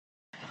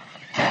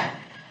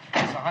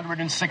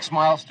106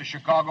 miles to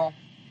Chicago.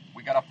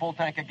 We got a full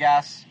tank of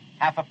gas,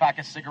 half a pack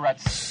of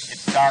cigarettes.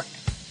 It's dark,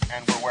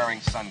 and we're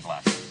wearing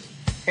sunglasses.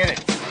 Hit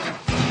it.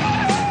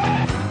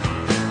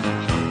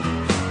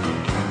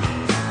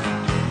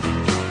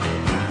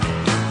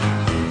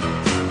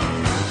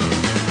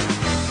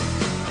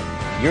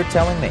 You're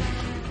telling me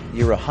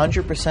you're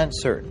 100%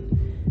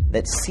 certain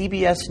that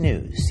CBS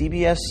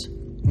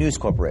News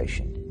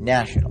Corporation,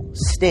 National,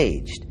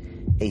 staged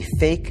a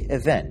fake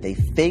event. They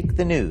faked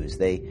the news.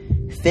 They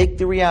faked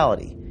the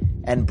reality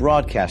and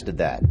broadcasted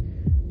that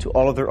to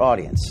all of their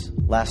audience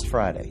last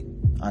Friday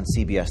on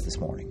CBS This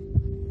Morning.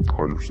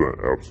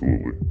 100%,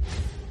 absolutely.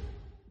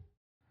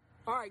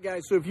 All right,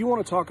 guys, so if you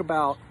want to talk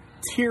about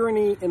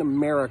tyranny in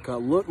America,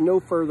 look no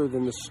further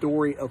than the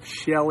story of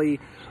Shelley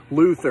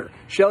Luther.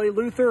 Shelley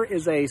Luther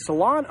is a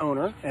salon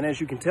owner, and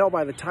as you can tell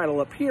by the title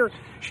up here,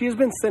 she has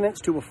been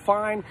sentenced to a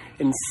fine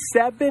and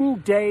 7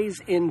 days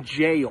in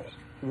jail.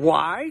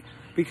 Why?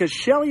 Because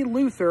Shelley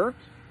Luther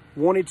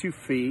wanted to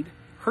feed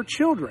her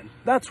children.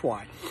 That's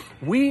why.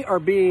 We are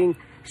being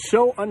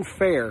so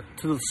unfair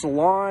to the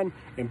salon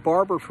and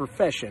barber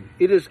profession.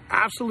 It is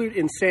absolute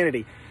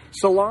insanity.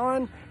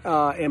 Salon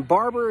and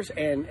barbers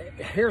and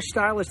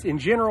hairstylists in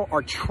general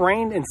are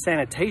trained in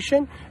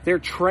sanitation. They're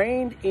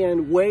trained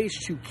in ways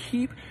to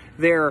keep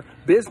their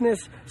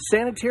business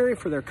sanitary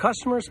for their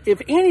customers.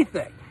 If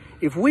anything,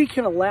 if we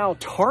can allow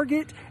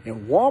Target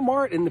and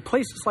Walmart and the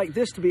places like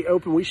this to be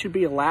open, we should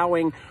be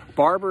allowing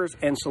barbers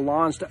and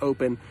salons to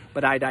open,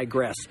 but I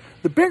digress.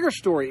 The bigger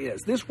story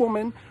is this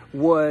woman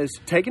was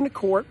taken to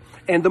court,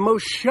 and the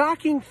most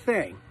shocking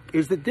thing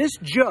is that this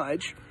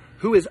judge,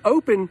 who is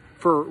open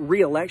for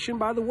re-election,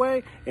 by the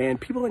way,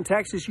 and people in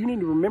Texas, you need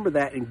to remember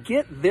that and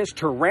get this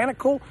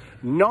tyrannical,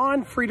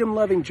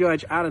 non-freedom-loving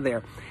judge out of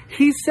there.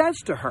 He says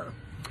to her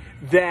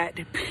that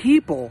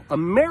people,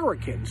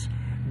 Americans,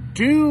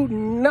 do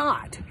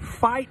not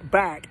fight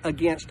back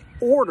against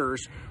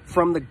orders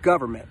from the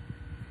government.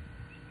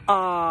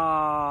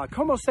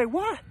 Como say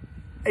what?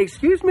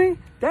 Excuse me?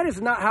 That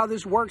is not how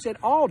this works at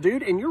all,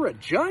 dude, and you're a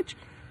judge?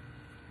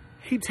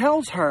 He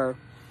tells her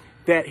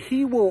that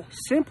he will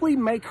simply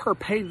make her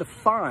pay the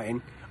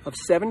fine of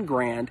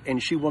 $7,000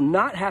 and she will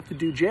not have to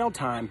do jail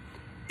time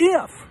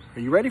if, are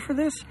you ready for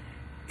this?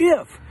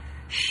 If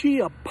she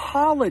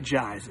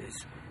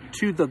apologizes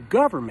to the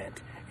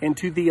government and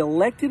to the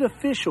elected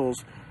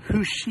officials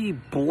who she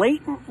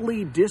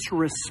blatantly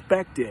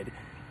disrespected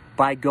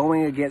by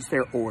going against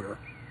their order.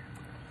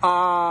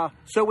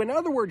 So in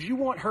other words, you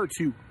want her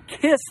to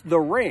kiss the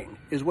ring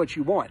is what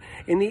you want.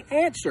 And the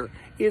answer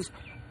is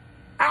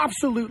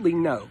absolutely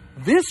no.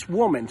 This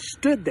woman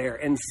stood there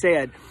and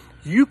said,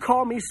 you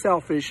call me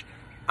selfish.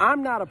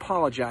 I'm not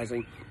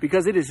apologizing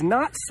because it is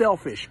not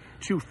selfish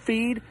to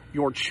feed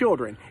your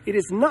children. It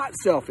is not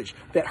selfish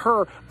that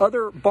her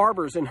other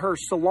barbers and her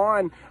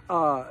salon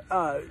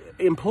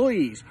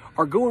employees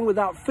are going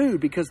without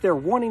food because they're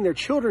wanting their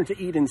children to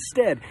eat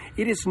instead.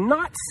 It is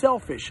not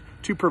selfish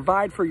to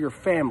provide for your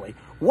family.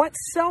 What's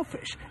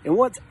selfish and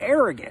what's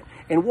arrogant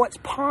and what's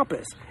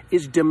pompous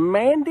is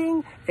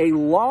demanding a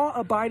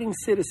law-abiding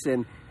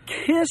citizen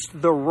kiss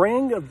the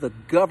ring of the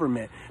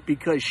government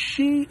because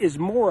she is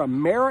more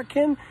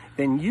American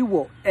than you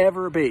will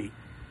ever be.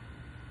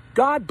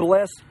 God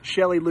bless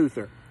Shelley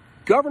Luther.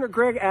 Governor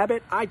Greg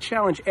Abbott, I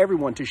challenge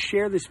everyone to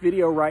share this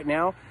video right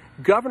now.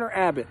 Governor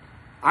Abbott,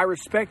 I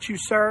respect you,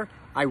 sir.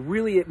 I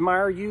really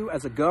admire you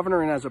as a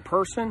governor and as a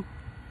person.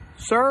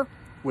 Sir,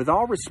 with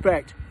all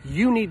respect,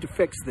 you need to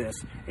fix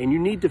this, and you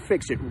need to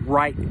fix it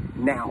right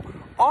now.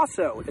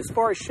 Also, as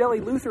far as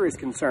Shelley Luther is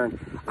concerned,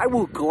 I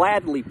will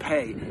gladly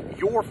pay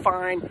your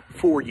fine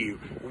for you.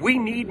 We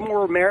need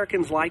more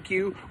Americans like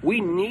you. We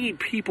need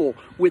people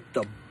with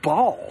the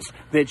balls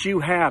that you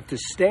have to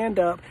stand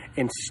up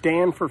and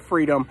stand for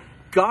freedom.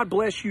 God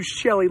bless you,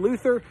 Shelley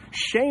Luther.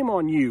 Shame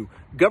on you,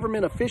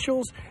 government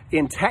officials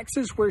in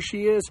Texas where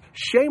she is.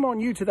 Shame on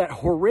you to that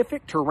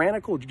horrific,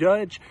 tyrannical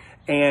judge.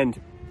 And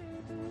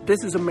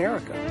this is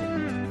America.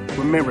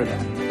 Remember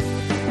that.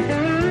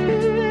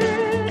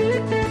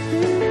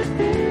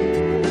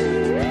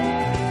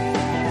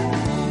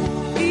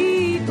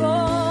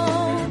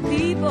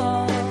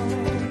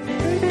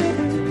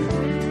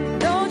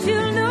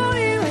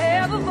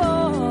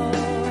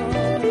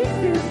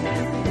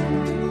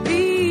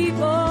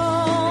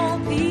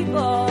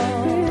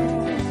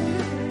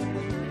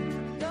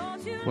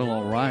 Well,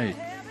 all right.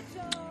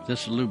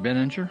 This is Lou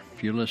Benninger.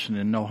 If you're listening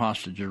to No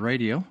Hostages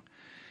Radio.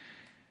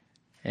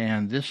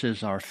 And this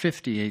is our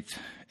 58th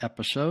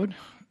episode.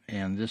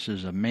 And this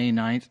is a May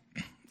 9th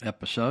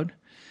episode.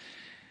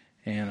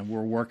 And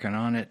we're working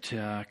on it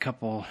a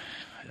couple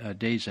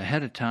days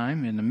ahead of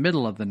time in the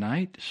middle of the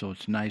night. So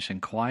it's nice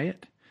and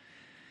quiet.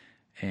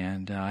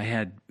 And I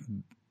had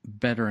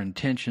better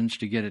intentions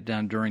to get it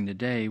done during the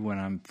day when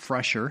I'm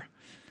fresher.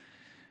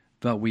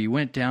 But we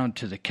went down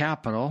to the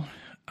capital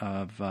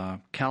of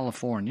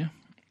California,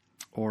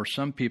 or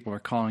some people are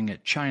calling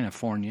it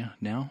Chinafornia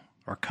now,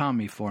 or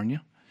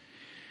California,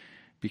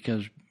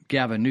 because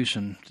Gavin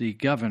Newsom, the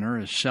governor,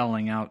 is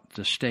selling out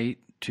the state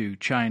to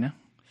China.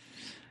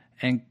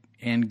 And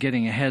and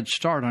getting a head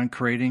start on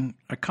creating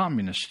a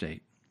communist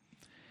state.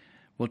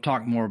 We'll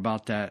talk more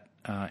about that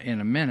in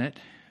a minute,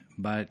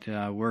 but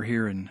we're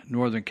here in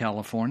Northern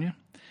California.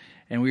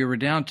 And we were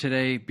down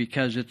today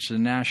because it's the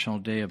National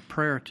Day of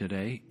Prayer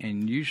today,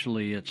 and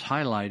usually it's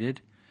highlighted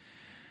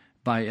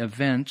by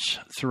events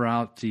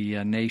throughout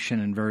the nation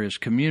and various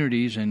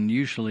communities, and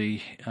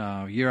usually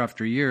year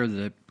after year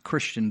the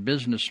Christian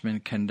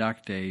businessmen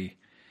conduct a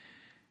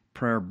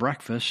prayer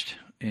breakfast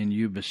in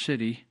Yuba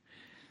City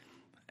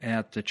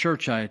at the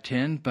church I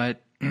attend,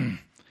 but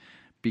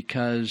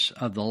because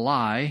of the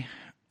lie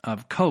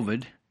of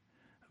COVID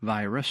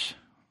virus,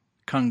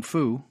 Kung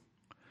Flu,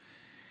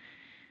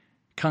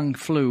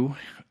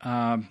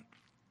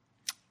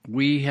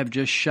 we have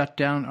just shut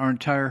down our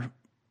entire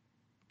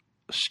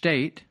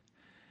state,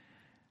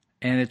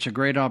 and it's a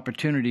great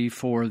opportunity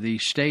for the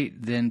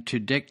state then to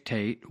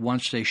dictate.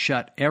 Once they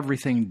shut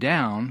everything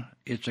down,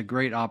 it's a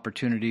great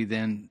opportunity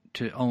then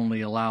to only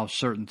allow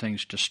certain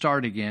things to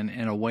start again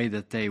in a way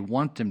that they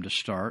want them to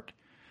start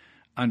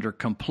under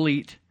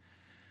complete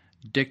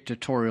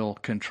dictatorial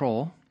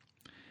control.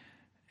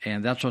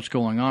 And that's what's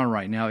going on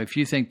right now. If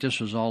you think this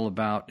was all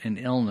about an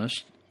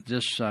illness,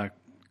 this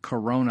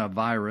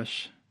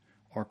coronavirus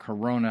or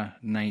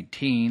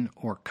Corona-19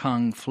 or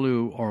Kung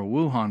Flu or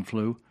Wuhan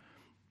flu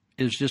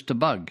is just a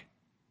bug.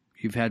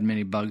 You've had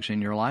many bugs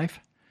in your life.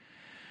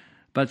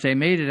 But they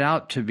made it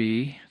out to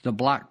be the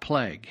Black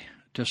Plague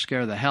to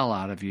scare the hell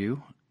out of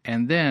you.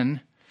 And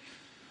then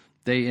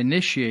they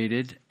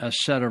initiated a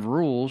set of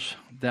rules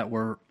that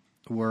were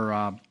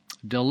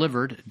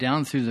delivered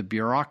down through the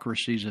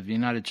bureaucracies of the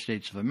United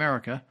States of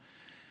America.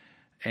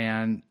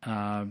 And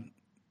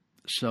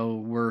so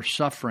we're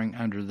suffering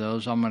under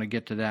those. I'm going to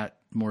get to that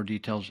more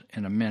details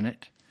in a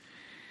minute.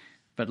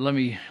 But let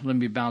me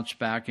bounce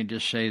back and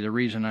just say the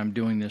reason I'm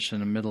doing this in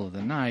the middle of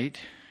the night,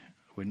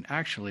 when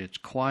actually it's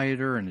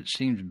quieter and it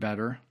seems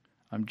better,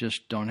 I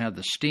just don't have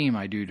the steam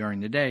I do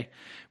during the day.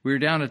 We were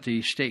down at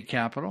the state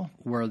capitol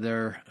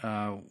where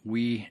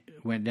we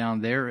went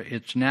down there.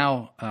 It's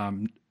now,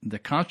 the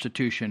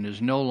Constitution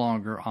is no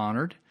longer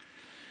honored.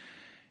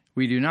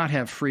 We do not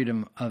have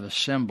freedom of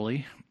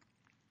assembly.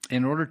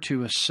 In order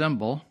to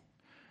assemble,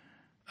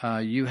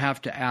 you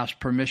have to ask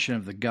permission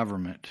of the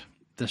government.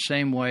 The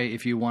same way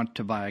if you want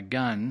to buy a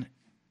gun,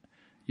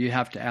 you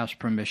have to ask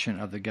permission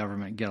of the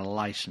government, get a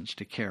license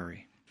to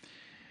carry.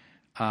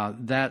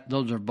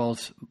 Those are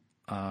both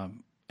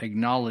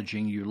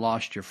acknowledging you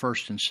lost your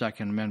First and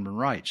Second Amendment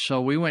rights.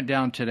 So we went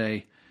down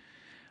today.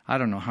 I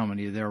don't know how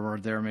many there were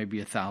there, maybe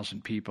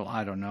 1,000 people.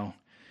 I don't know.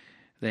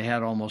 They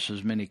had almost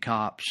as many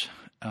cops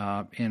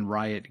in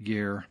riot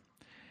gear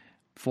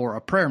for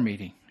a prayer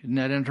meeting. Isn't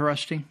that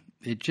interesting?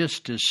 It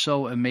just is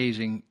so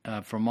amazing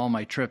from all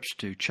my trips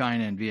to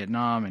China and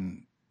Vietnam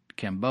and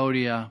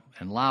Cambodia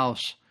and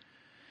Laos.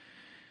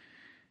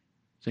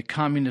 The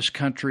communist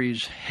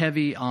countries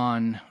heavy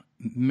on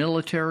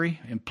military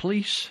and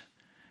police,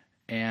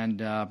 and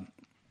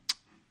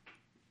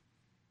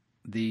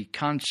the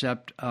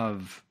concept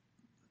of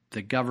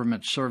the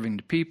government serving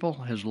the people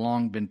has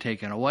long been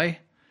taken away.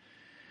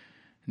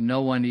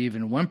 No one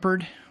even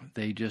whimpered.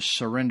 They just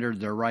surrendered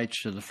their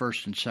rights to the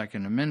First and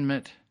Second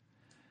Amendment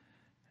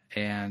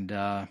and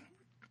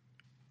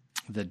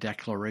the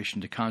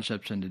Declaration, the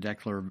concepts in the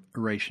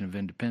Declaration of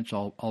Independence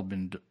all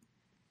been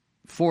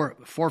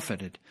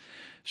forfeited.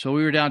 So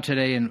we were down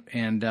today,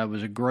 and it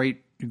was a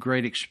great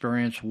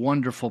experience.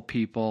 Wonderful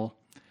people,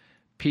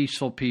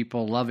 peaceful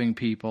people, loving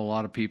people. A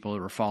lot of people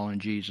that were following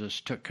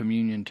Jesus took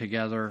communion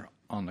together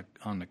on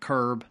the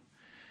curb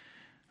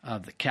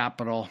of the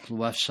Capitol, the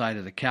west side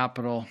of the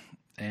Capitol,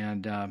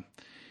 and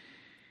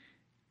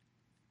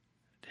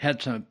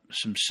had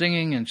some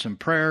singing and some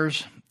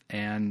prayers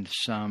and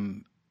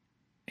some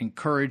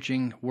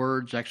encouraging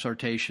words,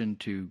 exhortation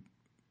to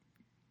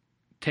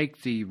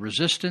take the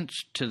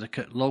resistance to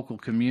the local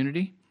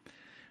community.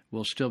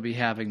 We'll still be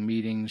having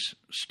meetings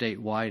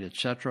statewide,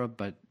 etc.,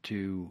 but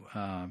to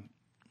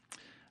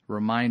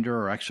reminder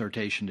or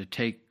exhortation to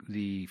take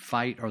the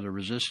fight or the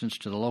resistance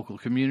to the local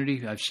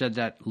community. I've said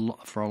that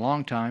for a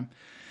long time,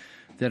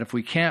 that if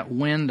we can't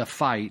win the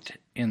fight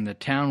in the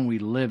town we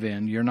live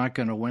in, you're not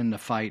going to win the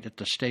fight at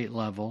the state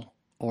level,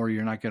 or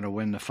you're not going to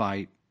win the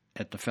fight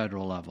at the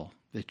federal level.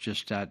 It's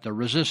just that the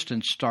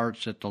resistance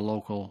starts at the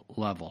local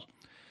level.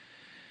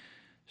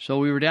 So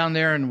we were down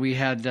there, and we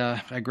had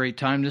a great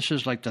time. This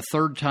is like the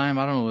third time.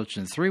 I don't know if it's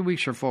in 3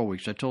 weeks or 4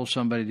 weeks. I told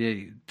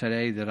somebody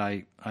today that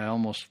I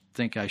almost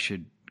think I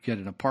should get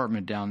an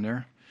apartment down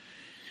there.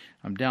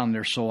 I'm down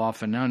there so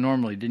often now.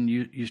 Normally didn't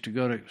used to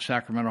go to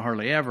Sacramento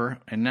hardly ever,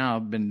 and now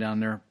I've been down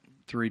there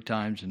 3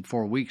 times in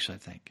 4 weeks, I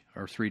think,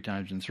 or 3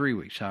 times in 3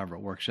 weeks, however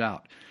it works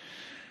out.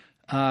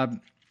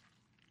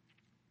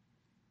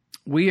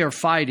 We are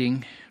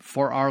fighting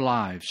for our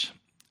lives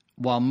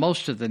while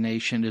most of the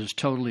nation is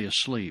totally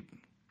asleep.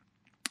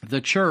 The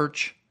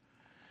church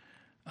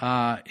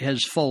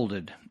has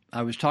folded.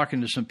 I was talking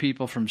to some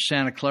people from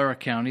Santa Clara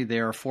County. They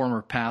are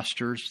former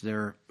pastors.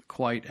 They're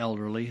quite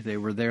elderly. They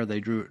were there. They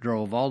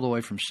drove all the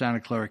way from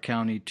Santa Clara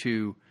County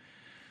to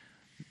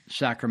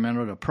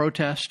Sacramento to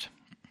protest,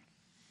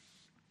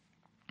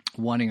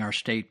 wanting our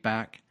state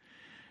back.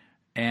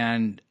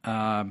 And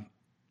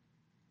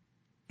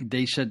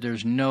they said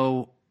there's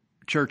no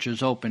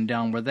churches open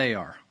down where they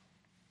are.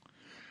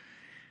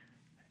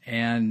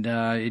 And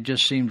it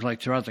just seems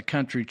like throughout the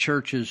country,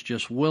 churches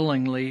just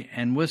willingly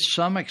and with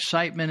some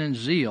excitement and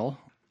zeal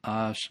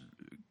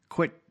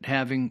quit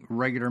having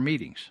regular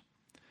meetings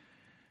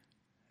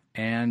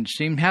and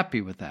seem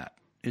happy with that.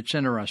 It's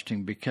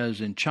interesting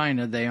because in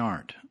China they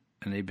aren't,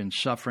 and they've been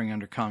suffering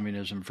under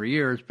communism for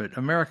years. But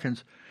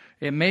Americans,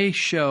 it may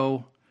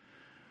show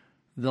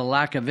the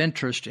lack of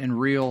interest in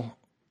real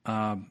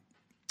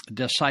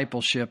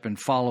discipleship and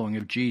following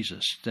of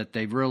Jesus, that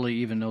they really,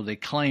 even though they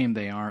claim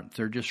they aren't,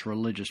 they're just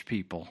religious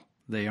people.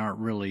 They aren't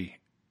really,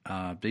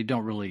 they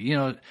don't really,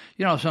 you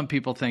know, some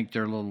people think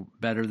they're a little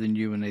better than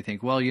you, and they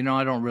think, well,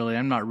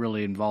 I'm not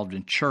really involved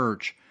in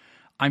church.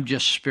 I'm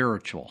just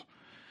spiritual.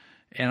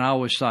 And I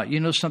always thought,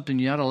 something,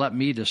 you ought to let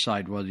me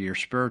decide whether you're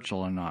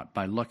spiritual or not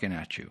by looking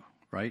at you,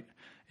 right?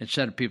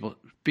 Instead of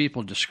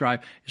people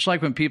describe, it's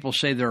like when people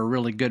say they're a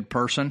really good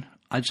person,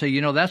 I'd say,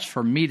 that's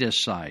for me to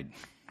decide.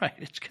 Right,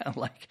 it's kind of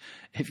like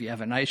if you have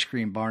an ice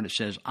cream bar and it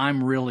says,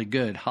 I'm really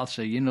good. I'll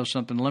say,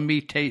 something, let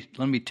me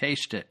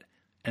taste it,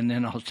 and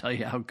then I'll tell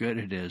you how good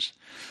it is.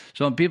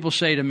 So when people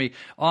say to me,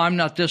 oh, I'm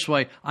not this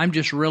way, I'm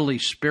just really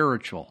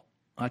spiritual,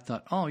 I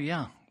thought, oh,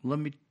 yeah, let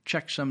me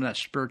check some of that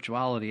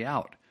spirituality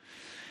out.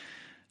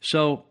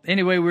 So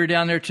anyway, we were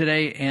down there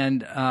today,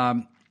 and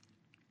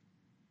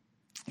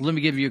let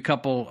me give you a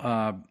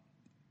couple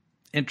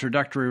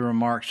introductory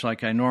remarks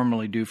like I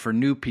normally do for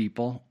new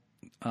people.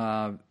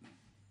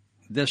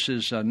 This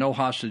is No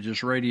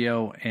Hostages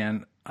Radio,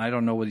 and I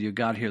don't know whether you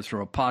got here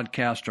through a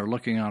podcast or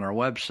looking on our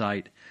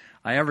website.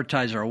 I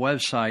advertise our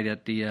website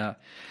at the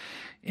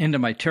end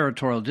of my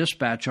Territorial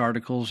Dispatch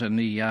articles in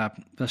the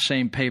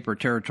same paper,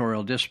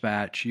 Territorial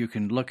Dispatch. You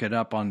can look it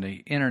up on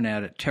the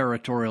internet at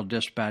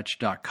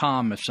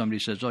territorialdispatch.com. If somebody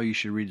says, oh, you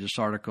should read this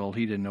article,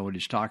 he didn't know what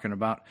he's talking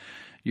about,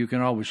 you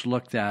can always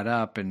look that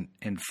up and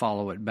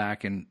follow it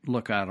back and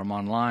look at them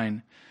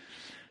online.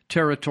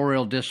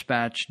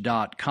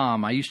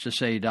 Territorialdispatch.com. I used to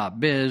say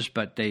 .biz,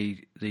 but the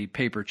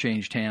paper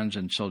changed hands,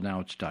 and so now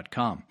it's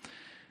 .com.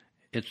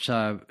 It's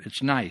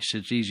nice.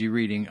 It's easy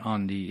reading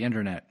on the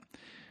internet,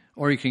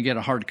 or you can get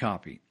a hard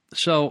copy.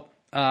 So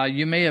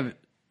you may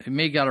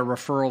got a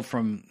referral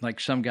from, like,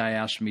 some guy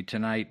asked me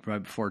tonight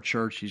right before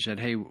church. He said,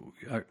 hey,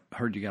 I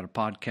heard you got a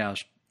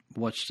podcast.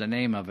 What's the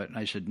name of it? And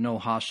I said, No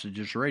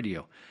Hostages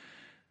Radio.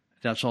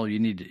 That's all you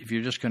need. If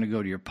you're just going to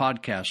go to your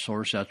podcast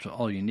source, that's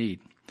all you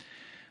need.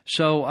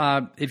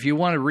 So if you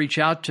want to reach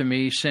out to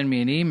me, send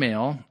me an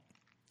email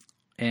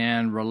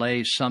and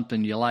relay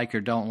something you like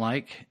or don't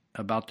like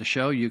about the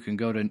show. You can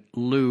go to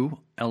Lou,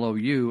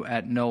 L-O-U,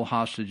 at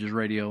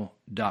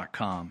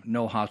nohostagesradio.com,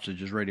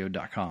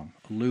 nohostagesradio.com,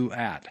 Lou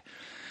at.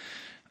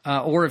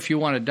 Or if you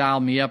want to dial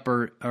me up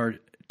or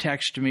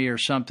text me or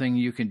something,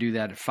 you can do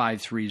that at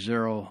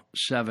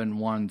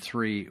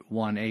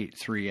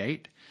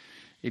 530-713-1838.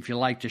 If you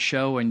like the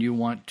show and you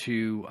want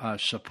to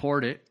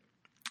support it,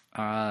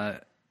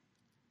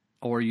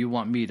 or you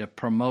want me to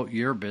promote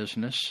your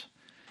business,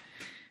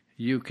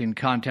 you can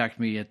contact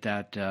me at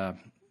that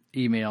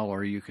email,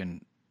 or you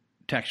can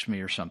text me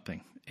or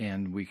something,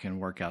 and we can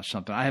work out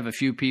something. I have a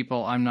few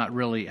people. I'm not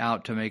really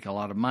out to make a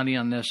lot of money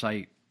on this.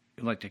 I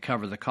like to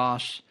cover the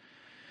costs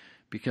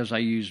because I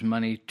use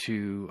my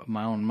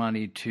own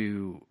money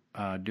to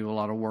do a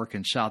lot of work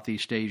in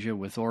Southeast Asia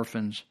with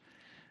orphans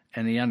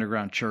and the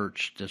underground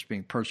church that's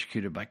being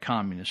persecuted by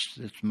communists.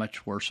 It's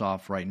much worse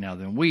off right now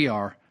than we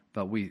are,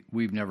 but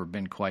we've never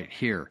been quite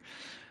here.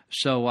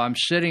 So I'm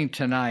sitting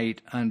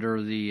tonight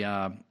under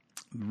the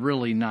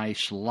really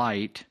nice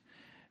light,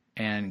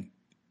 and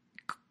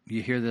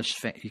you hear this.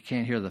 You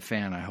can't hear the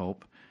fan, I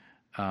hope.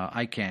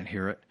 I can't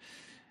hear it.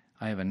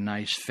 I have a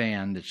nice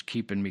fan that's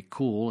keeping me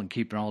cool and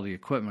keeping all the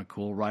equipment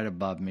cool right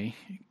above me,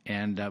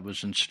 and that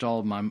was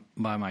installed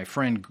by my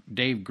friend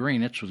Dave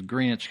Greenitz with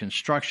Greenitz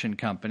Construction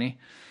Company.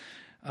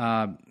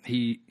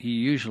 He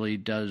usually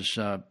does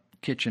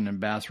kitchen and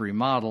bath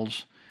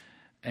remodels,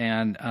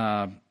 and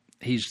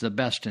he's the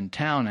best in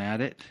town at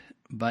it,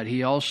 but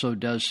he also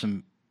does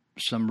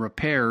some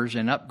repairs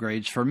and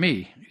upgrades for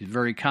me. He's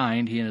very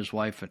kind. He and his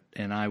wife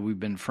and I, we've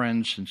been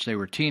friends since they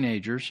were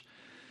teenagers.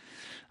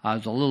 I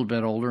was a little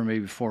bit older,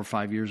 maybe 4 or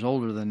 5 years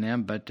older than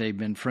them, but they've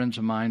been friends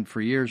of mine for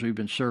years. We've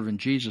been serving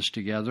Jesus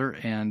together,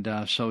 and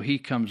so he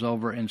comes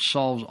over and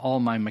solves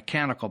all my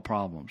mechanical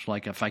problems.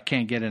 Like if I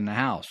can't get in the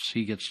house,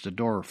 he gets the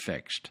door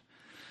fixed.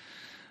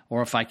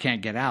 Or if I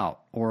can't get out,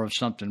 or if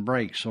something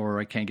breaks,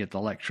 or I can't get the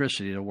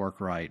electricity to work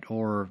right,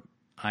 or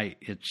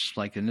it's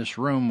like in this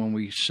room when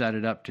we set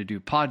it up to do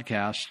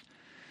podcasts,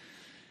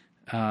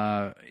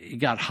 it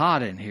got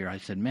hot in here. I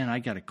said, man, I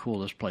got to cool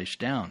this place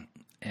down.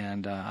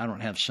 And I don't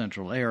have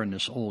central air in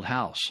this old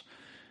house.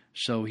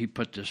 So he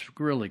put this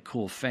really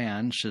cool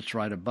fan, sits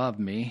right above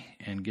me,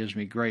 and gives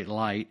me great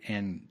light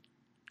and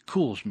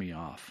cools me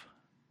off.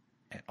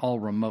 All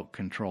remote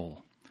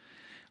control.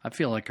 I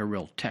feel like a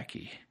real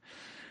techie.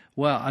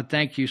 Well,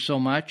 thank you so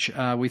much.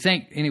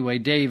 Anyway,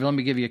 Dave, let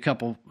me give you a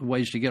couple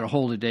ways to get a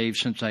hold of Dave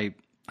since I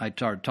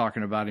started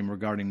talking about him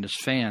regarding this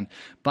fan.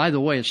 By the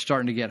way, it's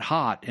starting to get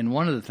hot, and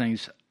one of the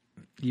things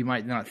you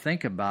might not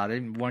think about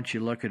it, once you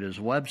look at his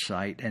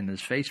website and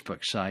his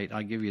Facebook site,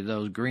 I'll give you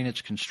those,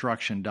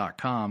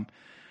 greenitzconstruction.com,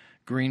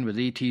 green with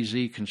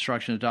ETZ,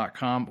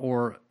 constructions.com,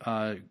 or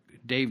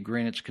Dave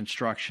Greenitz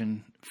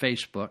Construction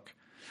Facebook.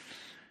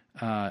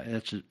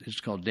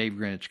 It's called Dave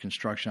Greenitz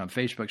Construction on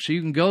Facebook. So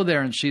you can go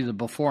there and see the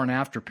before and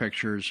after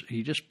pictures.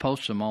 He just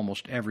posts them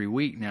almost every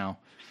week now,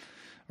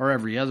 or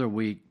every other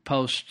week.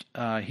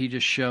 He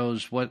just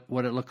shows what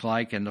it looked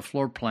like in the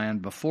floor plan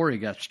before he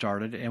got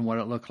started and what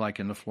it looked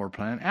like in the floor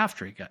plan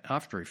after he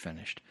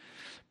finished.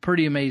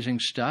 Pretty amazing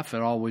stuff. I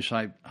always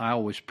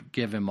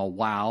give him a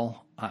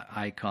wow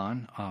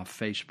icon off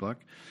Facebook.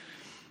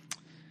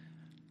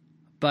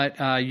 But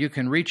you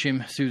can reach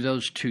him through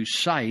those two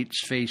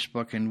sites,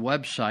 Facebook and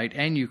website,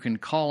 and you can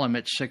call him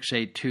at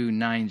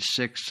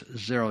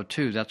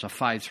 682-9602. That's a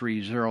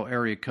 530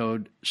 area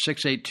code,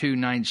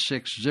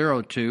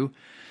 682-9602.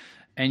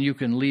 And you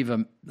can leave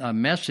a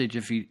message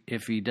if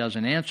he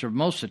doesn't answer.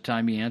 Most of the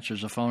time he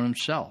answers the phone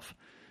himself.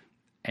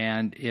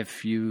 And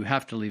if you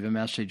have to leave a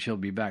message, he'll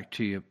be back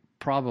to you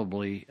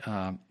probably.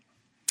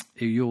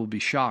 You will be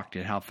shocked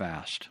at how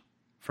fast,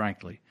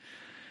 frankly.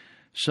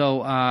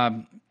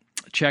 So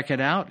check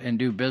it out and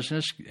do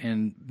business,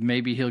 and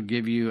maybe he'll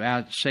give you,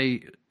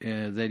 say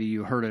that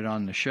you heard it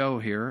on the show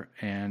here,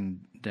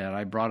 and that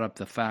I brought up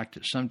the fact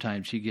that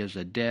sometimes he gives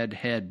a dead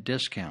head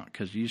discount,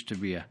 because he used to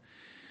be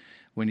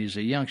when he's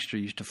a youngster,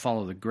 he used to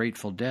follow the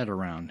Grateful Dead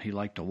around. He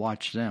liked to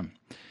watch them.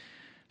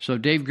 So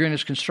Dave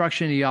Greenitz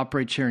Construction, he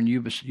operates here in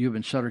Yuba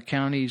and Sutter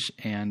counties,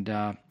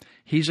 and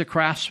he's a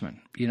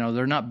craftsman. You know,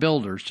 they're not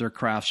builders, they're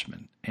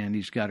craftsmen. And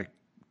he's got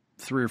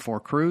 3 or 4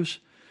 crews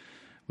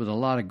with a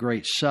lot of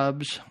great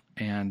subs,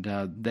 and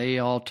they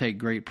all take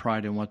great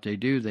pride in what they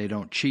do. They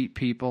don't cheat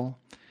people.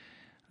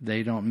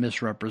 They don't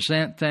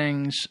misrepresent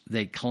things.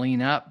 They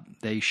clean up.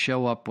 They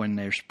show up when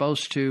they're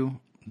supposed to.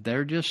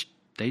 They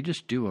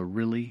just do a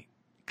really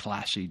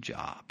classy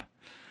job.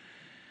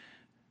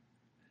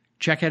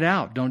 Check it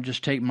out. Don't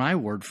just take my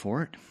word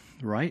for it,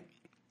 right?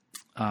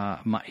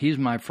 He's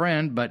my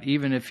friend, but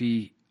even if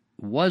he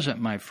wasn't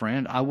my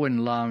friend, I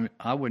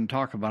wouldn't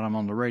talk about him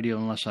on the radio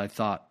unless I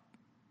thought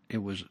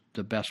it was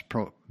the best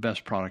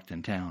product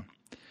in town.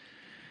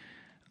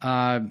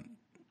 I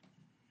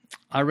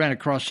ran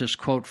across this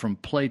quote from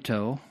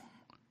Plato,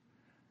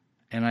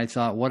 and I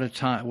thought, what a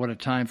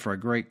time for a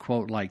great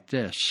quote like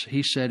this.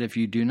 He said, "If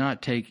you do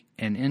not take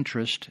an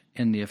interest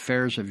in the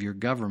affairs of your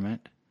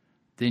government,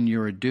 then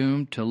you are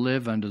doomed to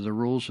live under the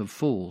rules of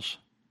fools,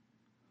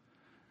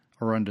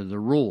 or under the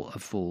rule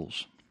of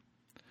fools."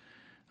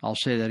 I'll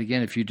say that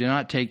again. If you do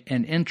not take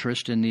an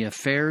interest in the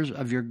affairs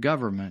of your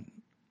government,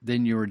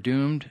 then you are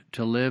doomed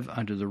to live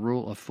under the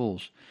rule of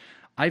fools.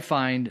 I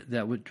find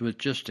that with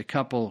just a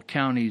couple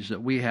counties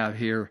that we have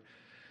here,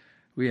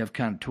 we have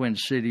kind of twin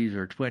cities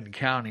or twin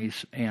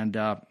counties, and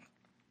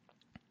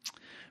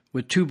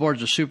with 2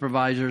 boards of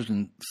supervisors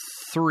and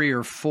 3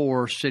 or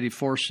 4 city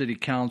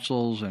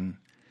councils and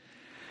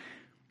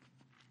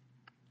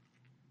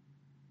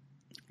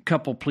a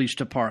couple police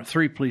departments,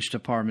 3 police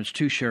departments,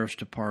 2 sheriff's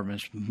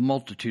departments,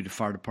 multitude of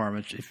fire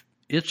departments.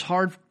 It's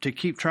hard to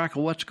keep track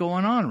of what's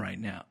going on right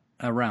now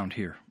around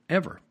here,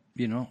 ever,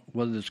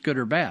 whether it's good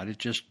or bad. It's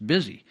just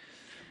busy.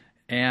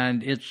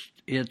 And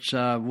it's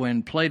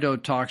when Plato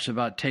talks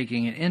about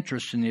taking an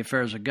interest in the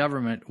affairs of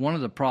government, one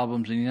of the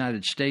problems in the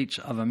United States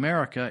of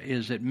America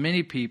is that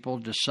many people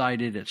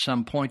decided at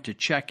some point to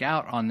check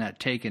out on that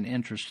taken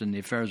interest in the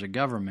affairs of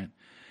government.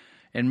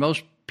 And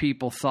most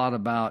people thought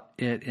about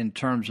it in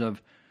terms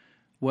of,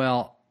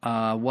 whether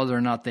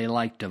or not they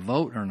like to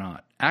vote or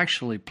not.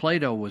 Actually,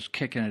 Plato was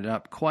kicking it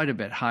up quite a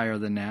bit higher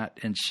than that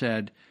and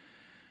said,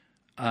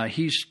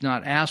 he's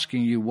not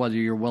asking you whether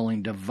you're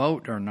willing to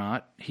vote or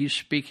not. He's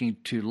speaking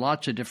to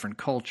lots of different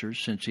cultures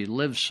since he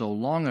lived so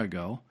long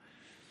ago.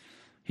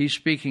 He's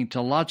speaking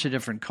to lots of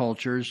different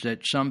cultures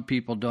that some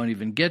people don't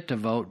even get to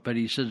vote, but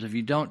he says if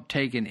you don't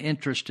take an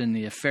interest in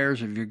the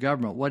affairs of your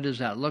government, what does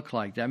that look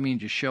like? That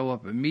means you show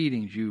up at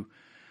meetings, you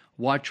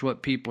watch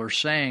what people are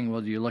saying,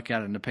 whether you look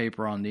at it in the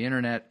paper or on the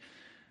internet,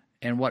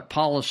 and what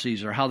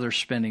policies or how they're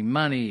spending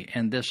money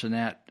and this and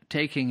that.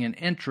 Taking an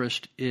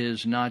interest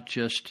is not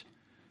just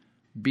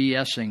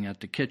BSing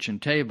at the kitchen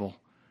table,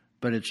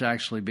 but it's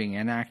actually being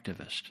an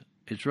activist.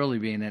 It's really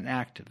being an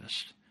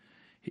activist.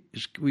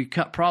 We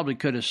probably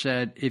could have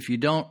said, if you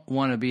don't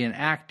want to be an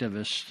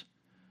activist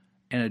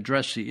and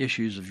address the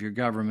issues of your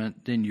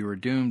government, then you are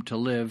doomed to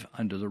live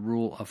under the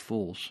rule of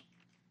fools.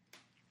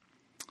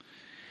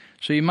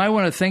 So you might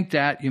want to think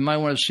that. You might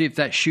want to see if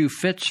that shoe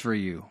fits for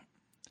you.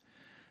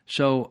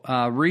 So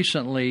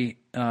recently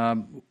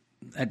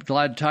at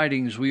Glad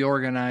Tidings, we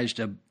organized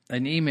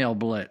an email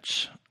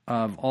blitz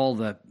of all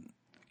the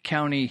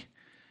county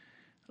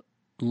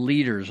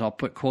leaders. I'll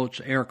put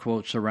quotes, air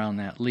quotes around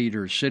that,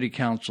 leaders, city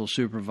council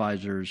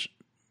supervisors,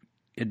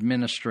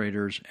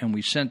 administrators, and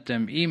we sent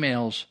them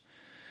emails.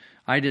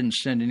 I didn't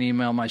send an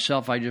email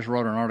myself. I just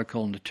wrote an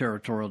article in the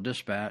Territorial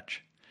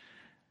Dispatch.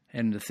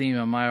 And the theme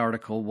of my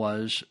article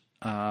was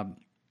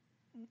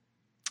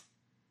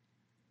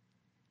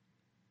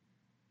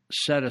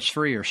Set Us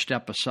Free or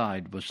Step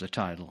Aside was the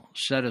title.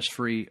 Set Us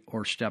Free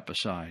or Step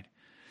Aside.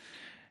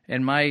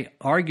 And my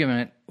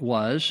argument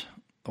was,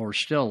 or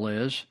still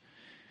is,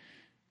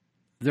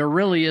 there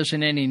really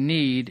isn't any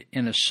need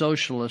in a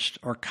socialist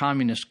or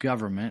communist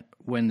government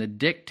when the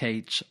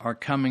dictates are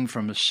coming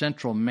from a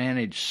central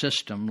managed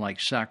system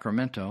like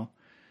Sacramento.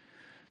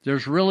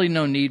 There's really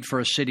no need for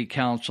a city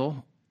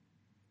council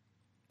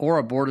or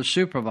a board of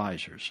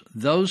supervisors.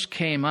 Those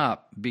came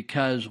up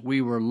because we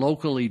were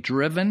locally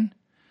driven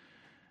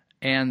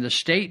and the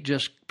state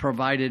just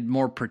provided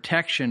more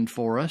protection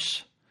for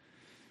us.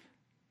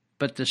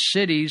 But the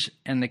cities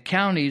and the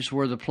counties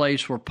were the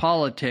place where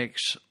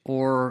politics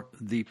or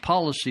the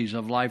policies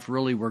of life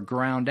really were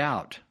ground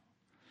out.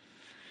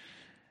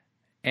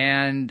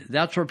 And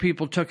that's where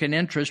people took an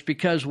interest,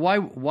 because why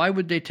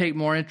would they take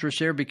more interest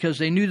there? Because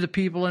they knew the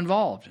people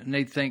involved. And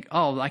they'd think,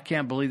 oh, I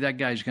can't believe that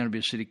guy's going to be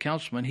a city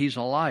councilman. He's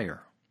a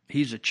liar.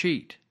 He's a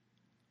cheat.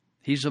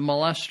 He's a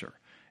molester.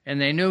 And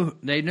they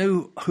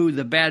knew who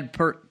the bad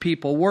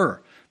people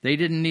were. They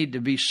didn't need to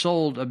be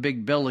sold a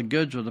big bill of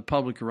goods with a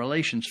public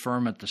relations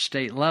firm at the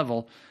state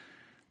level.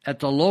 At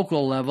the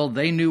local level,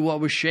 they knew what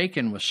was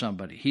shaking with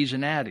somebody. He's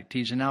an addict.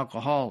 He's an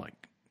alcoholic.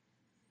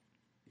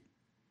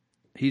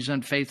 He's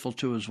unfaithful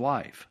to his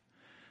wife.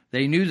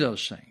 They knew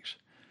those things.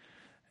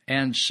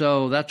 And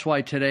so that's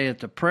why today at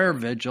the prayer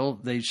vigil,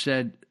 they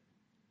said,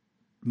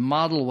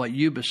 model what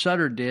Yuba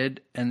Sutter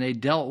did, and they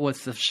dealt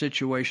with the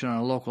situation on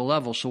a local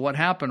level. So what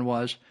happened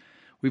was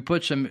we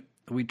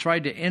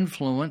tried to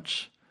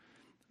influence,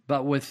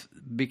 but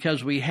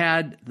because we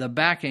had the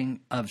backing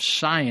of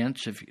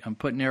science, I'm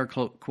putting air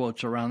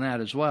quotes around that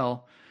as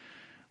well,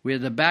 we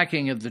had the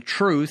backing of the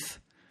truth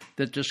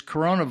that this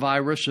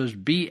coronavirus is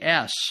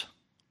BS.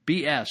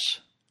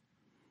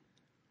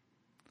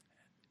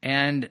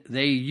 And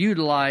they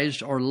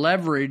utilized or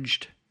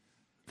leveraged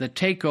the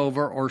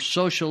takeover or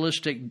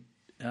socialistic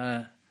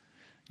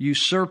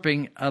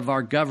usurping of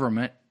our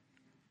government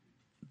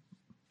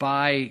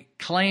by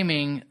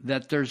claiming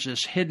that there's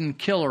this hidden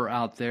killer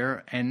out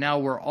there, and now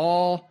we're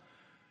all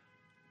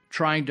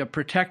trying to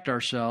protect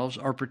ourselves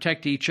or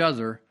protect each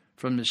other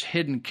from this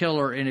hidden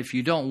killer, and if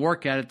you don't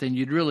work at it, then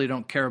you really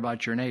don't care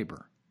about your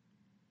neighbor.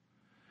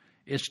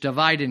 It's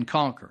divide and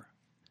conquer.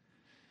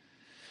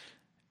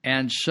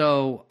 And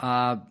so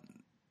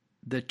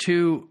the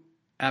two,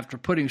 after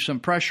putting some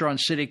pressure on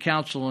city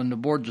council and the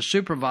board of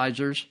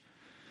supervisors,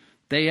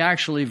 they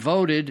actually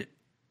voted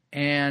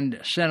and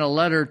sent a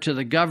letter to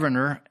the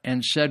governor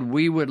and said,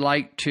 we would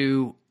like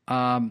to,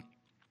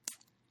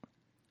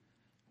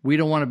 we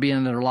don't want to be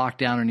under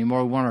lockdown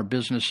anymore. We want our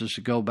businesses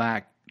to go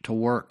back to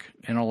work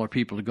and all our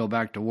people to go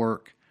back to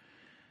work.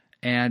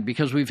 And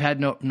because we've had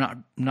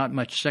not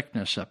much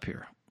sickness up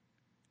here.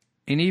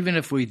 And even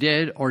if we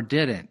did or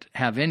didn't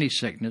have any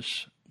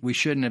sickness, we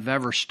shouldn't have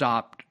ever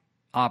stopped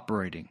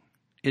operating.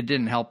 It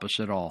didn't help us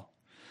at all.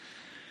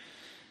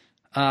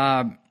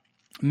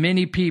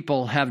 Many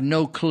people have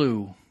no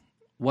clue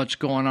what's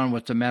going on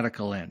with the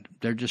medical end.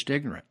 They're just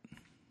ignorant.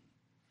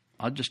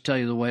 I'll just tell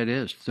you the way it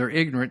is. They're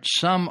ignorant.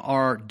 Some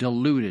are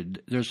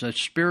deluded. There's a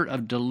spirit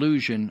of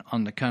delusion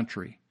on the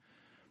country.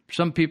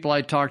 Some people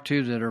I talk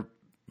to that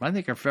I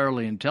think are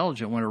fairly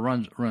intelligent when it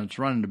runs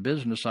running the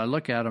business. I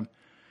look at them,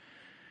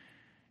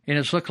 and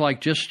it's looked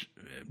like just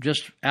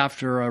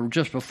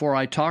before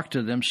I talked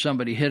to them,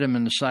 somebody hit them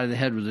in the side of the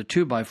head with a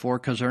 2x4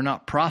 because they're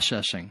not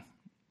processing.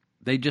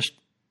 They're just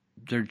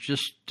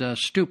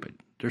stupid.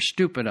 They're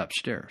stupid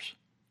upstairs.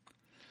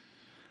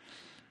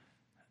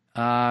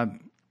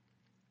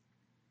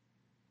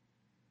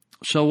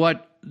 So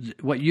what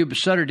Yuba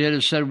Sutter did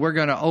is said, we're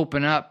going to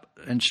open up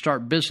and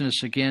start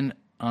business again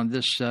on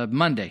this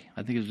Monday.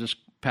 I think it was this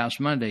past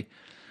Monday.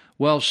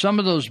 Well, some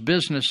of those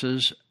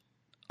businesses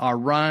are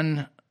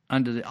run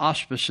under the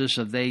auspices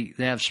of they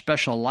have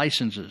special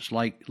licenses,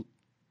 like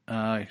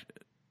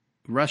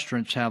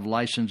restaurants have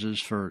licenses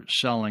for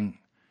selling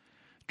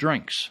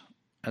drinks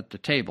at the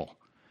table,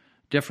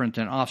 different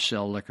than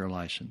off-sale liquor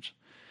license.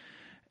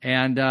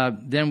 And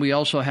then we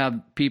also have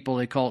people,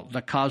 they call it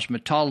the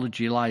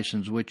cosmetology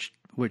license, which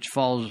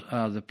falls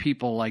the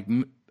people like,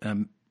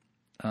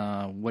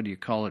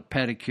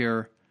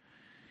 pedicure,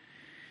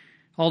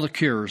 all the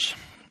cures,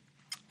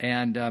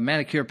 and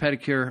manicure,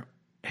 pedicure,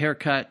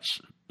 haircuts,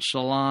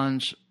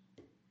 salons,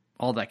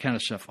 all that kind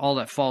of stuff. All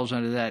that falls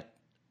under that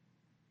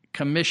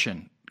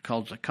commission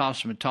called the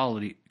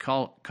cosmetology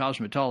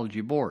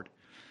board.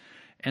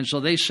 And so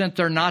they sent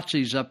their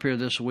Nazis up here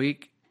this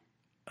week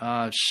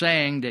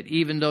saying that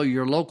even though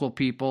your local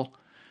people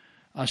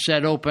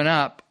said open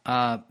up,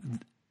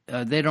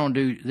 they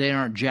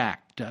aren't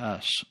jack to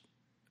us.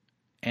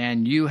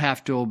 And you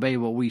have to obey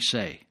what we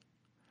say.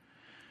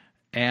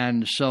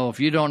 And so if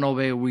you don't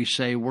obey what we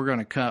say, we're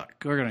going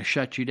to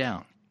shut you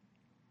down.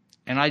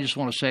 And I just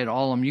want to say to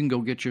all of them, you can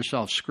go get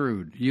yourself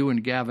screwed, you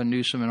and Gavin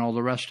Newsom and all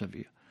the rest of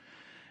you.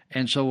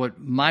 And so what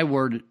my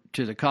word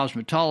to the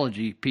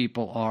cosmetology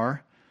people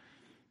are,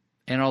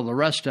 and all the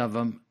rest of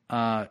them,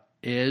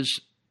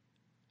 is,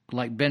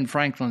 like Ben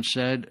Franklin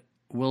said,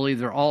 we'll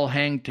either all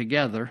hang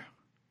together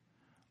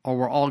or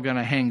we're all going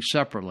to hang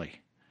separately.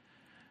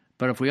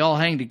 But if we all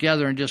hang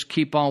together and just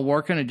keep on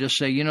working and just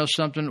say, you know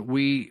something,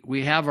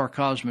 we have our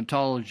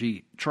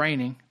cosmetology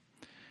training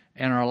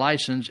and our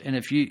license, and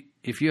if you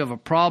have a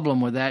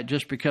problem with that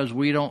just because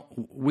we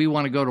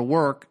want to go to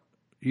work,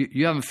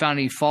 you haven't found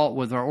any fault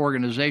with our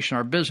organization,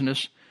 our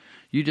business,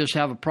 you just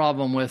have a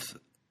problem with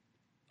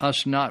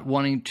us not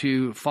wanting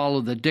to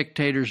follow the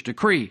dictator's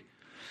decree.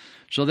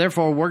 So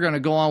therefore, we're going to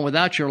go on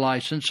without your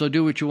license, so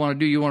do what you want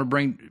to do. You want to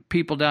bring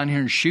people down here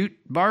and shoot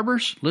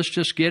barbers? Let's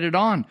just get it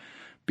on.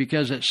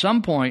 Because at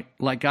some point,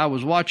 like I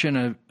was watching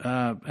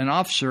an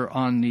officer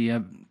on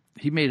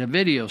he made a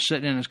video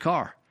sitting in his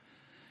car.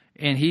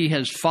 And he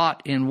has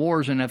fought in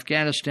wars in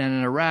Afghanistan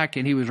and Iraq,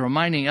 and he was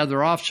reminding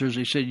other officers,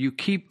 he said, you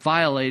keep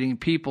violating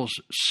people's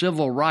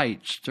civil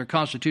rights, their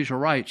constitutional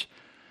rights.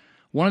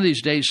 One of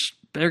these days,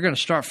 they're going to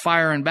start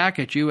firing back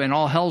at you, and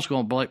all hell's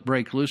going to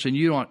break loose, and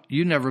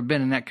you've never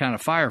been in that kind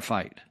of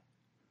firefight.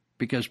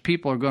 Because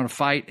people are going to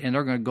fight, and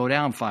they're going to go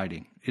down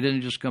fighting. It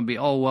isn't just going to be,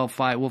 we'll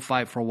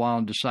fight for a while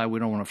and decide we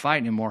don't want to fight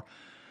anymore.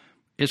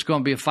 It's going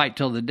to be a fight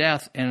till the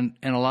death, and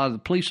a lot of the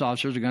police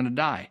officers are going to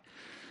die.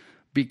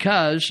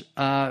 Because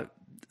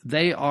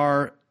they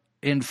are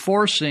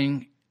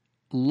enforcing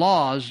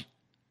laws,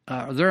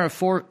 they're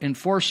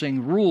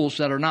enforcing rules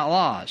that are not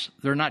laws.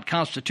 They're not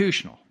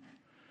constitutional.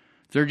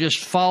 They're just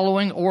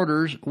following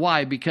orders.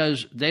 Why?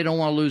 Because they don't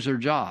want to lose their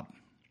job.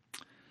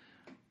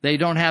 They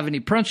don't have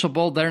any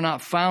principle. They're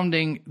not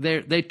founding.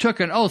 They took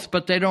an oath,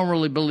 but they don't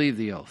really believe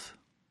the oath.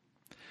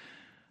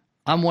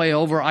 I'm way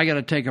over. I got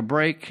to take a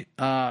break.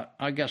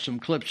 I got some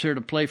clips here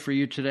to play for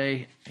you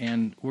today,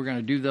 and we're going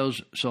to do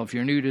those. So if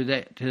you're new to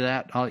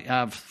that, I'll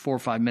have 4 or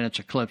 5 minutes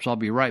of clips. I'll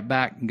be right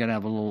back. I'm going to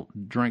have a little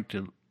drink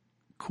to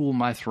cool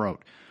my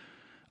throat.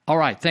 All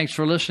right. Thanks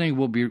for listening.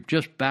 We'll be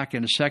just back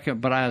in a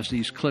second, but I have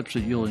these clips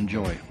that you'll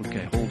enjoy.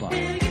 Okay, hold on.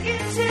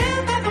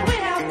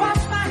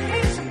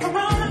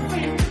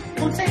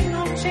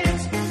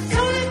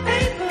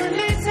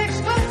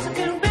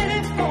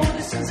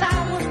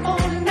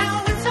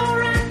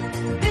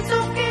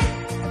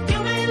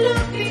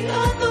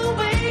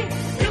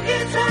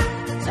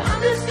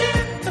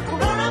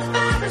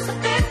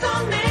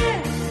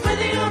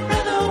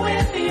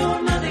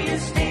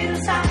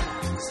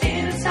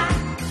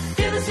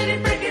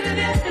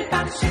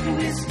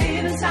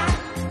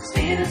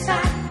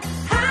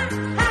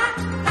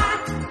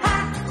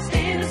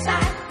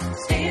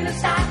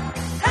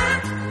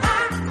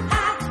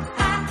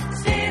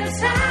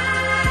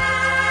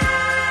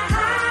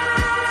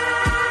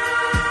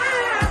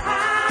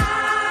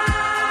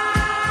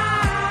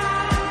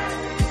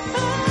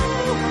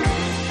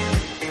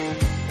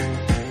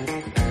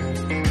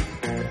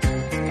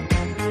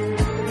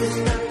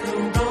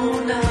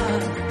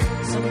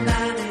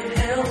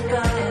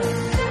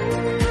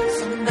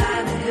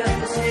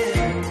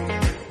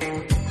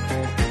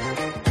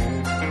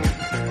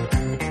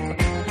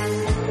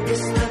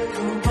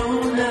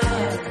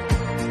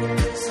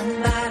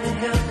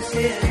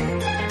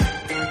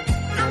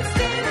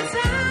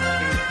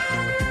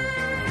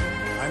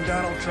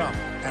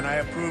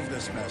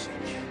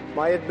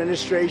 My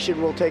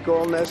administration will take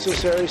all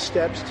necessary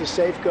steps to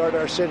safeguard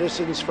our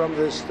citizens from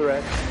this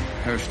threat.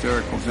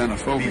 Hysterical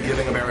xenophobia.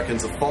 Giving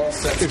Americans a false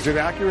sense. Is it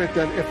accurate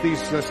that if these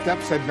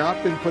steps had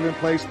not been put in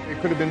place,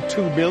 it could have been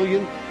 2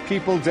 billion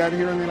people dead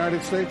here in the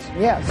United States?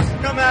 Yes.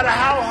 No matter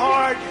how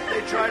hard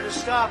they try to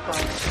stop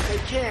us, they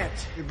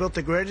can't. We built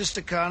the greatest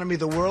economy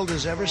the world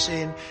has ever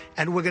seen,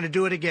 and we're going to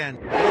do it again.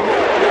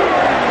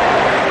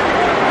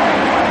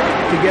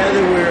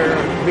 Together,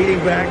 we're beating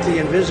back the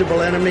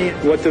invisible enemy.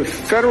 What the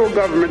federal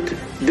government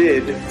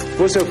did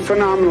was a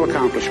phenomenal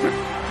accomplishment.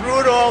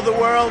 Through it all, the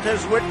world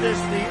has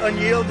witnessed the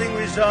unyielding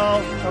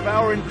resolve of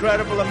our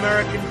incredible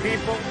American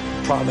people.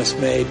 Promise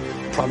made,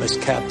 promise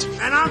kept.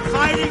 And I'm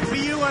fighting for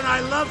you, and I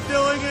love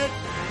doing it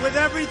with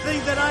everything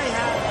that I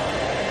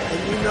have.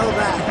 And you know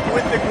that.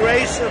 With the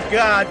grace of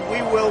God,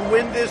 we will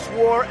win this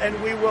war, and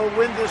we will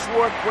win this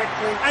war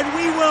quickly. And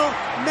we will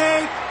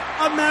make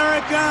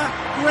America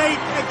great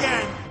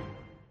again.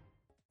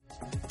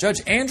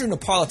 Judge Andrew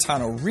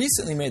Napolitano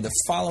recently made the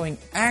following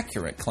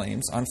accurate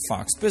claims on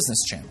Fox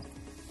Business Channel.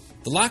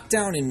 The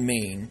lockdown in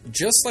Maine,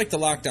 just like the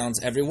lockdowns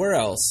everywhere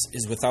else,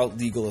 is without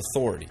legal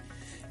authority.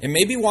 It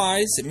may be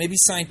wise, it may be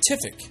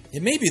scientific,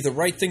 it may be the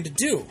right thing to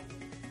do.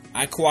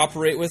 I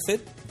cooperate with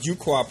it, you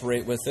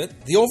cooperate with it,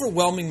 the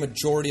overwhelming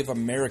majority of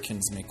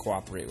Americans may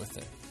cooperate with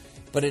it.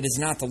 But it is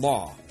not the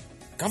law.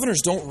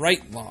 Governors don't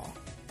write law,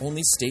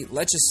 only state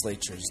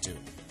legislatures do.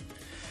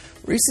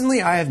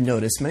 Recently, I have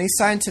noticed many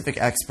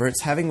scientific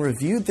experts, having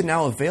reviewed the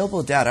now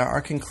available data, are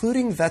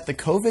concluding that the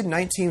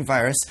COVID-19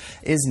 virus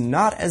is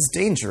not as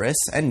dangerous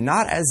and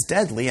not as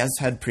deadly as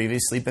had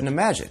previously been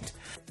imagined.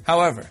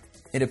 However,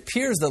 it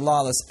appears the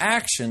lawless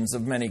actions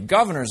of many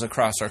governors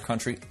across our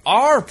country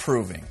are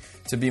proving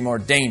to be more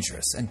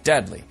dangerous and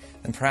deadly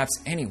than perhaps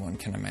anyone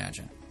can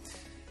imagine.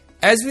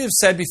 As we have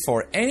said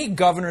before, any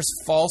governor's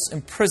false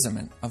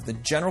imprisonment of the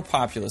general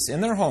populace in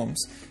their homes,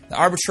 the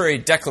arbitrary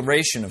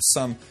declaration of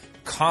some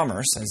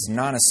commerce as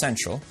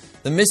non-essential,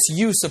 the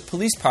misuse of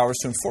police powers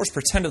to enforce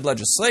pretended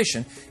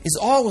legislation is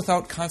all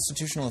without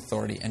constitutional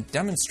authority and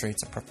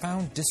demonstrates a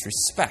profound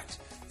disrespect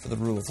for the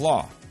rule of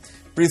law.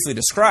 Briefly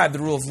described, the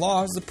rule of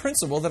law is the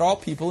principle that all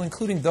people,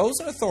 including those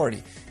in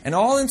authority, and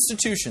all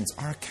institutions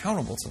are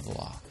accountable to the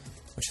law,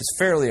 which is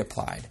fairly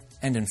applied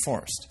and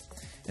enforced.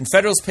 In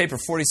Federalist Paper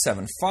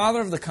 47, father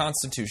of the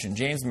Constitution,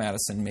 James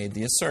Madison, made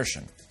the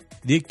assertion,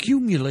 "The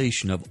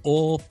accumulation of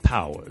all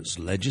powers,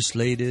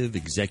 legislative,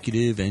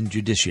 executive, and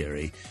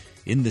judiciary,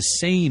 in the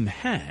same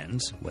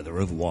hands, whether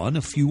of one,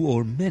 a few,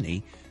 or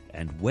many,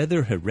 and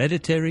whether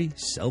hereditary,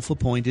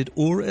 self-appointed,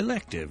 or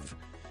elective,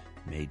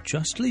 may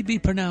justly be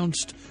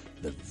pronounced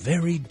the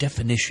very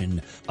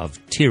definition of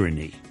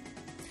tyranny."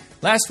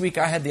 Last week,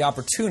 I had the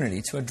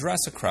opportunity to address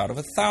a crowd of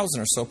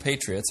 1,000 or so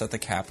patriots at the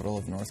capital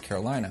of North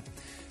Carolina.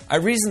 I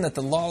reasoned that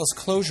the lawless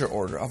closure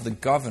order of the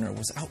governor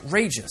was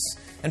outrageous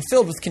and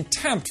filled with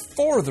contempt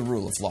for the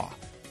rule of law.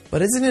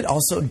 But isn't it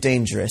also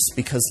dangerous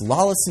because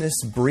lawlessness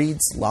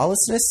breeds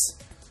lawlessness?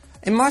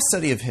 In my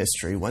study of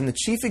history, when the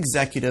chief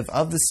executive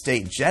of the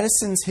state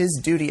jettisons his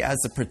duty as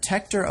a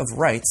protector of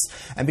rights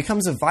and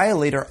becomes a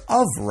violator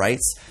of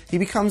rights, he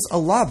becomes a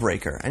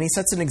lawbreaker, and he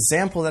sets an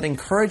example that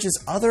encourages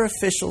other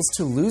officials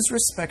to lose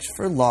respect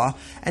for law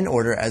and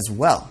order as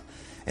well.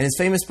 In his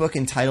famous book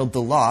entitled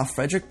The Law,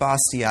 Frederick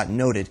Bastiat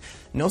noted,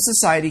 "No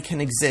society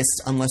can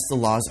exist unless the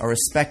laws are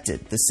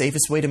respected. The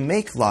safest way to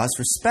make laws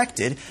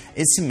respected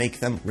is to make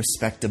them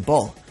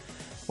respectable."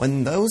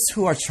 When those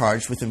who are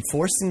charged with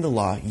enforcing the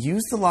law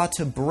use the law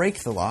to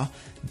break the law,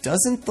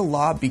 doesn't the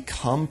law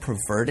become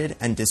perverted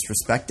and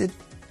disrespected?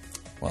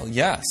 Well,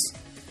 yes.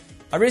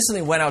 I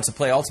recently went out to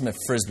play Ultimate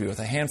Frisbee with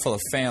a handful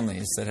of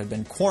families that had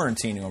been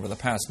quarantining over the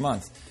past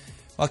month.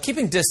 While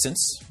keeping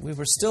distance, we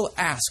were still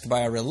asked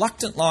by a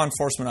reluctant law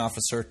enforcement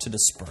officer to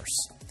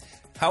disperse.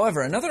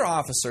 However, another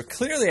officer,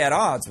 clearly at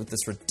odds with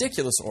this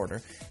ridiculous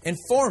order,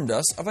 informed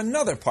us of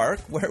another park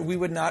where we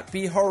would not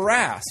be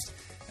harassed,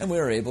 and we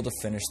were able to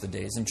finish the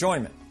day's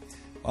enjoyment.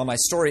 While my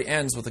story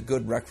ends with a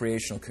good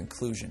recreational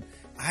conclusion,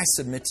 I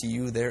submit to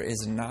you there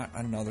is not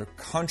another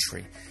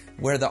country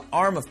where the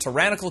arm of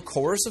tyrannical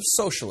coercive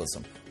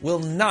socialism will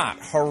not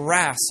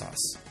harass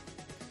us.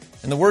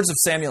 In the words of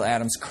Samuel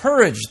Adams,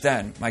 "Courage,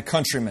 then, my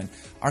countrymen.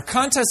 Our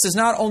contest is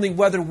not only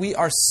whether we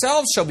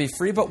ourselves shall be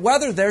free, but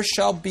whether there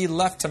shall be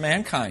left to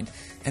mankind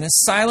an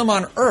asylum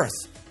on earth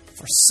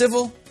for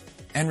civil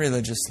and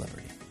religious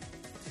liberty."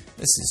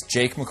 This is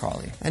Jake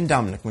McCauley and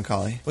Dominic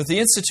McCauley with the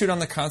Institute on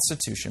the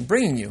Constitution,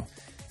 bringing you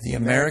The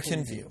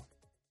American View.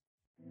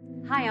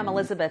 Hi, I'm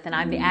Elizabeth, and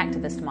I'm the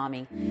activist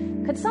mommy.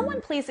 Could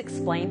someone please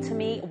explain to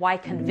me why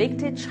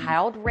convicted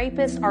child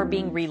rapists are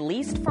being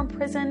released from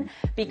prison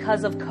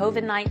because of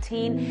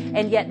COVID-19,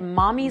 and yet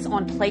mommies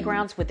on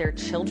playgrounds with their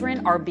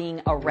children are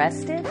being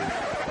arrested?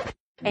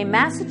 A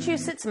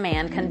Massachusetts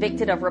man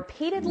convicted of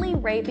repeatedly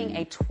raping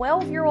a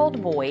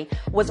 12-year-old boy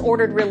was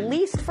ordered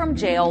released from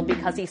jail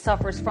because he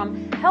suffers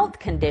from health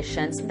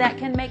conditions that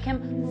can make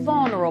him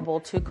vulnerable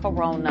to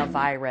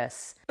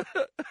coronavirus.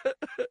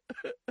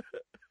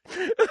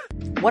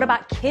 What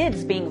about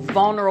kids being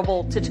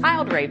vulnerable to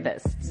child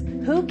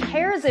rapists? Who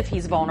cares if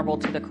he's vulnerable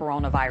to the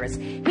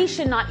coronavirus? He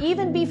should not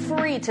even be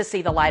free to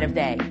see the light of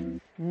day.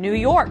 New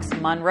York's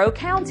Monroe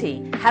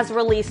County has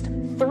released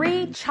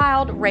 3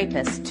 child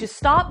rapists to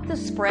stop the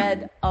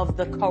spread of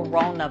the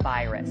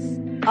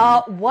coronavirus.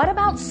 What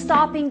about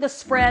stopping the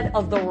spread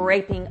of the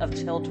raping of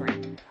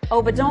children?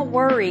 Oh, but don't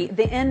worry,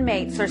 the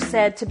inmates are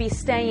said to be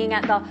staying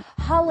at the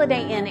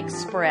Holiday Inn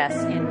Express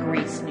in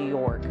Greece, New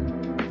York.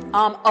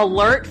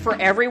 Alert for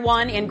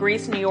everyone in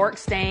Greece, New York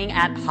staying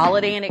at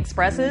Holiday Inn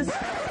Expresses.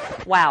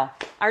 Wow,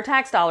 our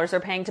tax dollars are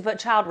paying to put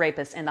child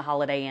rapists in the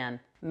Holiday Inn.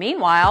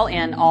 Meanwhile,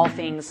 in all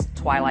things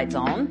Twilight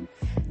Zone,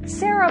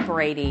 Sarah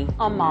Brady,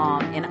 a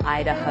mom in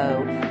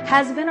Idaho,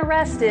 has been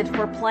arrested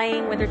for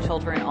playing with her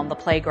children on the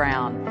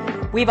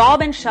playground. We've all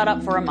been shut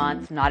up for a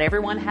month. Not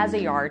everyone has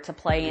a yard to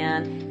play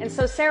in. And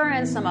so Sarah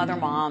and some other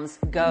moms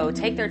go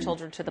take their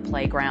children to the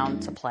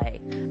playground to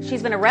play.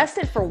 She's been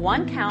arrested for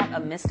 1 count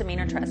of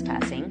misdemeanor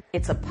trespassing.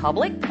 It's a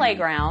public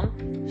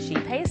playground. She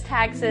pays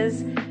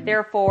taxes.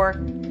 Therefore,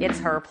 it's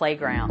her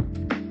playground.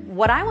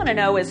 What I want to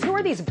know is, who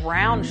are these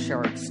brown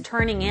shirts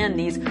turning in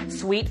these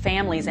sweet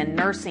families and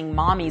nursing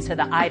mommies to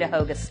the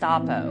Idaho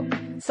Gestapo?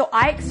 So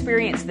I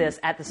experienced this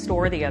at the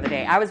store the other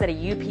day. I was at a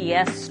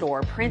UPS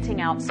store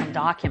printing out some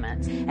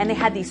documents, and they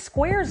had these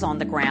squares on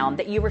the ground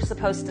that you were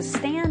supposed to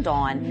stand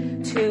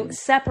on to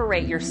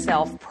separate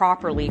yourself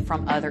properly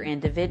from other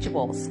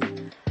individuals.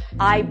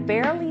 I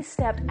barely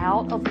stepped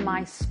out of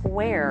my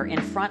square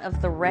in front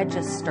of the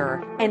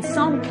register, and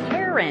some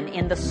Karen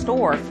in the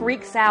store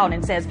freaks out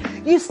and says,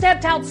 "You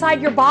stepped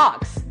outside your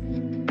box."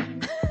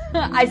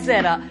 I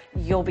said,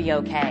 "You'll be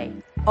okay."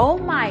 Oh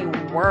my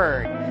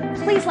word.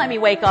 Please let me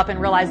wake up and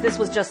realize this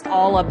was just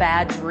all a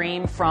bad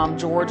dream from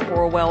George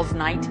Orwell's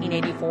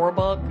 1984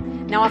 book.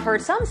 Now, I've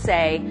heard some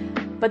say,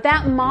 But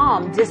that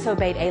mom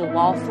disobeyed a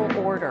lawful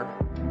order.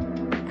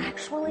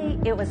 Actually,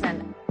 it was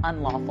an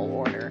unlawful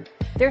order.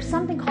 There's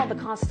something called the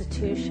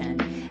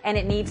Constitution, and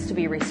it needs to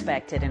be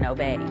respected and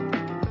obeyed.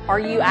 Are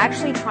you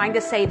actually trying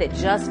to say that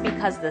just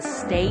because the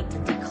state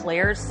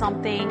declares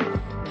something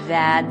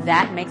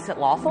that makes it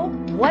lawful?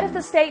 What if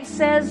the state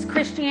says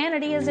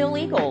Christianity is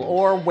illegal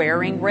or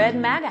wearing red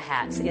MAGA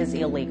hats is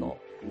illegal?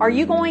 Are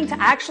you going to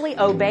actually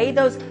obey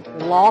those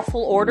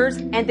lawful orders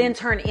and then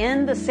turn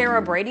in the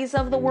Sarah Brady's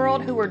of the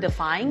world who are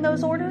defying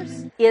those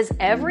orders? Is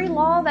every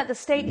law that the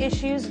state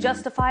issues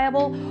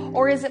justifiable,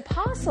 or is it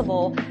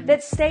possible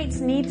that states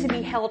need to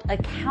be held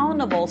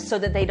accountable so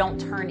that they don't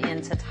turn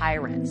into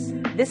tyrants?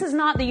 This is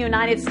not the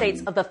United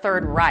States of the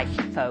Third Reich,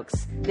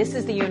 folks. This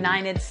is the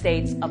United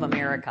States of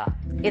America.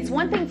 It's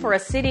one thing for a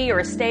city or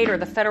a state or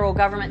the federal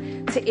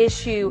government to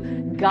issue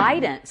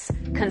guidance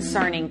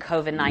concerning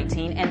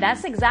COVID-19, and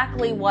that's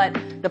exactly what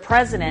the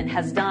president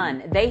has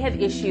done. They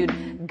have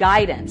issued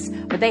guidance,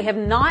 but they have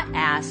not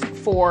asked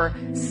for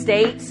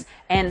states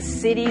and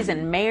cities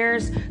and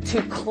mayors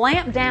to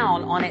clamp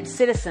down on its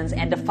citizens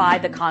and defy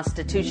the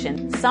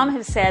Constitution. Some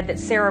have said that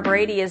Sarah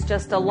Brady is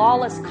just a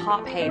lawless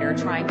cop hater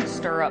trying to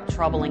stir up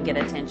trouble and get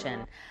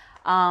attention.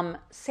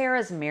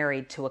 Sarah's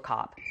married to a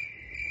cop.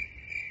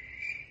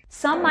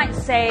 Some might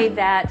say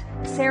that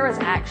Sarah's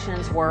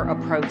actions were a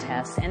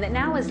protest and that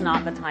now is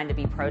not the time to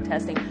be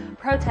protesting.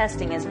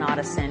 Protesting is not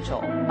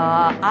essential.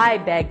 I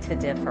beg to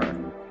differ.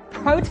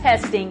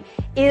 Protesting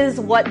is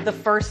what the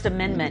First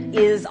Amendment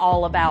is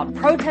all about.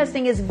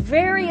 Protesting is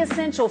very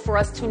essential for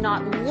us to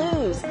not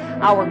lose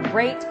our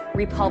great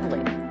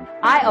republic.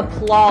 I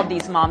applaud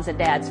these moms and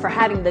dads for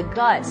having the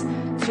guts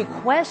to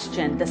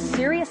question the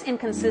serious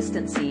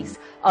inconsistencies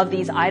of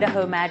these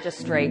Idaho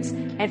magistrates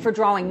and for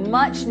drawing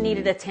much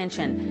needed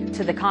attention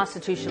to the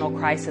constitutional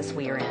crisis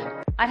we are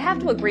in. I'd have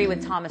to agree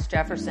with Thomas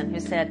Jefferson, who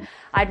said,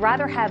 "I'd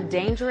rather have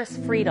dangerous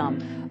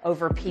freedom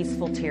over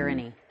peaceful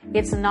tyranny."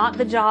 It's not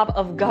the job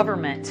of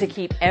government to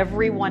keep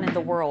everyone in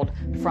the world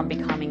from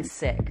becoming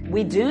sick.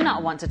 We do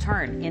not want to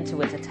turn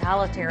into a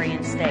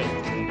totalitarian state.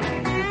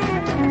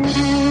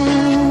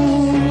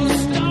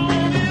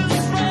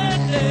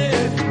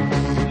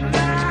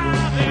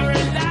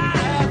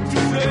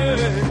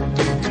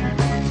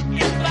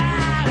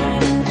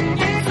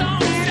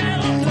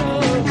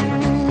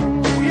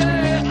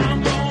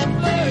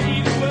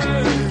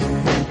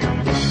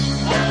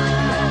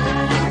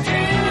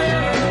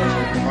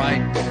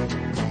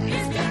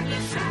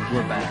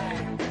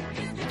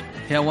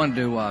 Yeah, I wanted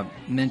to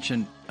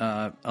mention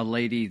a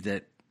lady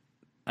that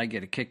I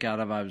get a kick out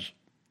of. I was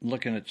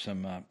looking at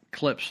some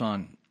clips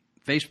on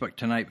Facebook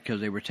tonight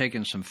because they were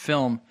taking some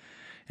film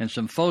and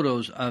some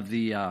photos of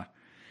the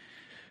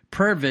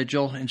prayer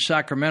vigil in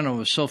Sacramento. It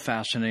was so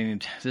fascinating.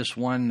 This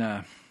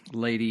one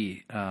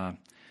lady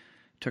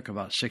took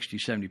about 60,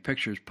 70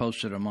 pictures,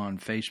 posted them on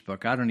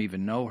Facebook. I don't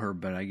even know her,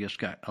 but I just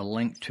got a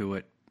link to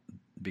it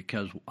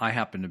because I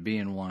happen to be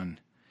in one.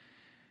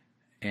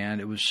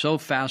 And it was so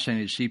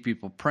fascinating to see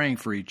people praying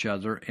for each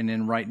other, and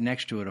then right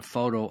next to it a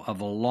photo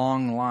of a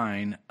long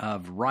line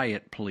of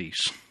riot police,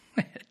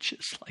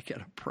 just like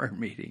at a prayer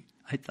meeting.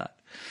 I thought,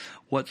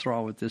 what's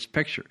wrong with this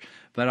picture?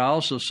 But I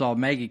also saw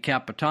Maggie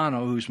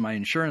Capitano, who's my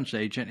insurance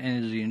agent,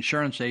 and is the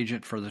insurance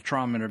agent for the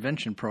Trauma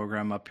Intervention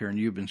Program up here in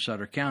Yuba and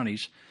Sutter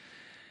counties.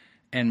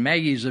 And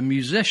Maggie's a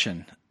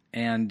musician,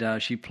 and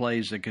she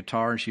plays the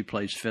guitar, and she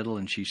plays fiddle,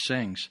 and she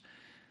sings.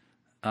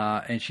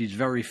 And she's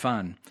very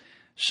fun.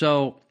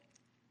 So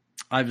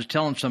I was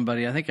telling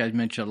somebody, I think I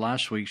mentioned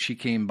last week, she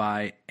came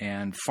by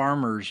and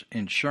Farmers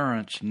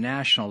Insurance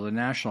National, the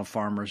national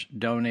farmers,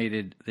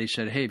 donated. They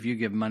said, hey, if you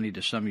give money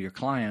to some of your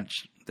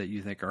clients that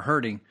you think are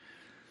hurting,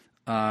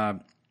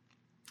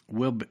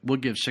 we'll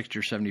give 60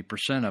 or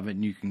 70% of it,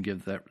 and you can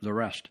give the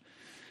rest.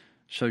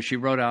 So she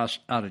wrote out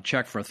a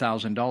check for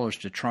 $1,000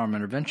 to Trauma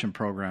Intervention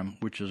Program,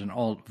 which is an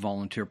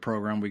all-volunteer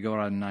program. We go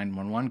out on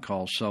 911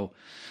 calls. So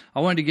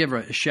I wanted to give her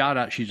a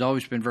shout-out. She's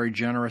always been very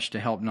generous to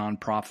help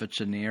nonprofits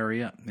in the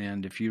area.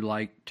 And if you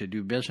like to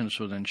do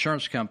business with an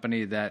insurance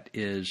company that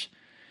is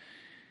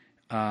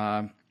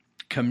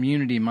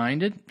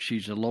community-minded,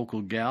 she's a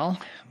local gal,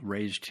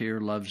 raised here,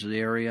 loves the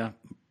area,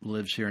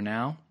 lives here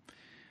now,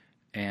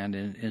 and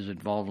is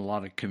involved in a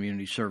lot of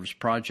community service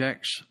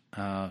projects.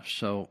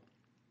 So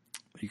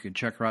you can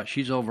check her out.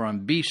 She's over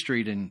on B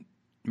Street in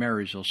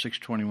Marysville,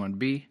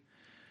 621B,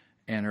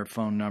 and her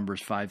phone number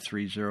is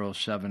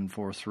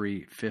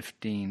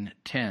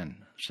 530-743-1510,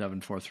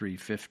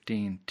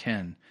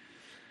 743-1510.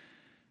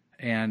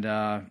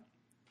 And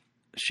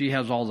she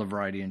has all the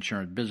variety of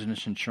insurance,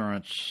 business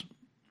insurance,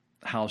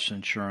 house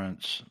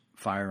insurance,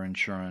 fire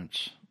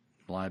insurance,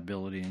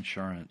 liability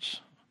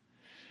insurance,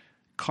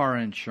 car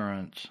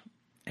insurance,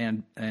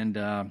 and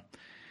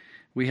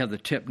we have the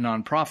TIP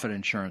nonprofit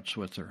insurance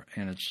with her,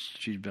 and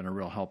she's been a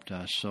real help to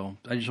us. So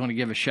I just want to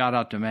give a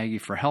shout-out to Maggie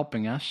for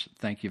helping us.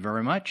 Thank you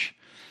very much.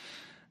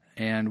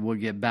 And we'll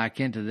get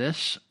back into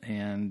this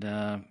and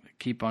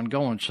keep on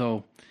going.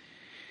 So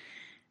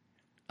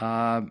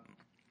I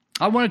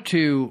wanted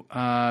to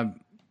I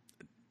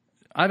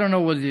don't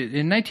know whether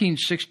in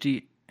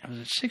 1960, was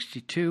it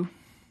 62?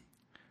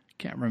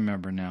 Can't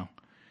remember now.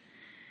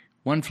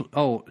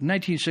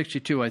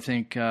 1962, I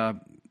think Ken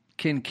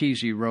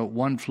Kesey wrote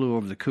One Flew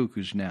Over the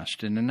Cuckoo's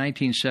Nest. And in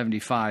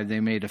 1975,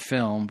 they made a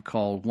film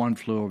called One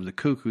Flew Over the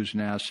Cuckoo's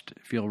Nest.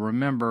 If you'll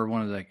remember,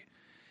 one of the...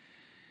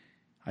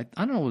 I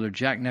don't know whether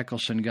Jack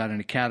Nicholson got an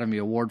Academy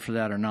Award for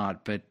that or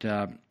not, but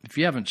if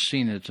you haven't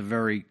seen it, it's a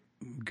very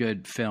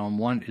good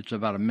film. It's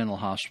about a mental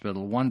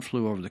hospital. One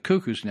Flew Over the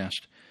Cuckoo's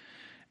Nest.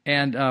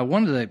 And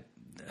one of the...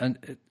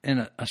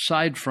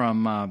 aside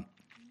from...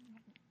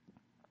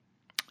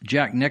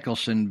 Jack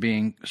Nicholson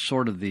being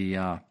sort of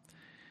the,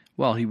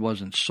 he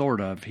wasn't sort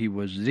of, he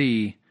was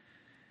the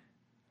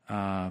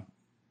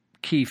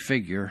key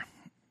figure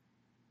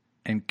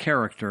and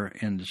character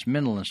in this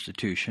mental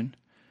institution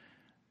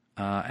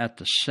at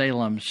the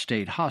Salem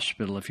State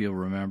Hospital, if you'll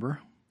remember.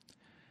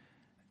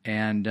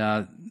 And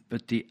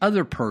but the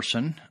other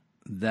person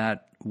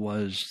that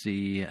was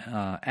the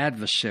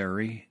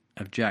adversary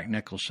of Jack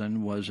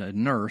Nicholson was a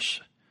nurse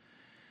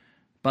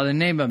by the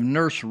name of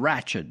Nurse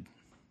Ratched.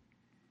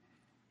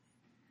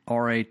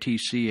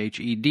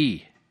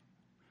 Ratched.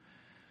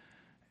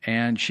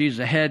 And she's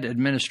the head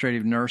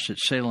administrative nurse at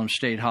Salem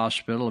State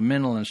Hospital, a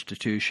mental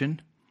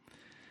institution,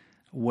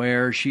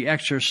 where she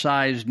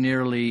exercised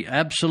nearly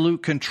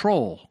absolute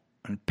control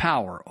and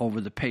power over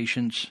the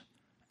patient's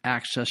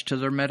access to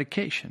their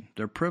medication,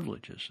 their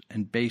privileges,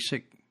 and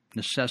basic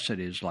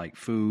necessities like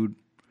food,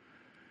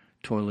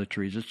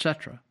 toiletries,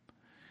 etc.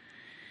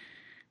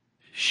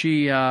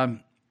 She...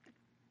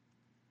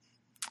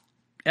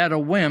 at a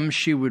whim,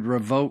 she would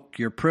revoke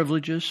your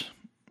privileges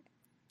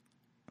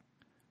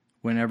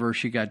whenever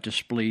she got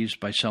displeased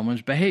by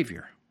someone's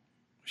behavior.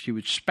 She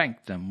would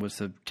spank them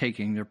with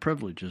taking their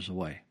privileges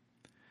away.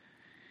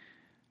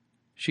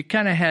 She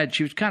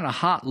was kind of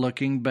hot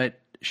looking, but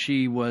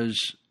she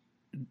was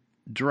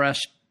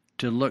dressed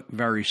to look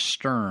very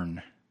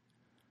stern.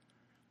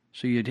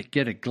 So you'd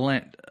get a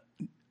glint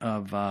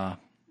of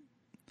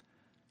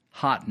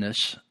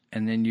hotness,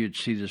 and then you'd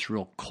see this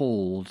real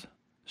cold,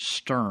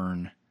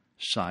 stern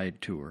side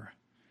to her,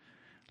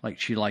 like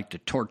she liked to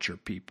torture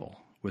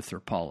people with her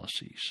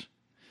policies.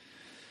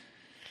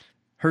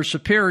 Her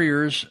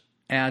superiors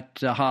at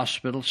the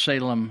hospital,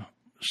 Salem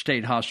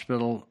State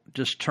Hospital,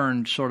 just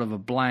turned sort of a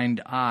blind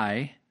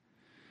eye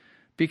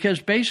because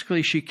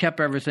basically she kept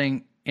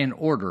everything in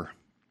order.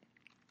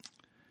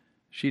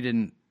 She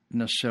didn't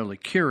necessarily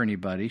cure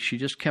anybody. She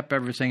just kept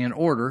everything in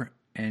order,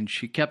 and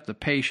she kept the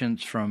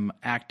patients from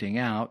acting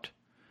out.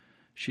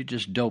 She'd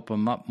just dope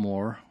them up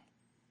more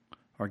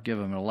or give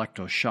them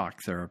electroshock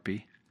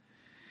therapy.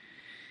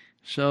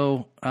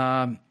 So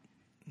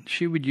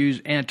she would use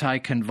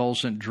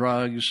anticonvulsant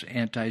drugs,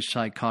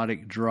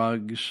 antipsychotic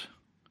drugs.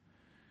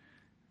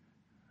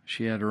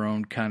 She had her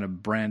own kind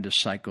of brand of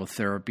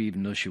psychotherapy,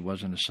 even though she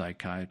wasn't a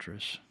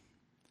psychiatrist.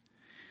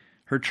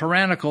 Her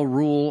tyrannical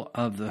rule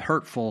of the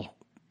hurtful,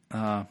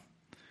 her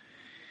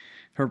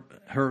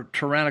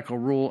tyrannical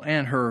rule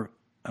and her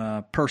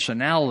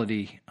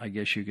personality, I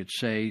guess you could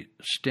say,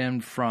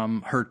 stemmed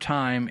from her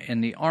time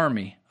in the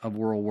Army of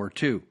World War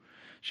II.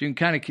 So you can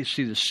kind of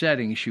see the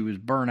setting. She was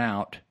burnt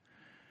out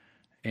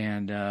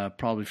and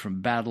probably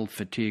from battle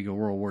fatigue of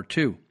World War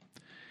II.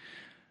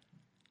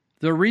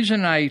 The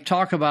reason I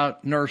talk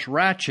about Nurse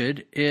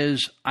Ratched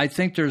is I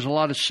think there's a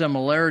lot of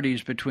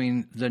similarities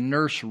between the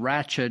Nurse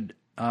Ratched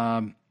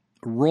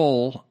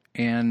role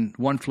in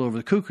One Flew Over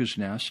the Cuckoo's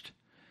Nest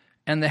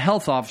and the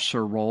health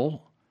officer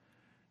role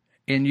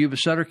in Yuba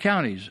Sutter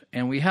counties.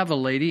 And we have a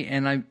lady,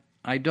 and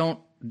I don't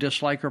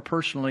dislike her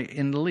personally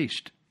in the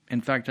least.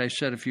 In fact, I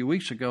said a few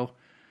weeks ago,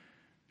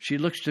 she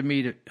looks to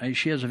me,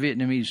 she has a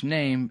Vietnamese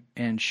name,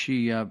 and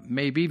she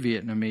may be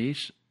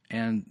Vietnamese,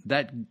 and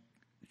that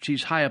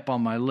she's high up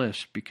on my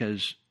list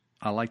because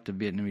I like the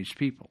Vietnamese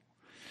people.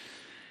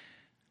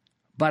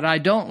 But I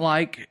don't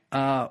like,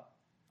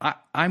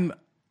 I'm,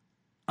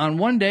 on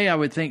one day I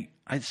would think,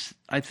 I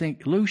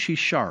think, Lou, she's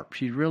sharp.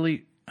 She's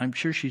really, I'm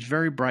sure she's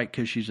very bright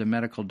because she's a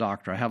medical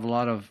doctor. I have a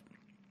lot of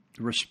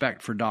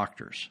respect for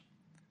doctors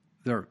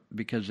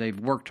because they've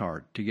worked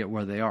hard to get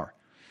where they are.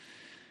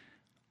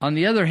 On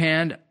the other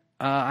hand,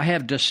 I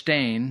have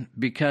disdain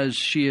because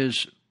she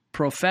is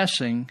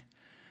professing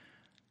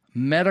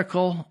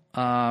medical,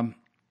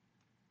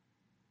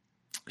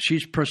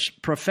 she's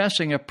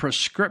professing a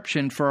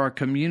prescription for our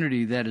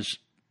community that is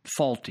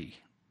faulty.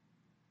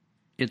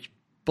 It's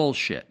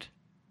bullshit.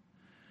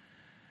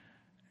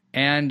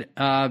 And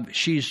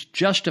she's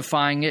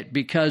justifying it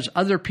because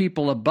other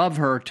people above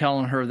her are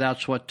telling her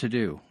that's what to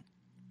do.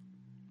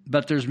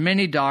 But there's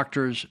many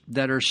doctors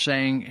that are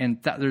saying,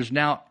 and there's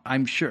now,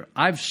 I'm sure,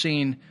 I've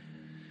seen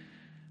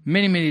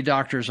many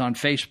doctors on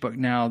Facebook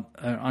now,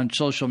 on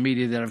social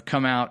media that have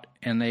come out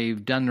and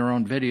they've done their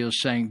own videos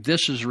saying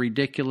this is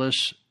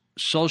ridiculous,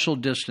 social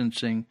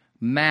distancing,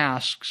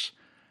 masks,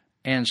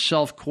 and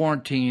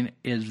self-quarantine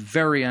is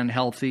very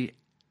unhealthy.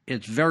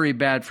 It's very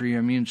bad for your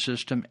immune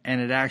system, and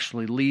it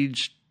actually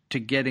leads to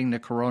getting the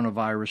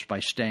coronavirus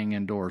by staying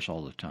indoors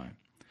all the time.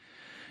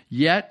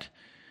 Yet,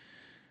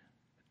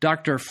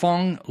 Dr.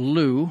 Feng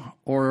Liu,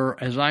 or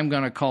as I'm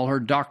going to call her,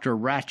 Dr.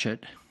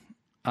 Ratchet,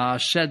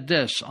 said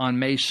this on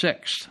May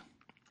 6th.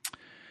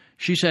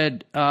 She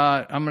said,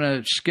 I'm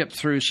going to skip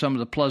through some of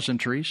the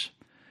pleasantries.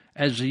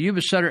 As the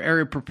Yuba Sutter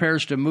area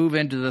prepares to move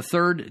into the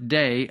third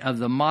day of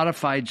the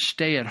modified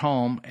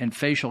stay-at-home and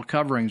facial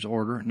coverings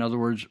order, in other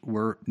words,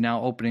 we're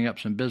now opening up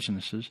some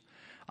businesses,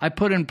 she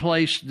put in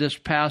place May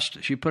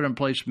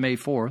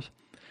 4th,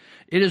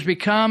 it has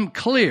become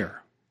clear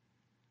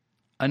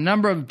a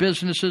number of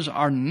businesses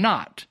are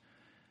not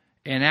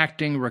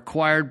enacting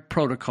required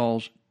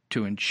protocols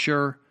to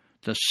ensure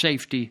the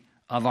safety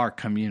of our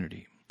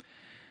community.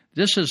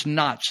 This is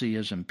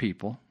Nazism,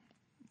 people.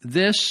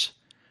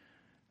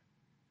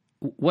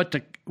 What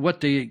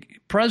the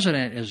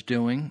president is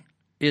doing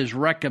is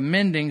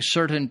recommending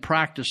certain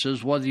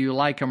practices, whether you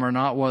like them or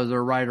not, whether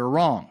they're right or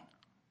wrong.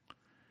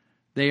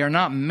 They are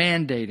not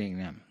mandating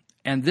them.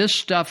 And this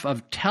stuff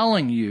of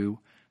telling you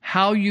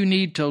how you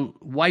need to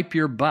wipe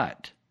your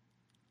butt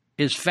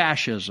is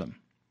fascism.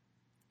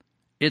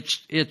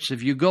 It's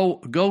if you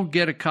go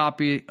get a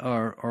copy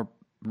or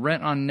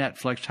rent on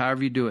Netflix,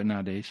 however you do it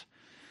nowadays,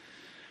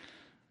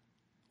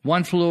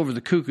 One Flew Over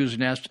the Cuckoo's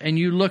Nest, and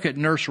you look at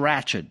Nurse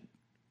Ratched,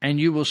 and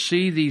you will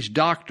see these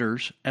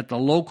doctors at the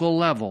local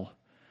level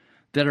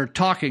that are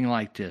talking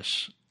like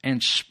this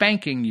and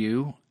spanking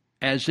you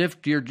as if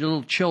you're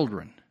little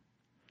children.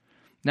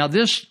 Now,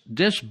 this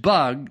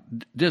bug,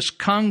 this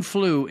Kung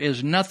Flu,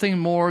 is nothing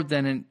more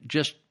than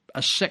just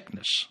a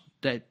sickness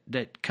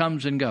that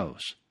comes and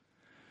goes.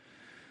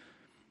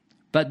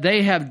 But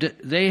they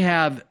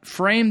have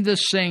framed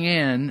this thing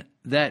in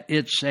that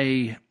it's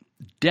a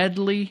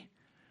deadly,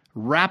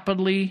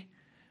 rapidly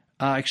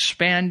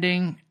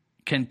expanding,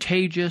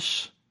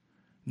 contagious,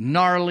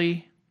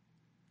 gnarly,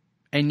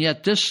 and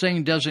yet this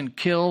thing doesn't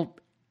kill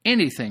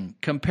anything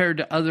compared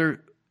to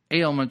other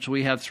ailments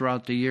we have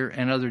throughout the year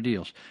and other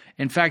deals.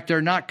 In fact,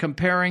 they're not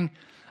comparing.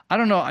 I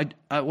don't know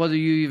whether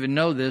you even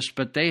know this,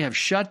 but they have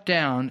shut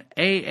down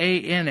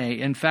AANA.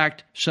 In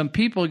fact, some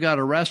people got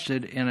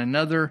arrested in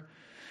another,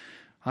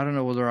 I don't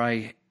know whether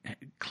I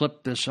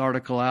clipped this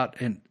article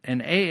out, an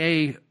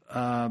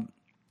AA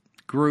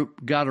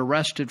group got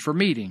arrested for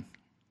meeting.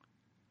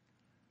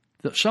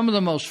 Some of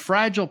the most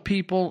fragile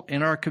people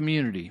in our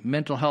community,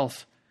 mental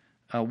health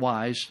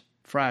wise,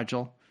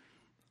 fragile,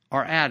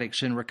 are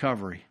addicts in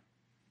recovery.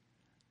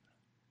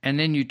 And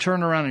then you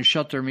turn around and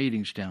shut their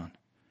meetings down.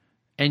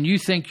 And you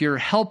think you're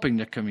helping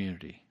the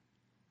community.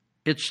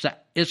 It's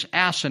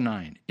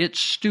asinine. It's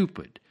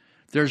stupid.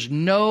 There's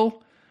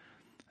no,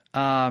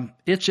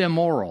 it's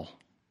immoral.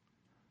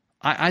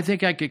 I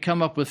think I could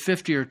come up with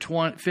 15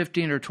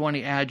 or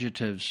 20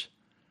 adjectives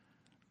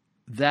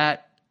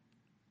that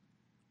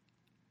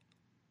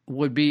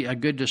would be a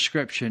good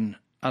description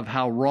of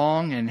how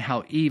wrong and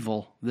how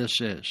evil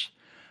this is.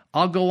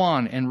 I'll go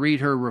on and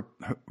read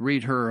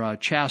her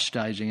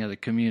chastising of the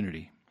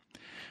community.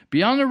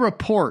 Beyond the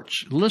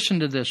reports, listen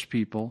to this,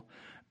 people.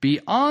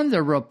 Beyond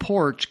the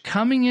reports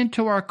coming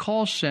into our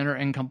call center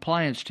and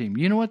compliance team,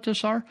 you know what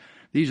these are?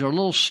 These are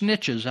little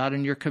snitches out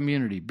in your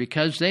community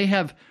because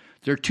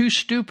they're too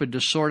stupid to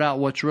sort out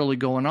what's really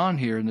going on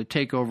here and to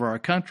take over our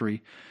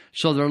country.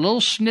 So they're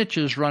little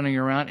snitches running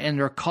around, and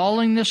they're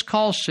calling this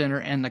call center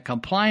and the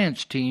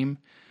compliance team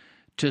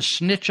to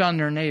snitch on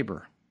their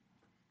neighbor.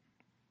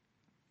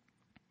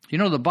 You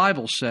know, the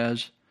Bible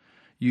says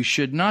you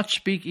should not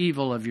speak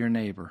evil of your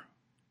neighbor.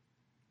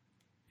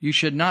 You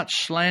should not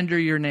slander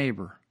your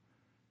neighbor.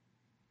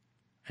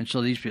 And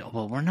so these people,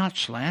 well, we're not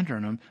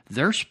slandering them.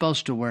 They're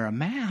supposed to wear a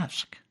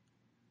mask.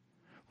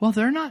 Well,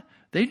 they're not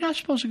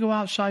supposed to go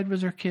outside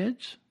with their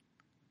kids.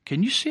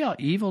 Can you see how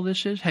evil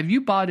this is? Have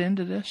you bought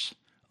into this?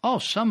 Oh,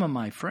 some of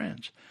my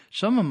friends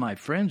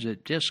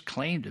that just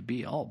claim to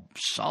be all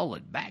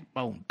solid,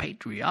 backbone,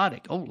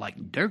 patriotic. Oh, like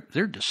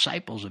they're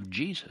disciples of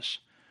Jesus.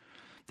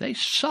 They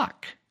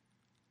suck.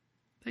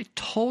 They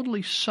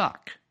totally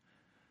suck.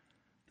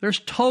 They're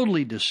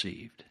totally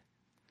deceived.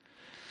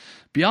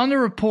 Beyond the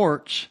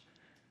reports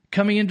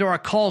coming into our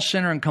call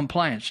center and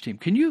compliance team,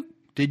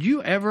 did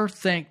you ever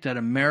think that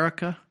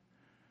America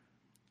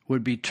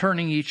would be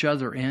turning each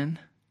other in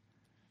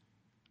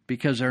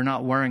because they're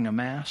not wearing a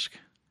mask?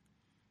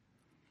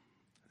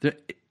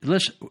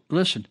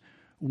 Listen,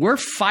 we're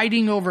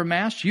fighting over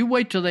masks. You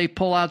wait till they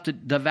pull out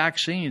the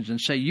vaccines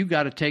and say you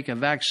got to take a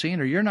vaccine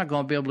or you're not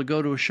going to be able to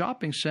go to a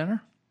shopping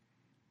center.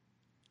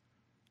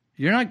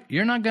 You're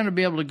not going to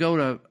be able to go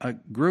to a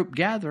group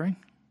gathering.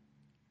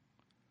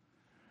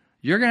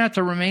 You're going to have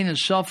to remain in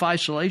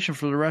self-isolation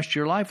for the rest of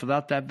your life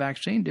without that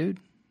vaccine, dude.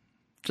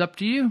 It's up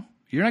to you.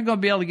 You're not going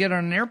to be able to get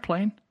on an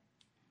airplane.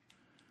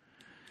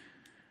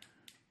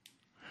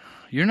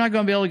 You're not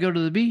going to be able to go to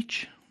the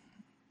beach.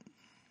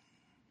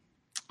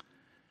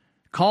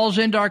 Calls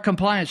into our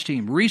compliance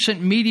team.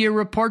 Recent media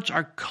reports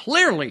are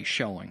clearly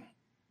showing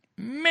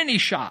many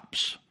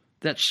shops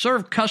that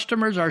serve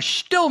customers are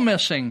still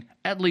missing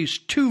at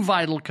least two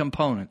vital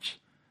components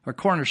or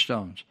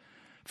cornerstones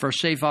for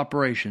safe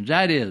operations.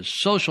 That is,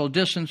 social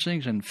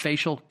distancing and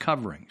facial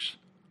coverings.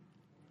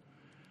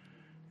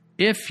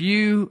 If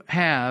you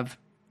have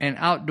and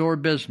outdoor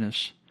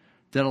business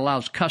that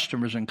allows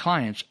customers and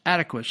clients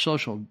adequate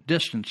social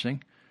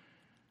distancing,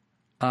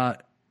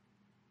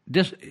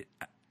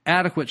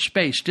 adequate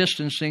space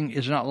distancing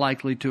is not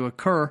likely to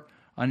occur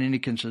on any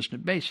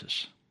consistent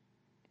basis.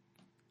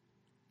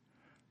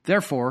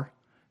 Therefore,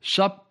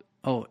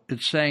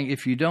 it's saying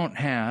if you don't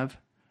have,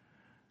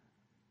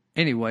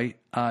 anyway,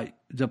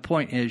 the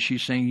point is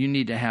she's saying you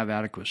need to have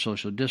adequate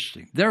social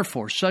distancing.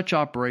 Therefore, such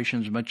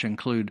operations must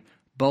include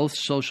both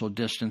social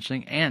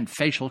distancing and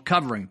facial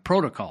covering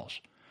protocols.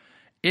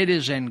 It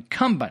is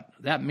incumbent,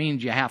 that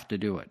means you have to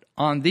do it,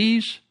 on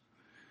these,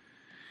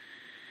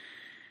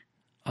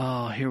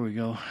 here we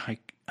go,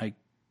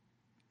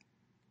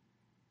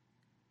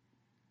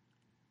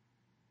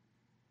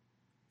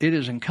 It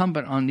is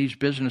incumbent on these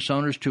business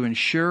owners to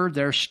ensure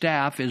their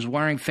staff is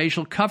wearing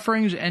facial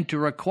coverings and to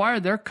require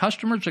their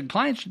customers and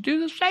clients to do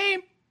the same.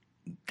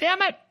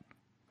 Damn it.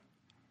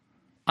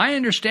 I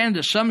understand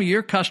that some of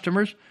your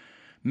customers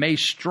may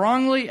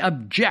strongly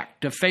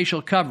object to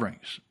facial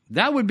coverings.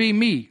 That would be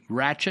me,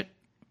 Ratchet.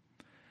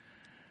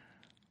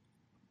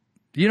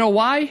 You know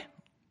why?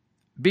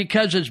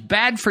 Because it's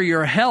bad for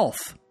your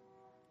health.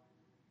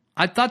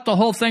 I thought the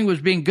whole thing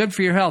was being good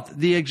for your health.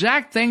 The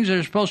exact things that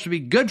are supposed to be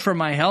good for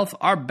my health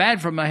are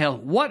bad for my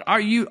health. What are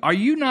you? Are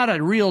you not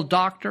a real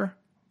doctor?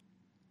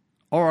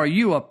 Or are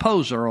you a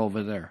poser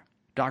over there,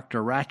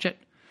 Dr. Ratchet?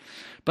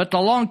 But the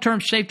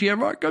long-term safety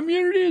of our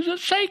community is at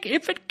stake.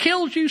 If it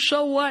kills you,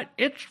 so what?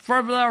 It's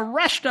for the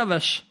rest of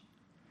us.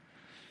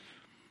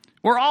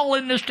 We're all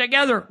in this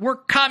together. We're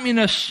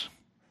communists.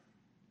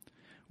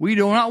 We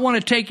do not want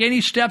to take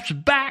any steps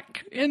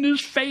back in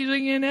this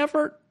phasing in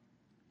effort.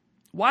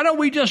 Why don't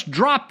we just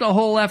drop the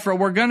whole effort?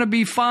 We're going to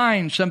be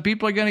fine. Some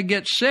people are going to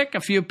get sick. A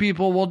few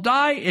people will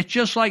die. It's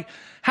just like,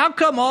 how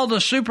come all the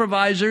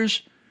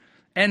supervisors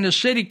and the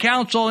city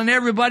council and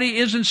everybody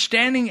isn't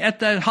standing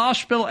at the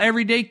hospital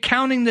every day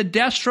counting the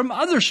deaths from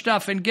other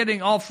stuff and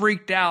getting all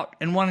freaked out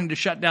and wanting to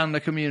shut down the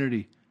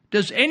community?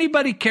 Does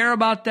anybody care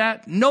about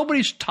that?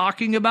 Nobody's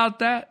talking about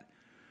that.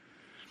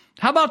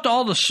 How about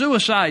all the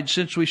suicides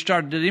since we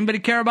started? Did anybody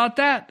care about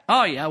that?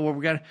 Oh, yeah, well,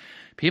 we got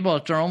people,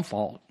 it's their own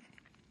fault.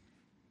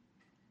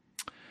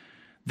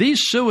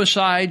 These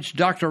suicides,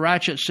 Dr.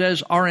 Ratchet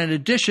says, are in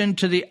addition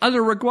to the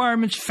other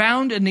requirements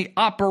found in the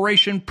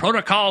operation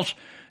protocols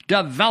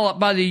developed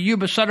by the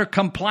Yuba Sutter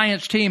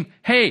compliance team.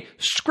 Hey,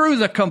 screw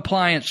the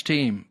compliance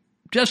team.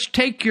 Just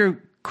take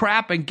your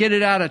crap and get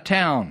it out of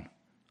town.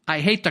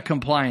 I hate the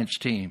compliance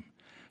team.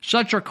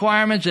 Such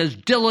requirements as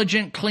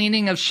diligent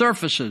cleaning of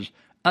surfaces.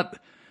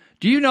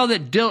 Do you know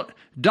that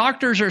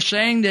doctors are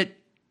saying that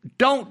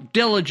don't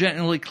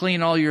diligently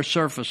clean all your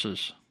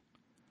surfaces?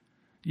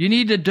 You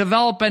need to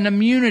develop an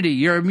immunity.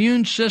 Your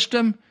immune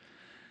system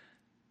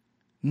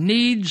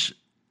needs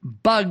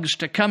bugs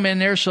to come in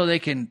there so they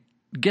can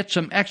get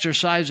some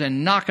exercise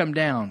and knock them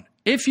down.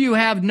 If you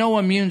have no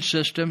immune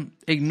system,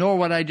 ignore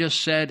what I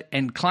just said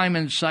and climb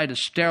inside a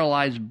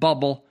sterilized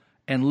bubble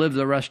and live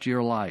the rest of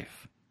your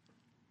life.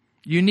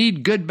 You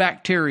need good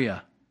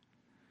bacteria.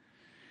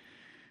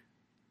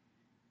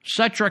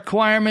 Such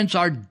requirements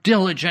are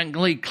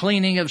diligently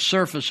cleaning of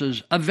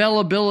surfaces,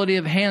 availability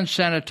of hand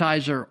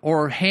sanitizer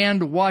or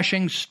hand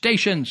washing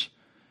stations,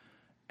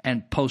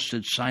 and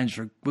posted signs.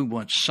 We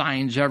want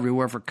signs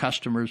everywhere for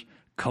customers.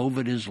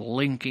 COVID is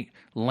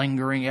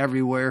lingering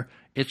everywhere.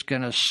 It's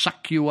going to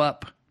suck you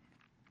up.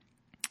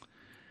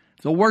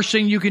 The worst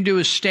thing you can do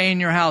is stay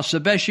in your house. The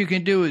best thing you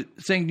can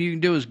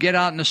do is get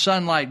out in the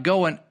sunlight.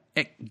 Go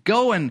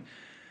and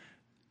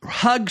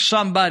hug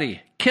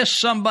somebody. Kiss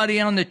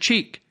somebody on the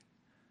cheek.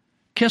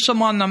 Kiss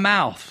them on the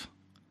mouth.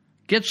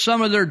 Get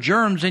some of their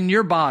germs in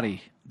your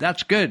body.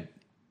 That's good.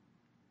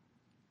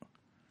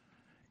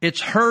 It's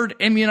herd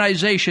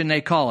immunization, they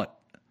call it.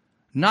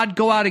 Not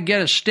go out and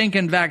get a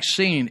stinking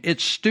vaccine.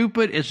 It's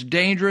stupid. It's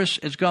dangerous.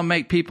 It's going to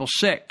make people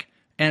sick.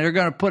 And they're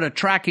going to put a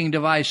tracking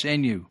device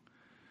in you.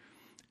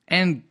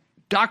 And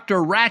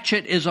Dr.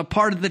 Ratchet is a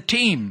part of the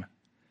team.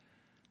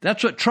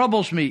 That's what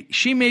troubles me.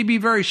 She may be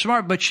very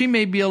smart, but she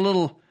may be a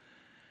little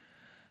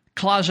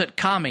closet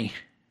commie.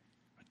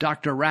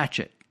 Dr.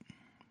 Ratchet.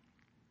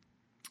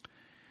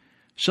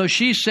 So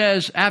she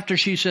says, after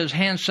she says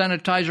hand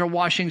sanitizer,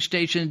 washing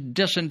station,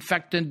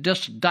 disinfectant,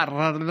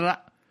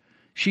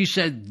 she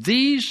said,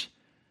 these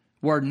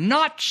were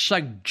not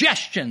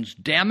suggestions,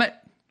 damn it.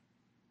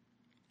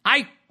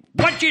 I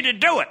want you to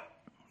do it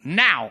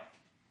now.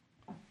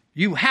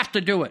 You have to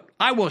do it.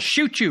 I will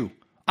shoot you.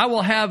 I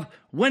will have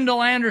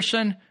Wendell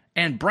Anderson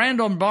and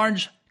Brandon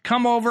Barnes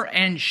come over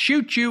and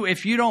shoot you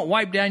if you don't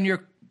wipe down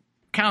your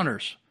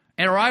counters.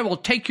 Or I will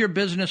take your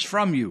business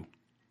from you.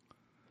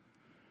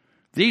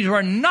 These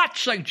were not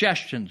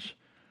suggestions.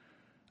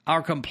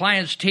 Our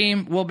compliance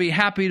team will be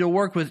happy to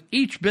work with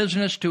each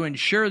business to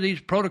ensure these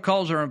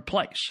protocols are in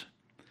place.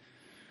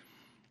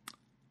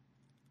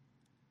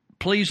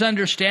 Please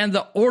understand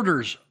the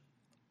orders.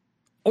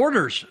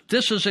 Orders.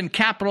 This is in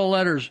capital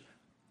letters.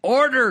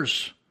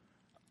 Orders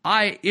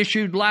I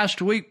issued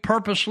last week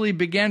purposely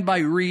began by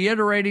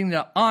reiterating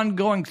the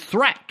ongoing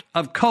threat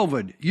of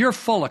COVID. You're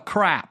full of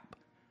crap.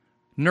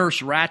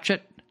 Nurse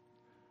Ratched.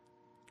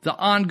 The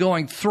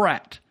ongoing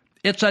threat.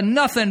 It's a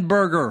nothing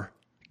burger.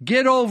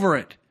 Get over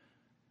it.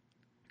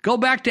 Go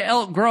back to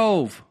Elk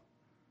Grove.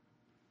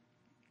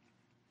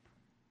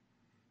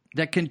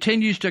 That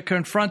continues to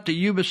confront the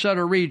Yuba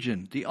Sutter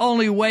region. The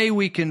only way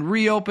we can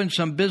reopen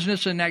some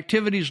business and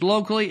activities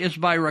locally is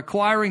by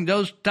requiring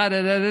those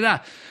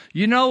da-da-da-da-da.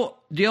 You know,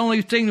 the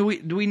only thing that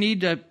we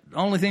need to,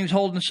 only thing that's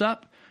holding us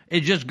up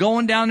is just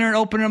going down there and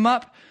opening them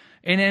up,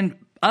 and then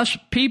us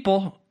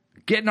people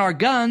getting our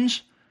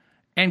guns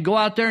and go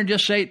out there and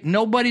just say,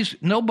 nobody's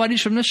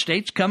from the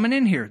States coming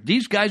in here.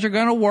 These guys are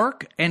going to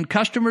work, and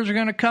customers are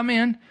going to come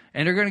in,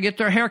 and they're going to get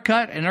their hair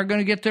cut, and they're going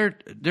to get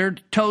their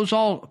toes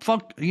all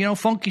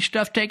funky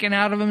stuff taken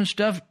out of them and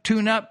stuff,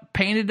 tuned up,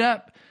 painted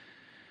up,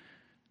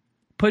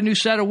 put a new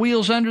set of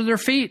wheels under their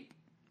feet.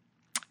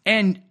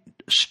 And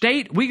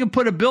state, we can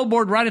put a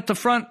billboard right at the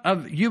front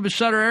of Yuba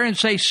Sutter area and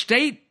say,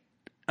 state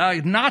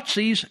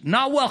Nazis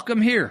not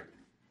welcome here.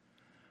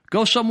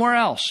 Go somewhere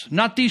else,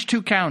 not these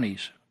two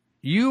counties.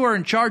 You are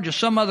in charge of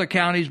some other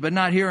counties, but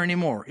not here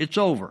anymore. It's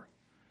over.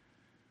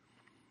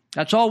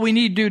 That's all we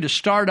need to do to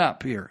start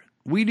up here.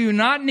 We do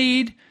not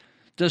need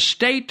the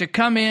state to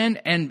come in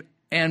and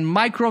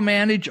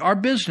micromanage our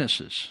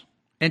businesses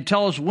and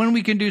tell us when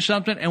we can do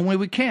something and when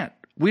we can't.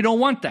 We don't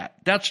want that.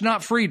 That's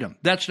not freedom.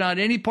 That's not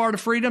any part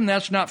of freedom.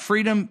 That's not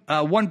freedom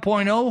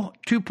 1.0, 2.0,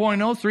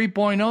 3.0,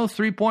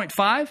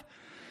 3.5.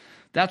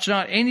 That's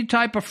not any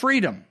type of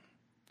freedom.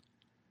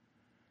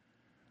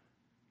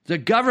 The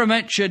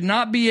government should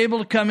not be able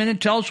to come in and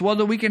tell us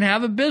whether we can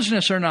have a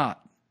business or not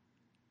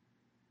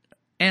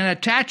and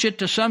attach it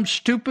to some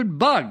stupid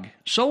bug.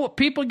 So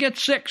people get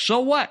sick, so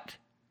what?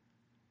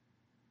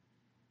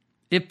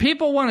 If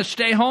people want to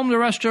stay home the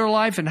rest of their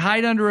life and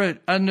hide under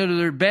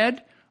their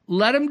bed,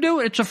 let them do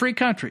it. It's a free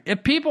country.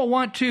 If people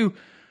want to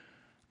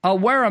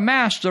wear a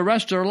mask the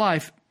rest of their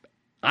life,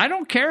 I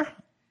don't care.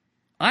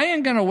 I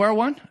ain't going to wear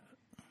one.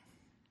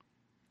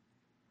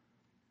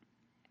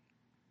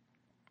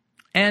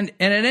 And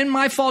it ain't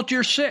my fault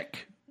you're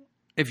sick.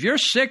 If you're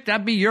sick,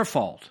 that'd be your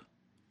fault.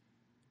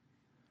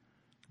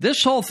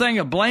 This whole thing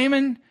of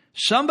blaming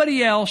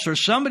somebody else or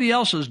somebody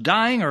else is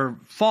dying or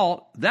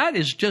fault, that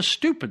is just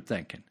stupid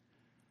thinking.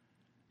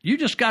 You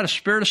just got a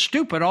spirit of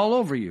stupid all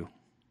over you.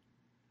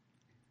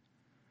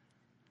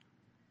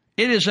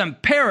 It is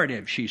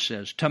imperative, she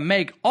says, to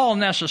make all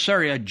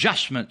necessary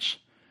adjustments.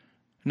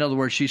 In other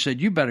words, she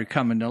said, you better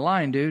come into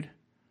line, dude,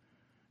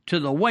 to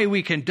the way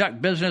we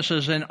conduct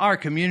businesses in our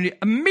community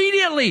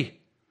immediately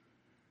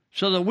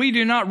so that we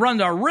do not run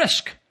the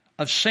risk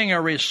of seeing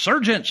a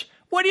resurgence.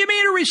 What do you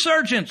mean a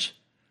resurgence?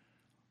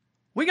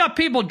 We got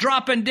people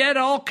dropping dead,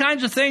 all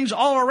kinds of things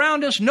all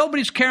around us.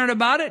 Nobody's caring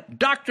about it.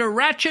 Dr.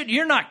 Ratched,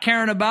 you're not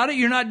caring about it.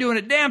 You're not doing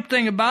a damn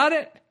thing about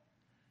it.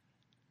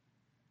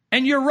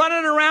 And you're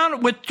running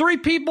around with 3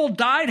 people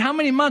died. How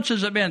many months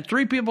has it been?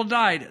 3 people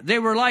died. They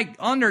were like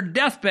on their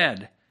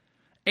deathbed.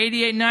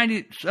 88,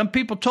 90. Some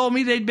people told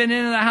me they'd been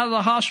in and out of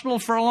the hospital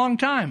for a long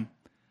time.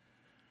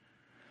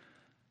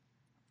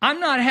 I'm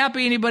not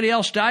happy anybody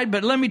else died,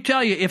 but let me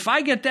tell you, if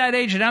I get that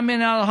age and I'm in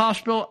and out of the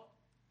hospital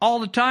all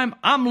the time,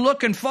 I'm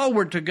looking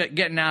forward to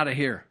getting out of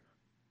here.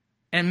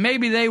 And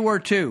maybe they were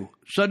too.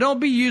 So don't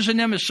be using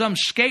them as some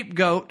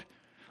scapegoat.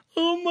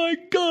 Oh my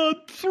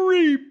God,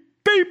 3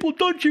 people,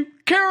 don't you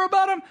care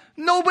about them?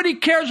 Nobody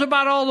cares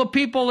about all the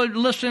people that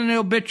listen to the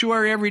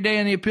obituary every day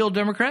in the Appeal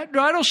Democrat.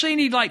 I don't see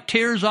any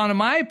tears on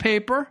my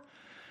paper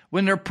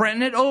when they're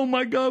printing it. Oh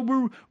my God,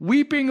 we're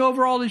weeping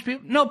over all these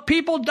people. No,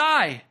 people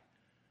die.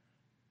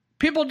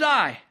 People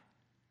die.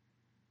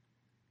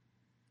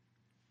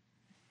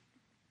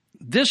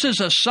 This is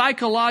a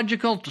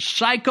psychological,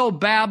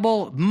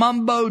 psychobabble,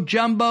 mumbo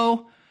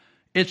jumbo.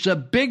 It's the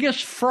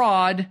biggest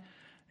fraud.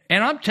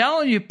 And I'm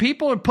telling you,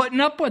 people are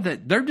putting up with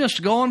it. They're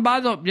just going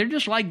they're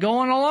just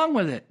going along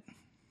with it.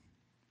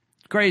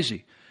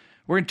 Crazy.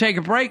 We're going to take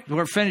a break. We're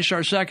going to finish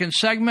our second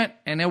segment,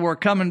 and then we're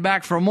coming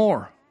back for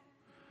more.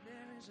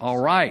 All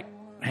right.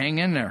 Hang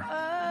in there.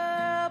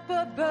 Up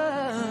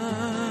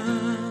above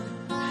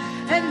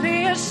and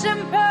be a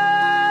simple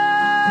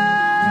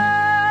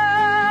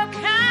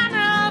kind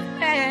of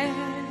man.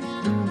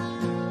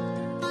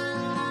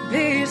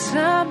 Be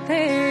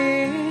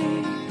something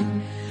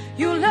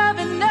you love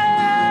and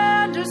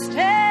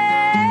understand.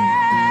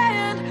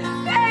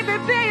 Baby,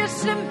 be a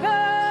simple.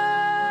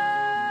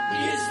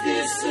 Is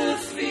this a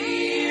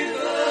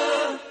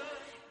fever?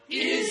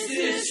 Is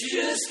this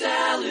just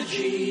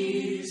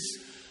allergies?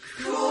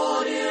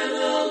 Caught in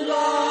a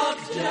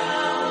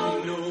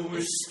lockdown, no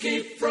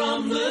escape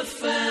from the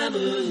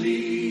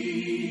family.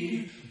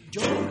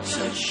 Don't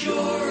touch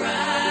your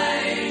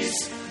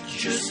eyes,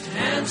 just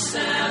hand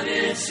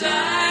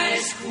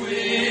sanitize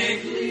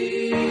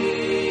quickly.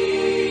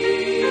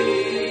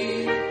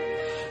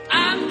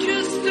 I'm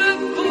just a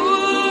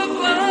poor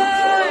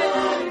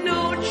boy,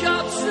 no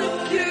job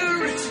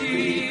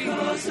security,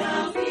 'cause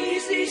I'm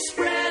easy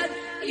spread,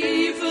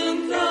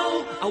 even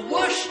though I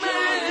wash my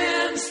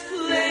hands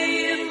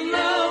laying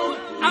low.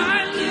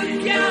 I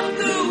look out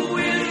the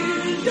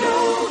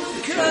window,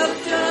 the curve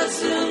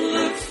doesn't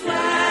look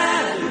flat.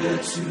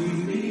 to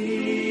me.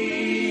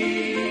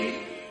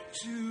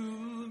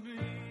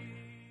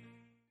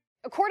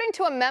 According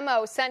to a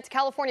memo sent to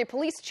California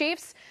police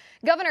chiefs,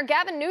 Governor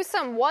Gavin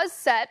Newsom was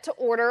set to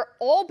order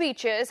all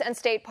beaches and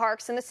state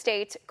parks in the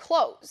state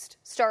closed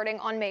starting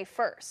on May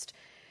 1st.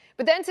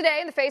 But then today,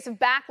 in the face of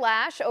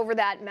backlash over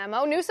that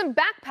memo, Newsom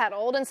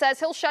backpedaled and says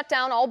he'll shut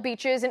down all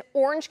beaches in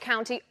Orange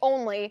County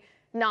only,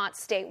 not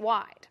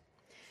statewide.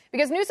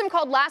 Because Newsom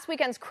called last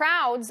weekend's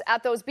crowds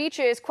at those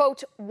beaches,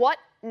 quote, what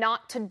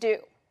not to do.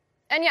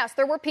 And yes,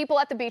 there were people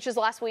at the beaches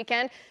last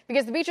weekend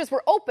because the beaches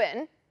were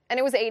open and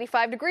it was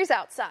 85 degrees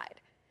outside.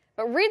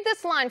 But read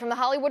this line from The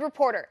Hollywood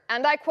Reporter,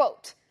 and I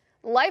quote,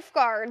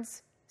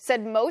 lifeguards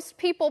said most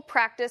people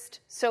practiced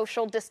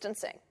social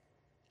distancing,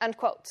 end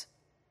quote.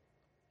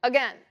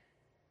 Again,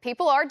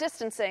 people are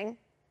distancing,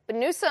 but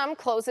Newsom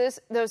closes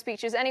those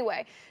beaches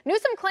anyway.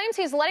 Newsom claims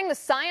he's letting the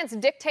science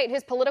dictate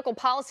his political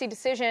policy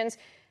decisions,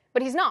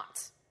 but he's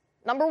not.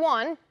 Number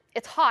one,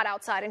 it's hot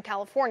outside in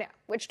California,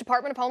 which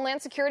Department of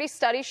Homeland Security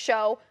studies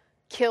show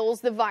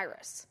kills the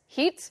virus.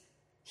 Heat,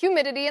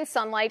 humidity, and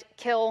sunlight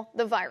kill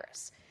the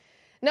virus.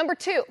 Number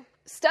two,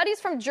 studies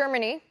from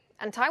Germany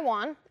and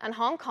Taiwan and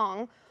Hong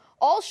Kong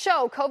all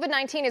show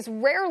COVID-19 is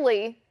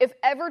rarely, if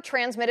ever,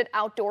 transmitted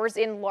outdoors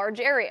in large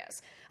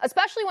areas,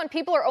 especially when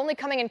people are only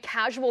coming in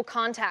casual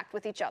contact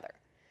with each other.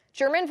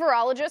 German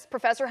virologist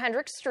Professor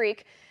Hendrik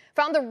Streeck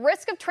found the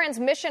risk of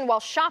transmission while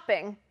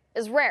shopping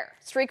is rare.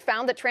 Streeck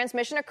found that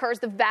transmission occurs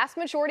the vast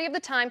majority of the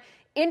time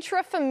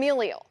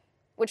intrafamilial,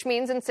 which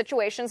means in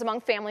situations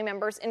among family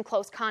members in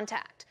close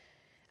contact.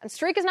 And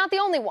Streeck is not the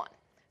only one.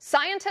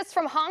 Scientists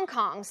from Hong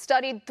Kong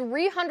studied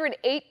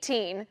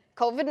 318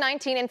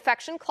 COVID-19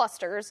 infection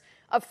clusters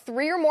of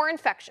 3 or more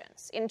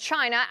infections in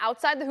China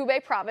outside the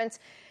Hubei province,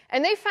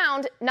 and they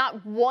found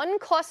not one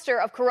cluster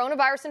of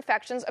coronavirus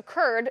infections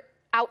occurred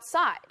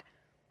outside.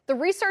 The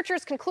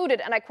researchers concluded,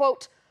 and I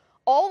quote,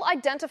 all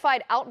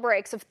identified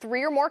outbreaks of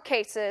 3 or more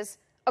cases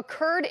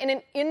occurred in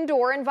an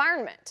indoor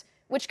environment,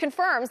 which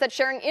confirms that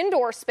sharing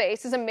indoor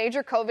space is a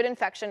major COVID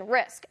infection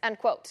risk, end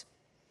quote.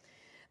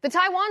 The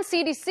Taiwan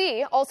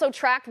CDC also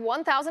tracked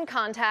 1,000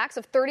 contacts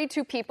of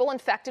 32 people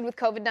infected with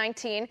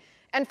COVID-19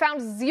 and found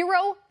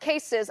 0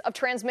 cases of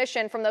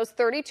transmission from those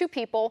 32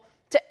 people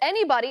to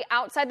anybody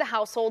outside the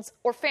households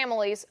or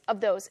families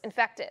of those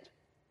infected.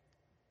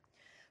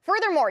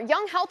 Furthermore,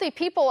 young, healthy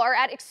people are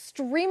at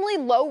extremely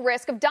low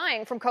risk of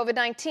dying from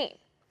COVID-19.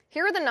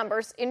 Here are the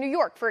numbers in New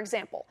York, for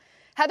example.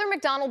 Heather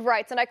McDonald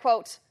writes, and I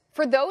quote,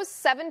 for those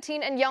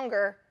 17 and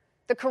younger,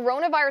 the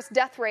coronavirus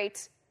death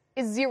rate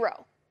is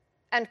 0,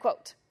 end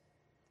quote.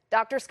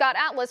 Dr. Scott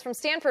Atlas from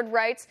Stanford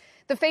writes,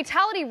 the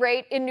fatality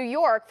rate in New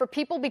York for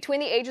people between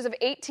the ages of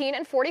 18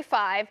 and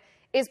 45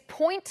 is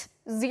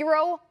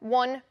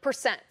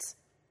 0.01%,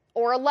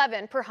 or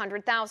 11 per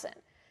 100,000.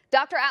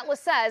 Dr. Atlas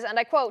says, and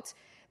I quote,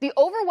 the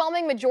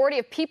overwhelming majority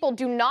of people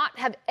do not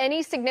have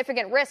any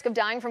significant risk of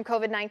dying from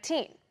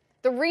COVID-19.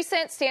 The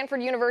recent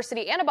Stanford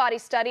University antibody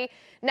study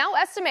now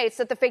estimates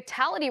that the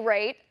fatality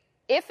rate,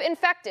 if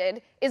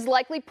infected, is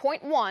likely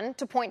 0.1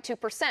 to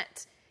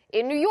 0.2%.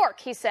 In New York,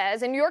 he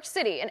says, in New York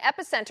City, an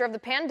epicenter of the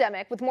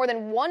pandemic with more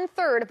than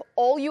 1/3 of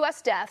all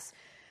U.S. deaths,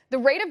 the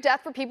rate of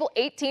death for people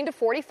 18 to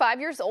 45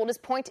 years old is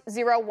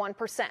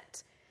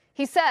 0.01%.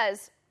 He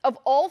says, of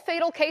all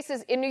fatal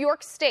cases in New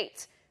York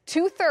State,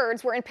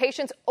 2/3 were in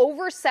patients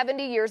over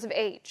 70 years of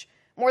age.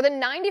 More than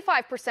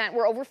 95%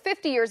 were over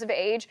 50 years of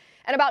age,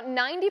 and about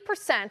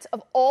 90%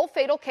 of all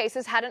fatal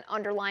cases had an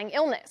underlying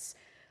illness.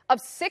 Of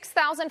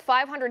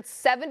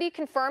 6,570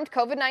 confirmed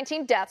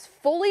COVID-19 deaths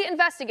fully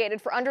investigated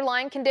for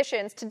underlying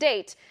conditions to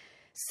date,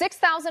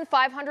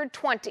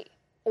 6,520,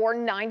 or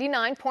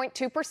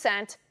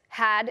 99.2%,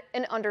 had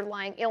an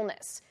underlying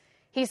illness.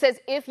 He says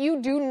if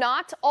you do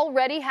not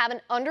already have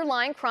an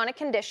underlying chronic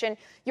condition,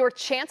 your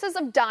chances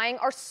of dying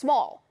are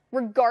small,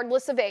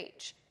 regardless of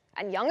age.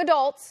 And young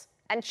adults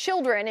and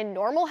children in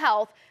normal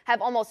health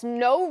have almost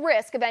no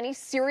risk of any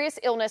serious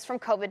illness from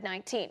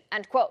COVID-19,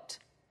 end quote.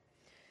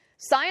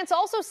 Science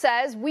also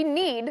says we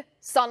need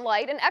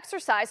sunlight and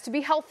exercise to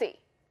be healthy.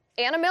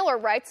 Anna Miller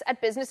writes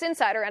at Business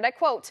Insider, and I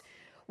quote,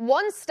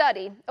 one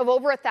study of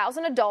over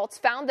 1,000 adults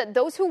found that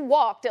those who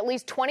walked at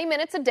least 20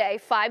 minutes a day,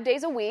 5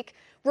 days a week,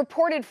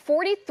 reported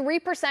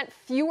 43%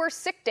 fewer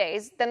sick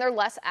days than their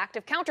less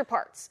active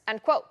counterparts,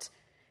 end quote.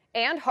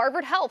 And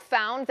Harvard Health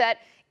found that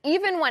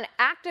even when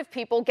active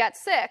people get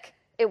sick,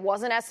 it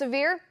wasn't as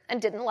severe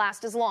and didn't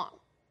last as long.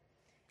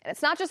 And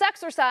it's not just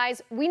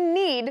exercise, we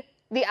need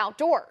the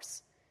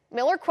outdoors.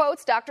 Miller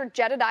quotes Dr.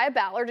 Jedediah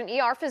Ballard, an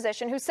ER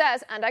physician, who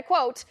says, and I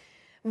quote,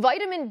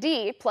 vitamin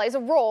D plays a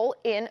role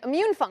in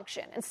immune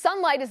function, and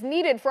sunlight is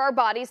needed for our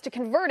bodies to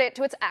convert it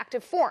to its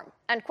active form,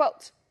 end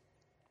quote.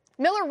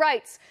 Miller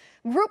writes,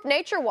 group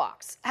nature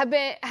walks have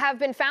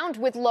been found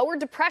with lower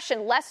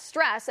depression, less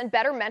stress, and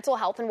better mental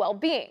health and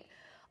well-being.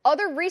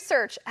 Other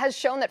research has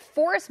shown that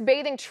forest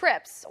bathing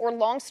trips, or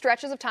long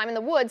stretches of time in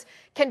the woods,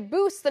 can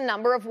boost the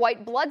number of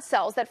white blood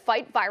cells that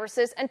fight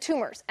viruses and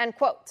tumors, end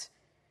quote.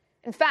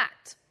 In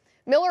fact,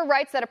 Miller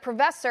writes that a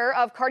professor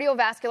of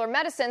cardiovascular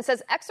medicine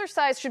says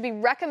exercise should be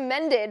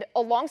recommended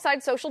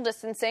alongside social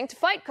distancing to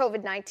fight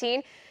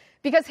COVID-19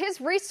 because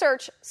his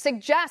research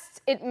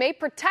suggests it may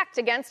protect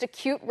against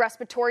acute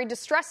respiratory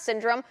distress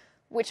syndrome,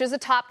 which is a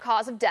top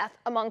cause of death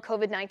among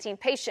COVID-19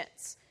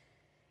 patients.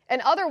 In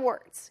other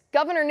words,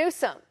 Governor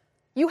Newsom,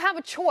 you have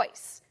a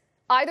choice.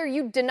 Either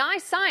you deny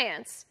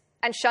science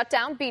and shut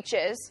down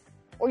beaches,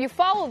 or you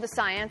follow the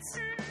science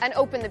and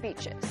open the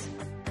beaches.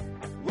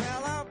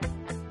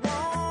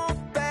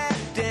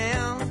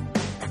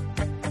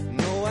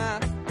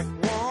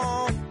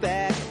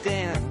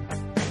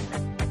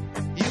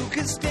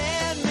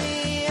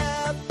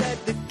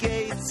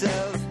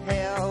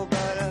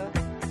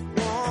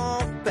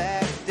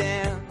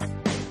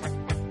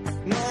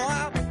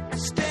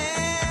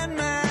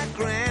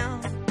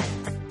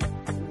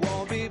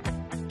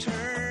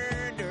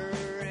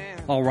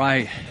 All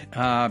right.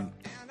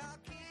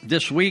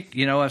 This week,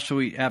 you know,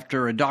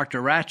 after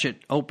Dr. Ratchet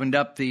opened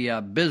up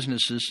the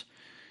businesses,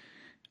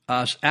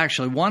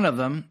 actually one of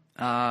them,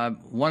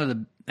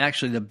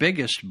 the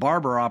biggest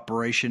barber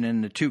operation in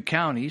the two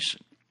counties,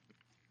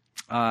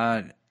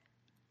 Uppercuts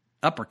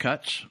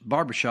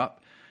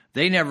Barbershop,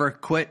 they never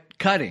quit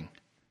cutting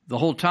the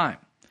whole time.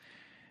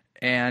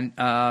 And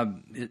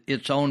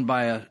it's owned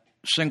by a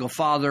single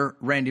father,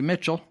 Randy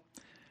Mitchell.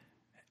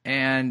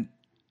 And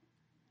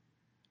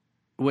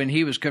when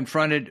he was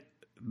confronted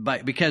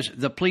because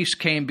the police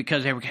came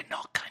because they were getting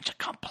all kinds of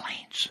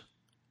complaints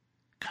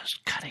because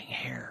cutting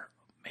hair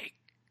may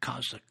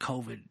cause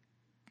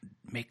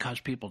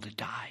people to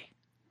die.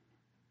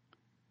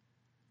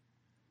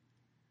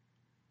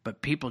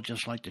 But people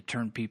just like to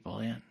turn people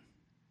in.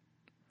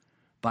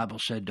 Bible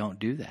said don't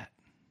do that.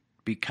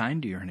 Be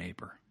kind to your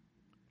neighbor.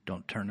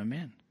 Don't turn them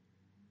in.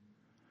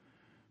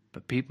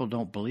 But people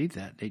don't believe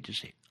that. They just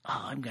say,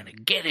 oh, I'm going to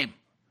get him.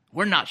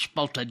 We're not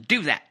supposed to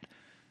do that.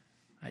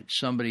 I had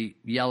somebody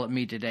yell at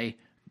me today,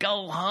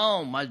 go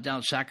home. I was down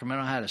in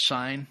Sacramento. I had a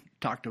sign,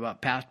 talked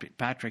about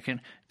Patrick,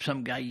 and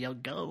some guy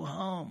yelled, go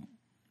home.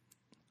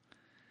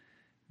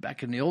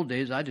 Back in the old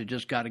days, I'd have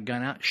just got a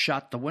gun out and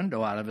shot the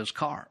window out of his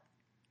car.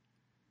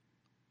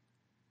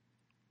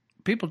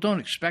 People don't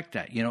expect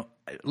that. You know,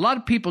 a lot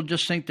of people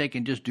just think they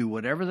can just do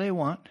whatever they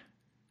want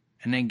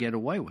and then get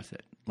away with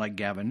it, like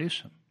Gavin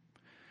Newsom.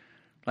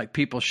 Like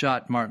people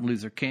shot Martin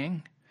Luther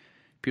King.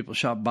 People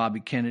shot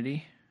Bobby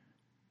Kennedy.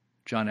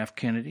 John F.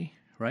 Kennedy,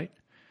 right?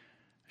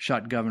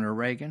 Shot Governor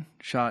Reagan.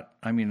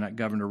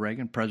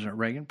 President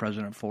Reagan,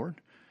 President Ford.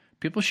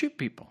 People shoot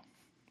people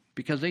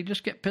because they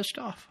just get pissed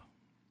off.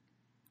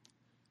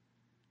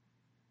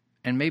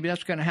 And maybe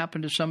that's going to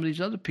happen to some of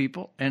these other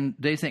people, and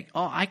they think,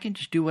 oh, I can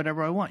just do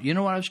whatever I want. You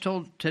know what I was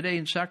told today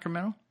in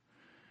Sacramento?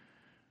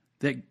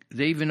 That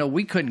they even though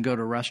we couldn't go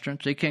to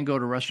restaurants, they can't go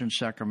to restaurants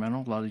in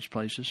Sacramento, a lot of these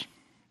places.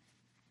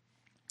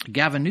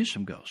 Gavin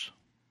Newsom goes.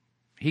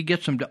 He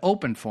gets them to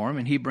open for him,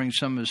 and he brings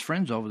some of his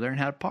friends over there and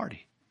had a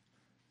party.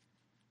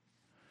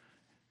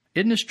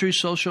 Isn't this true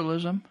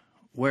socialism,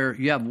 where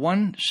you have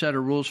one set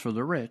of rules for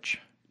the rich,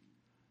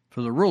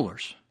 for the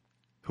rulers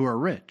who are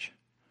rich,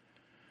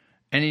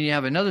 and then you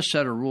have another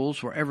set of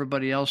rules where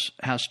everybody else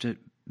has to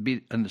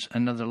be on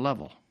another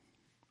level?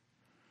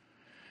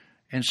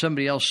 And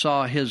somebody else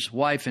saw his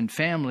wife and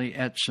family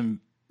at some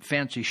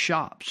fancy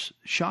shops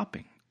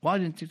shopping. Well, I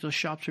didn't think those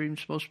shops are even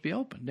supposed to be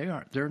open. They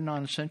aren't. They're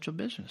non-essential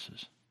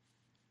businesses.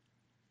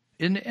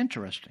 Isn't it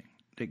interesting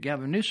that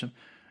Gavin Newsom,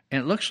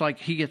 and it looks like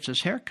he gets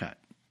his hair cut.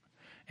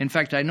 In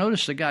fact, I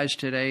noticed the guys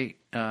today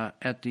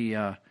at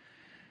the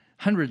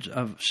hundreds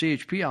of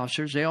CHP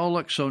officers, they all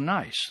look so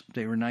nice.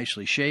 They were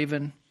nicely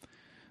shaven.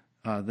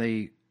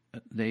 They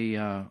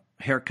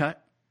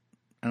haircut.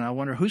 And I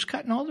wonder who's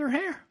cutting all their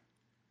hair?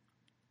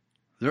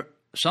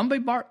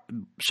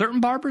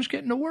 Certain barbers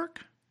getting to work?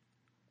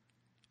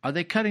 Are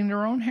they cutting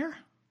their own hair?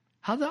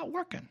 How's that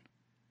working?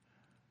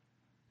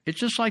 It's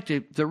just like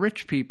the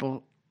rich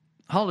people,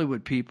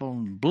 Hollywood people,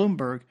 and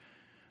Bloomberg.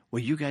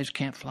 Well, you guys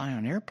can't fly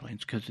on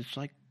airplanes because it's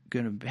like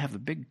going to have a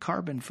big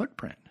carbon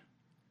footprint.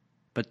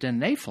 But then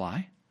they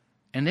fly,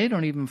 and they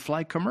don't even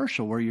fly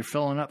commercial where you're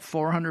filling up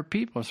 400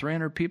 people or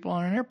 300 people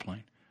on an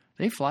airplane.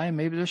 They fly, and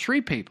maybe there's 3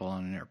 people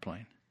on an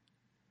airplane.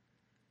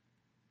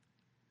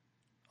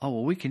 Oh,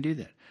 well, we can do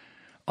that.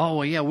 Oh,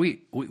 well, yeah,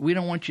 we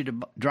don't want you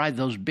to drive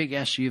those big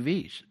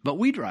SUVs, but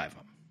we drive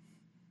them.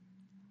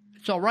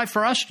 It's all right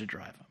for us to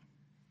drive them.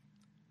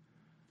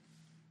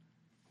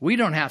 We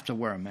don't have to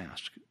wear a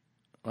mask.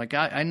 Like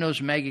I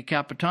noticed Maggie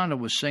Capitano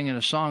was singing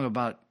a song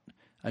about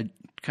a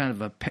kind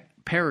of a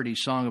parody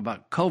song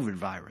about COVID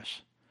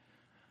virus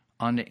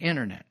on the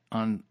internet,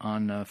 on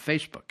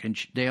Facebook, and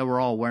they were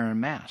all wearing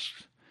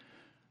masks.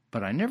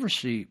 But I never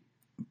see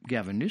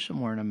Gavin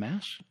Newsom wearing a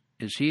mask.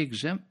 Is he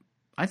exempt?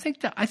 I think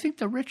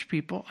the rich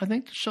people, I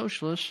think the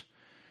socialists,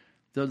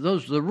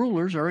 the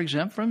rulers are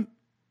exempt from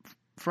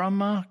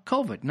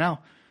COVID.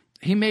 Now,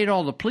 he made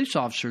all the police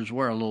officers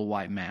wear a little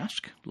white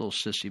mask, a little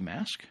sissy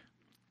mask.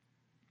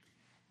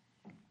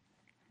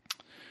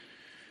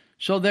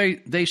 So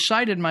they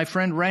cited my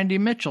friend Randy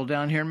Mitchell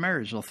down here in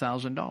Marysville,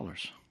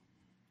 $1,000.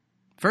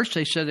 First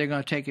they said they're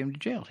going to take him to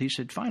jail. He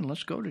said, fine,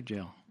 let's go to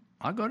jail.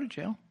 I'll go to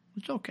jail.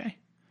 It's okay.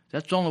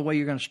 That's the only way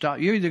you're going to stop.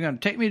 You're either going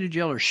to take me to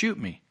jail or shoot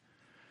me.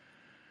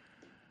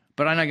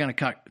 But I'm not going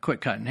to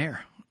quit cutting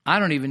hair. I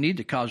don't even need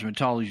the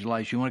cosmetology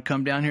license. You want to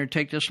come down here and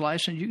take this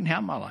license? You can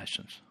have my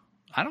license.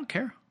 I don't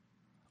care.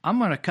 I'm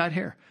going to cut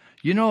hair.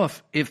 You know,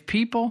 if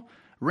people,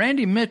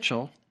 Randy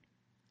Mitchell,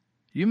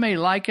 you may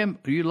like him,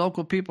 you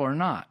local people or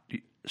not,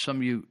 some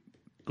of you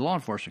law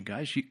enforcement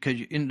guys, because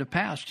in the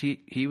past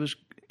he was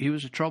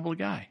a troubled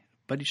guy,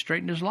 but he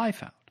straightened his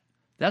life out.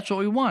 That's what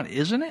we want,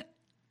 isn't it?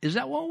 Is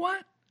that what we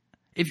want?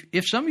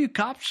 If some of you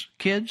cops,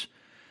 kids,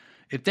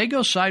 if they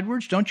go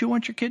sideways, don't you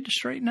want your kid to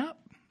straighten up?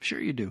 Sure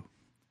you do.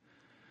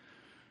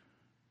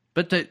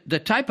 But the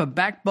type of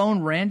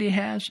backbone Randy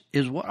has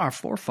is what our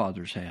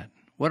forefathers had,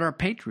 what our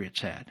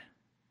patriots had.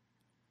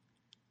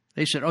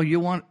 They said, oh, you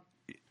want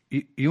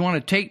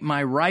to take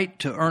my right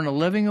to earn a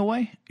living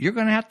away? You're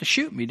going to have to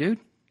shoot me, dude.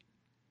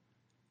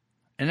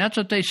 And that's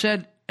what they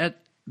said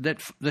at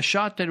the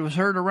shot that was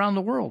heard around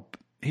the world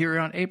here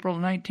on April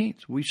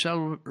 19th. We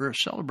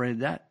celebrated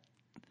that.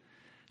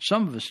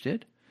 Some of us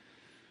did.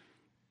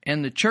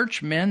 And the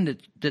churchmen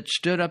that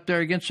stood up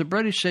there against the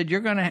British said,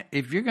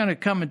 if you're going to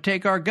come and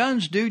take our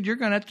guns, dude, you're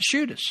going to have to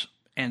shoot us.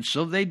 And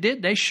so they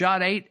did. They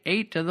shot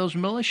eight of those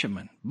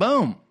militiamen.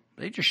 Boom.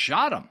 They just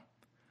shot them.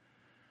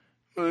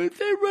 They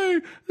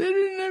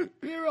didn't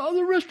hear all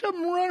the rest of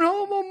them run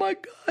home. Oh, my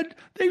God.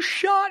 They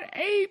shot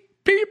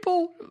 8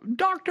 people.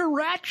 Dr.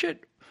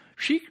 Ratchet.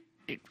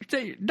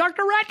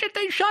 Dr. Ratchet,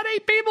 they shot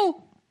 8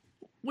 people.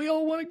 We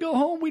all want to go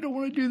home. We don't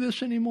want to do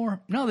this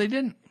anymore. No, they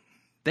didn't.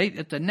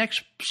 At the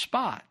next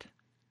spot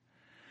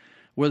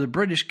where the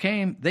British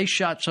came, they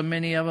shot so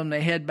many of them,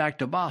 they head back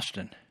to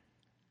Boston.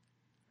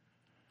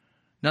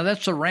 Now,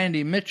 that's the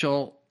Randy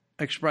Mitchell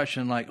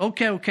expression, like,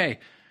 okay,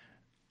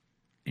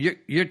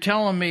 you're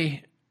telling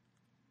me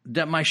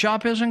that my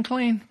shop isn't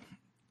clean?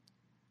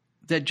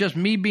 That just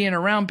me being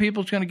around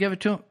people is going to give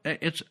it to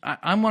them?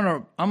 I'm going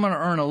to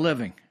earn a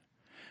living.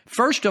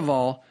 First of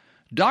all,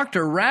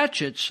 Dr.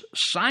 Ratchet's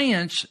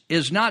science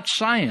is not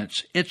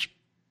science. It's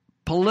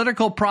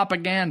political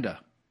propaganda.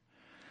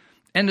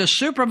 And the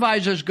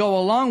supervisors go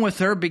along with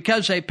her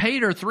because they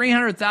paid her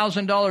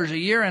 $300,000 a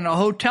year in a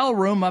hotel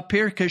room up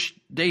here because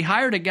they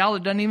hired a gal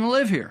that doesn't even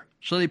live here.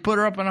 So they put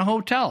her up in a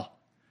hotel.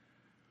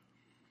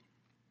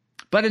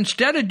 But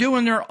instead of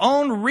doing their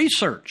own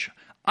research,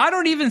 I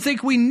don't even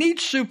think we need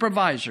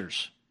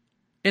supervisors.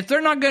 If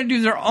they're not going to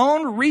do their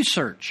own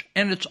research,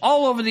 and it's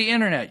all over the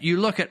internet, you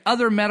look at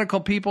other medical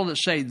people that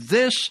say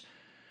this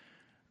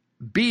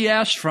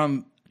BS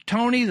from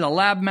Tony the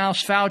Lab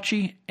Mouse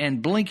Fauci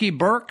and Blinky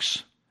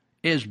Burks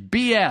is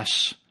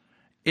BS.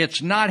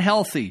 It's not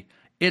healthy.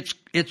 It's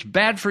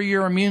bad for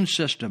your immune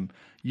system.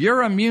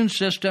 Your immune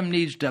system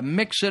needs to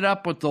mix it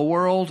up with the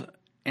world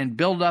and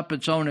build up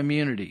its own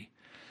immunity.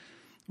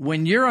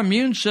 When your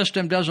immune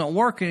system doesn't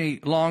work any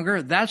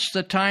longer, that's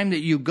the time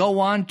that you go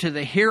on to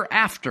the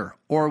hereafter,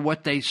 or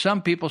what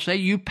some people say,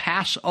 you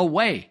pass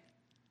away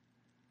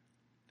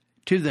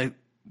to the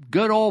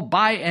good old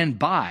by and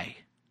by.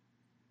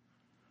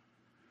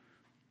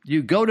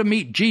 You go to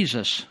meet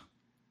Jesus.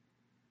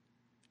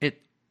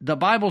 The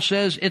Bible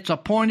says it's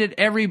appointed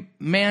every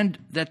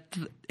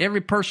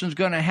person's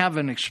going to have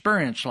an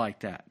experience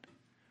like that.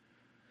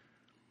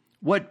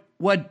 What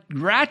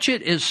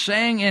Ratchet is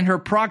saying in her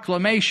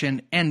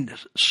proclamation and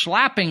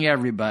slapping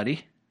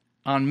everybody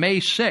on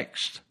May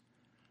 6th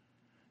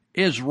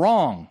is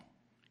wrong.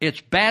 It's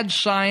bad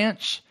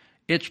science.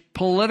 It's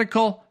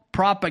political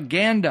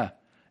propaganda.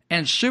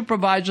 And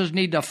supervisors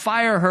need to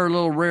fire her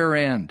little rear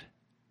end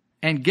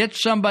and get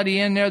somebody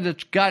in there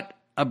that's got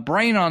a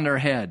brain on their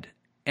head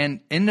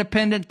and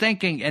independent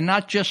thinking and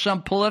not just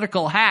some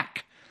political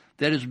hack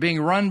that is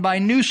being run by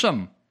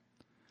Newsom.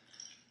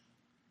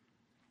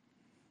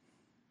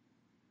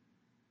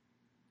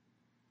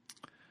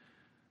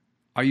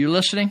 Are you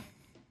listening?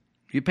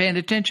 You paying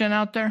attention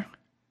out there?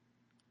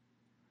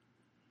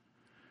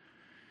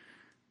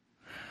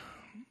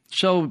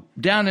 So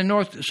down in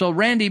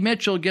Randy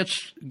Mitchell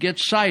gets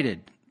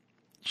cited.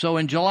 So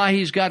in July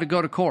he's got to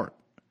go to court.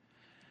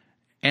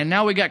 And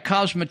now we got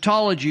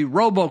cosmetology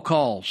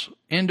robocalls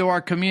into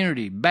our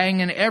community,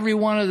 banging every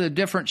one of the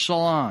different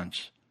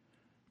salons.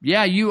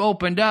 Yeah, you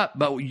opened up,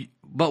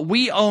 but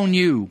we own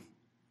you.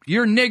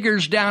 You're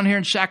niggers down here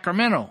in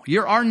Sacramento.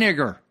 You're our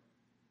nigger.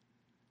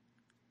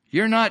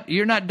 You're not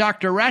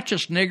Dr.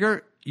 Ratchet's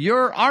nigger.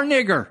 You're our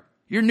nigger.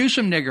 You're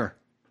Newsom nigger.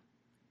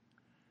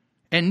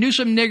 And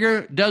Newsom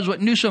nigger does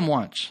what Newsom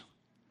wants.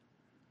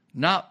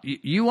 Now,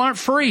 you aren't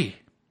free.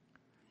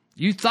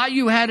 You thought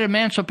you had an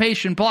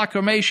Emancipation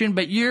Proclamation,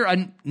 but you're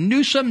a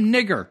Newsom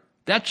nigger.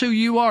 That's who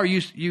you are,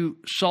 you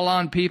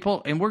salon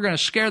people, and we're going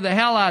to scare the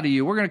hell out of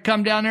you. We're going to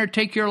come down there,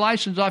 take your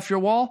license off your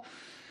wall,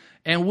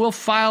 and we'll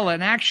file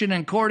an action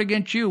in court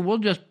against you. We'll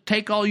just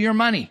take all your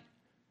money.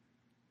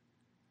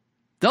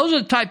 Those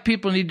are the type of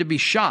people who need to be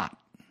shot.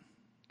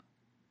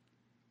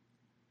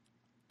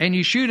 And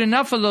you shoot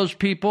enough of those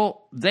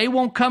people, they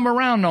won't come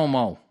around no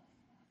more.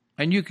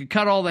 And you can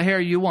cut all the hair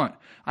you want.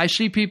 I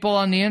see people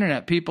on the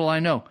internet, people I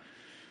know,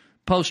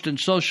 posting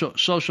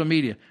social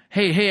media.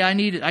 Hey, I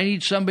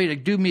need somebody to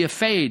do me a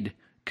fade.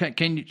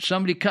 Can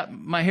somebody cut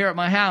my hair at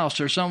my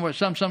house or somewhere?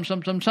 Some.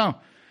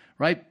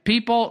 Right?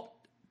 People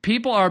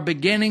are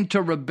beginning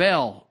to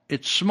rebel.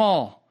 It's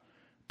small,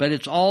 but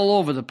it's all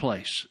over the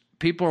place.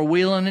 People are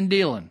wheeling and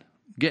dealing,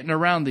 getting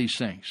around these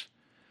things.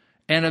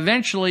 And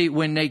eventually,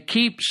 when they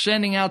keep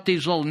sending out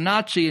these little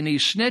Nazi and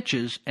these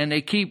snitches, and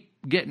they keep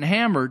getting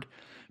hammered,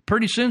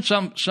 pretty soon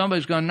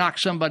somebody's going to knock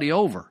somebody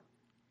over.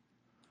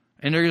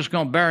 And they're just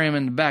going to bury them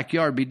in the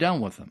backyard, be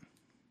done with them.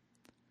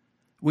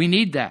 We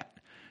need that.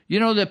 You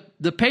know,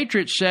 the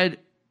Patriots said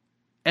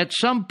at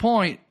some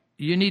point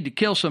you need to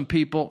kill some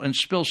people and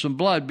spill some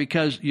blood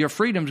because your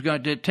freedom's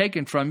going to get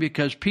taken from you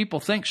because people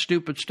think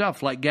stupid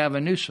stuff like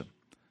Gavin Newsom.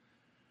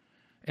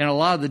 And a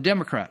lot of the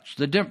Democrats.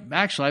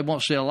 Actually, I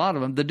won't say a lot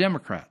of them, the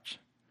Democrats.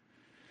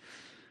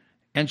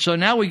 And so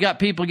now we got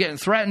people getting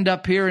threatened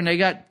up here, and they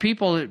got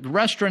people at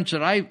restaurants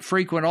that I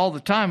frequent all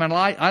the time, and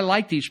I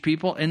like these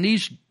people. And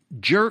these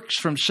jerks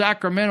from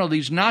Sacramento,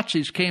 these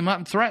Nazis, came up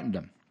and threatened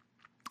them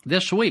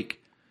this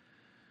week.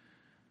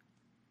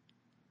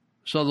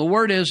 So the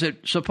word is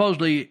that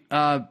supposedly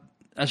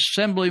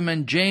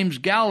Assemblyman James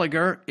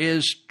Gallagher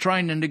is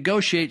trying to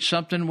negotiate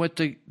something with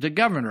the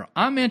governor.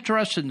 I'm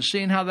interested in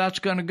seeing how that's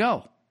going to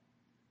go.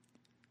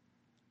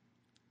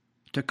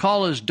 To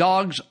call his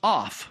dogs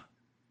off.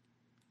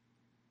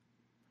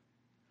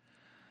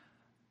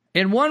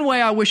 In one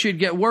way, I wish it'd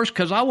get worse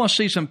because I want to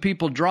see some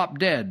people drop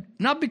dead.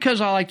 Not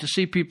because I like to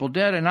see people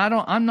dead, and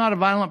I'm not a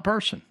violent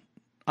person.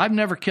 I've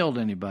never killed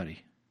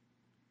anybody.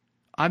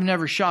 I've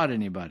never shot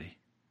anybody.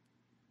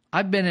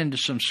 I've been into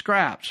some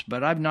scraps,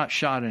 but I've not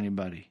shot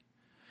anybody.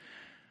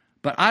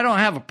 But I don't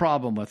have a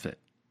problem with it.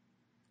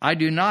 I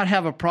do not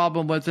have a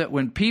problem with it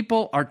when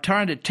people are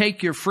trying to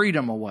take your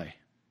freedom away.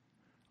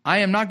 I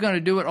am not going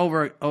to do it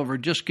over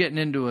just getting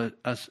into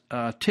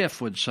a tiff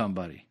with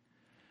somebody.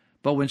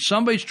 But when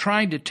somebody's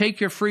trying to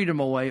take your freedom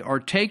away or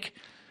take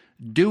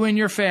you and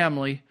your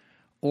family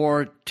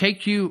or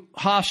take you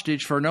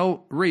hostage for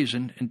no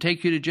reason and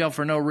take you to jail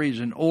for no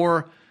reason,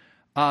 or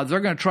they're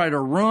going to try to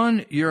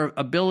ruin your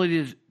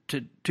ability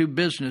to do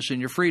business and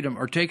your freedom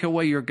or take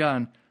away your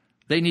gun,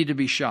 they need to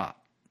be shot.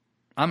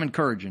 I'm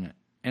encouraging it,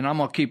 and I'm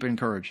going to keep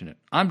encouraging it.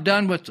 I'm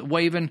done with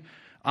waving.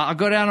 I'll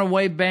go down and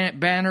wave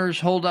banners,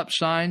 hold up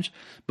signs.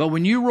 But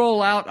when you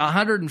roll out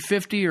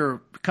 150 or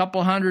a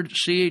couple hundred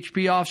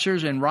CHP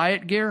officers in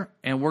riot gear,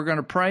 and we're going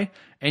to pray,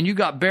 and you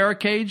got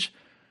barricades,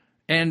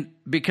 and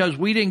because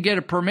we didn't get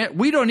a permit,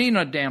 we don't need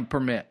no damn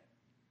permit.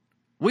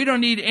 We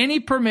don't need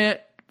any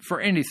permit for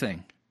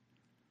anything.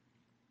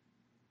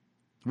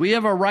 We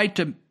have a right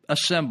to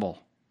assemble.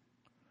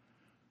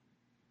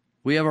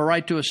 We have a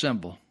right to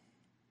assemble.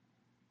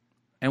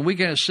 And we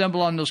can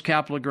assemble on those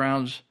Capitol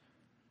grounds,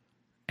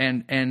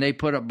 and they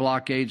put up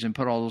blockades and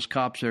put all those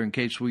cops there in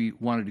case we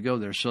wanted to go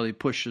there. So they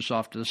pushed us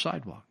off to the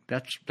sidewalk.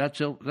 That's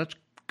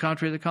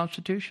contrary to the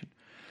Constitution.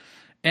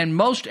 And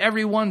most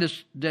everyone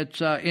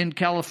that's in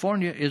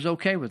California is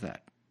okay with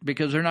that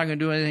because they're not going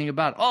to do anything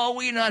about it. Oh,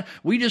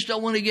 we just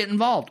don't want to get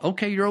involved.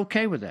 Okay, you're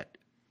okay with that.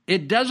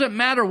 It doesn't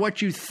matter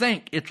what you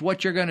think. It's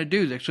what you're going to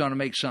do that's going to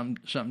make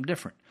something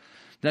different.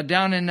 Now,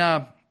 down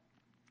in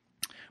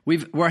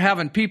we're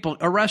having people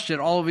arrested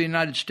all over the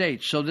United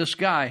States. So this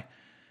guy,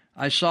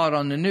 I saw it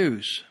on the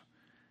news.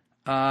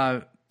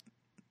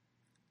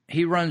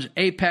 He runs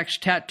Apex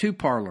Tattoo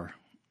Parlor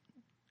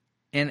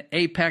in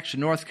Apex,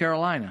 North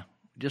Carolina.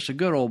 Just a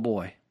good old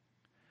boy.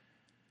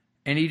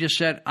 And he just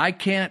said, I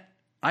can't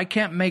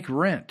make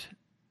rent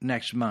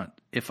next month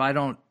if I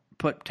don't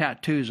put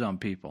tattoos on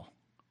people.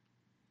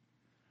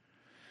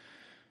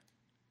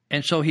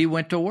 And so he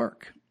went to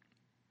work.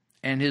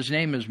 And his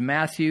name is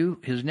Matthew.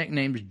 His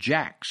nickname is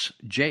Jax,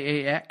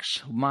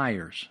 Jax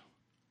Myers.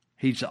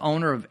 He's the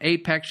owner of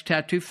Apex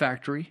Tattoo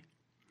Factory.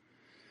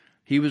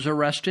 He was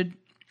arrested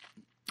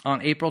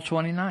on April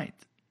 29th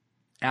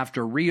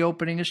after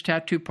reopening his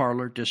tattoo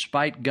parlor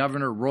despite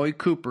Governor Roy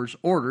Cooper's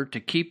order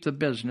to keep the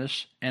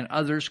business and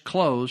others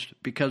closed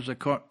because of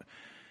the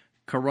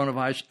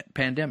coronavirus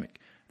pandemic.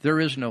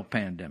 There is no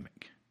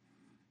pandemic.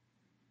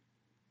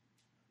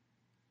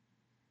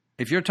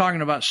 If you're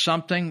talking about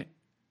something,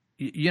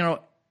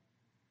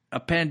 a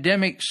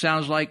pandemic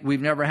sounds like we've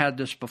never had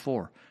this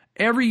before.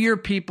 Every year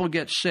people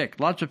get sick.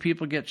 Lots of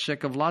people get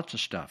sick of lots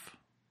of stuff,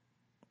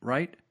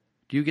 right?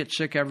 Do you get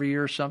sick every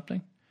year or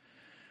something?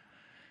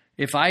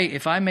 If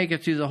I make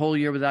it through the whole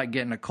year without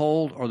getting a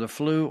cold or the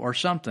flu or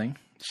something,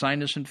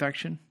 sinus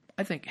infection,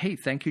 I think, hey,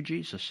 thank you,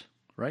 Jesus,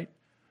 right?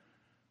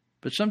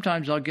 But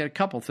sometimes I'll get a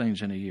couple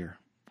things in a year.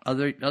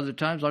 Other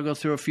times I'll go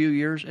through a few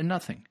years and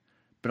nothing.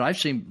 But I've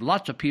seen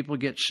lots of people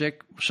get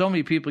sick. So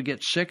many people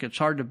get sick, it's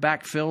hard to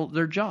backfill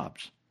their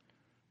jobs.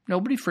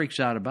 Nobody freaks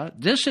out about it.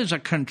 This is a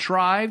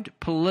contrived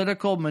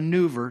political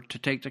maneuver to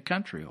take the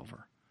country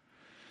over.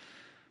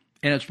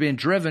 And it's being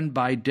driven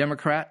by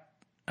Democrat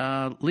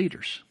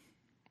leaders.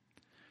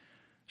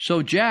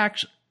 So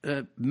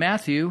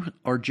Matthew,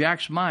 or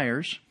Jax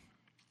Myers,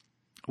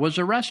 was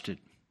arrested.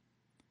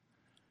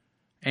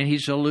 And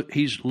he's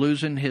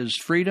losing his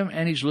freedom,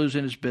 and he's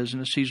losing his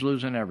business. He's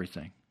losing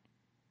everything.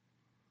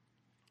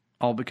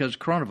 All because of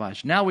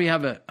coronavirus. Now we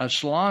have a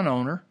salon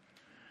owner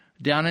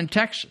down in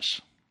Texas.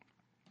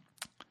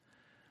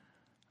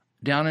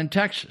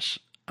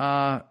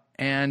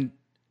 And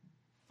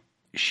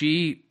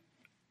she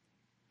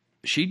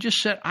just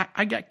said,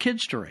 I got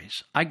kids to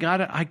raise. I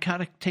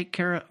gotta take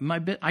care of my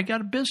bit. I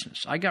got a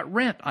business. I got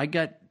rent. I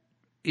got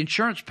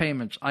insurance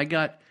payments. I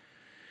got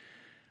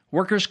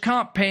workers'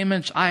 comp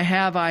payments. I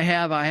have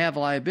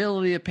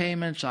liability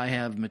payments. I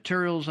have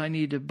materials I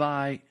need to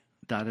buy.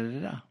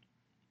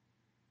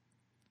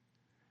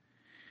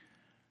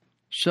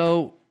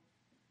 So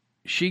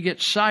she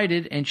gets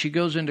cited and she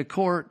goes into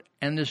court,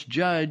 and this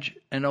judge,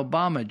 an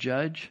Obama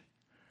judge,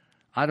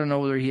 I don't know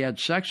whether he had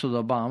sex with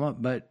Obama,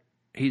 but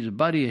he's a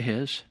buddy of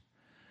his,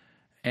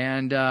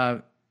 and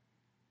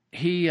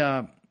he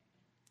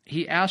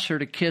asked her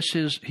to kiss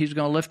he's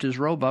going to lift his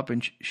robe up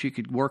and she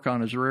could work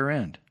on his rear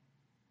end.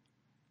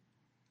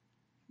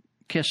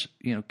 Kiss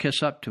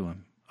up to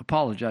him,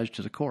 apologize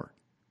to the court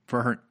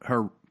for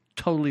her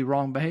totally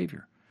wrong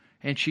behavior.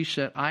 And she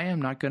said, I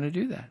am not going to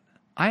do that.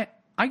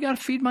 I got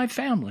to feed my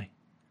family.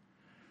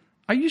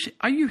 Are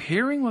you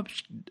hearing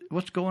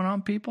what's going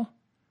on, people?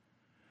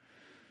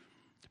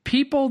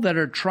 People that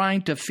are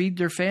trying to feed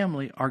their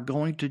family are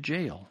going to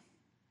jail.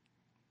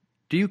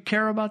 Do you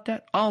care about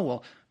that? Oh,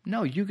 well,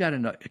 no, you got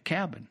a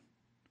cabin.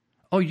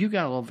 Oh, you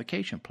got a little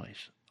vacation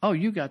place. Oh,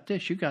 you got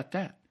this, you got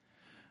that.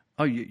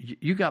 Oh,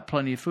 you got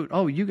plenty of food.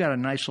 Oh, you got a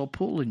nice little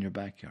pool in your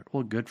backyard.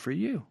 Well, good for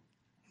you.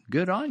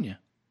 Good on you.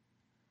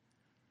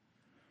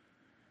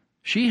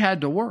 She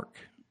had to work.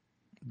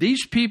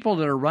 These people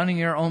that are running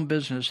their own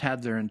business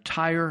have their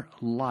entire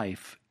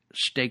life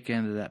staked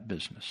into that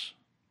business.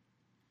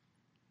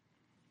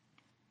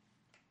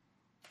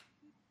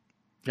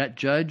 That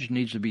judge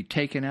needs to be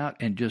taken out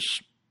and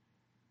just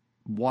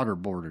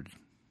waterboarded.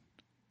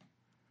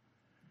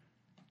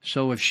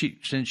 So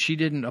since she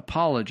didn't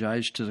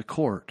apologize to the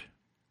court,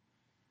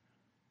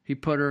 he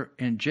put her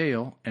in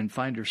jail and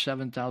fined her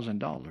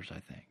 $7,000, I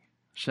think.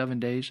 7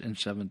 days and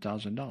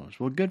 $7,000.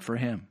 Well, good for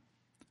him.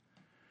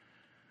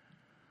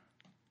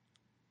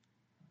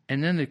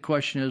 And then the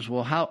question is,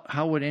 well,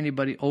 how would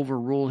anybody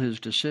overrule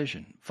his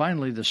decision?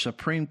 Finally, the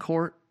Supreme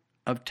Court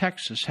of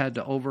Texas had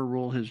to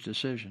overrule his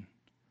decision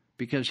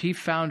because he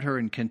found her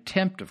in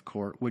contempt of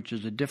court, which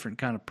is a different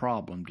kind of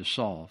problem to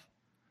solve.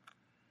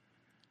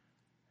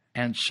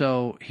 And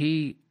so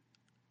he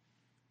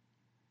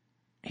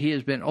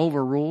has been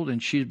overruled,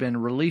 and she's been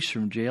released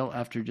from jail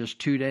after just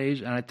 2 days.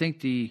 And I think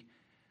the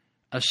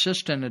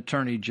assistant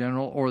attorney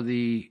general, or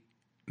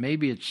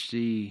maybe it's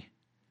the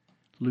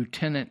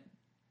lieutenant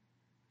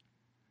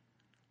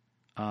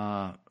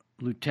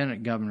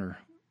governor,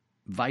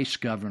 vice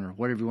governor,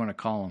 whatever you want to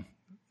call him,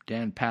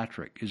 Dan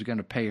Patrick, is going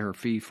to pay her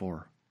fee for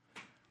her.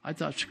 I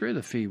thought, screw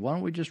the fee. Why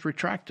don't we just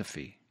retract the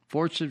fee?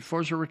 Force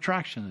a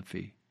retraction of the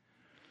fee.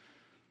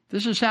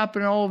 This is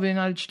happening all over the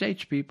United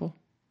States, people.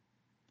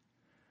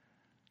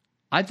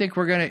 I think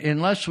we're going to,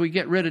 unless we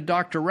get rid of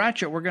Dr.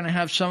 Ratchet, we're going to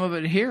have some of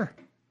it here.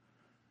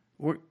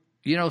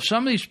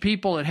 Some of these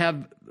people that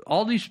have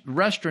all these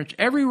restaurants,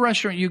 every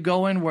restaurant you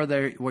go in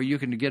where you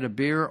can get a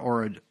beer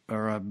or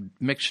a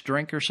mixed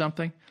drink or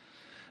something,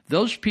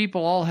 those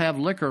people all have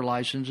liquor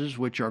licenses,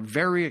 which are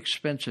very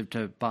expensive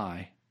to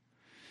buy.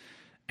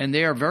 And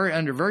they are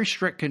under very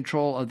strict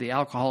control of the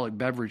Alcoholic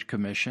Beverage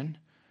Commission.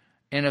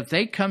 And if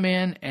they come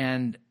in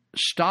and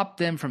stop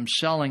them from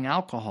selling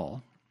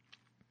alcohol,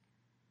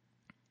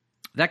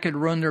 that could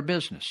ruin their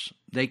business.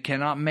 They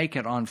cannot make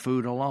it on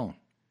food alone.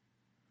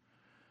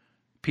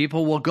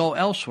 People will go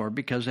elsewhere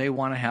because they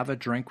want to have a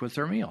drink with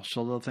their meal.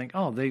 So they'll think,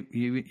 oh,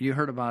 you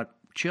heard about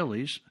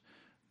Chili's.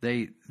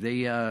 They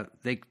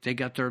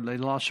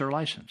lost their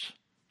license.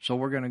 So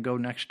we're going to go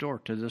next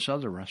door to this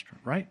other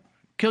restaurant, right?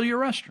 Kill your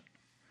restaurant.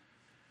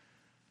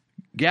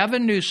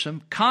 Gavin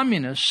Newsom,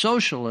 communist,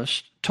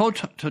 socialist,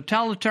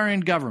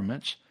 totalitarian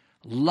governments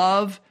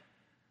love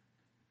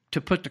to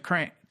put the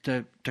crank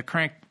the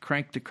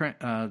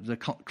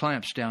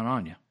clamps down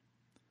on you.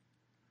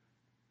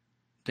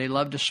 They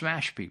love to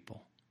smash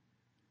people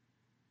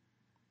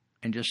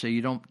and just say,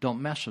 you don't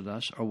mess with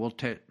us, or we'll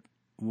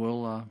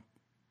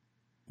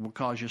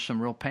cause you some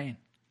real pain.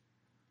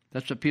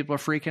 That's what people are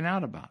freaking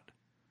out about.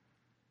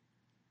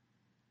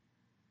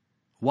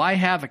 Why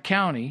have a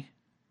county?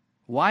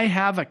 Why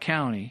have a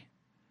county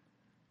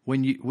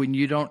when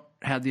you don't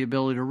have the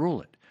ability to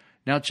rule it?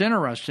 Now, it's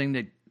interesting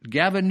that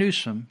Gavin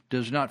Newsom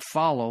does not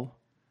follow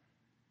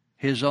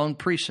his own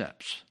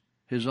precepts,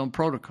 his own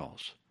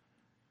protocols.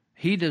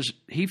 He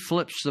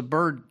flips the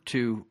bird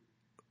to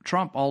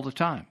Trump all the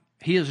time.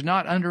 He is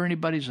not under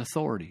anybody's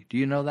authority. Do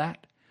you know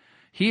that?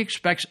 He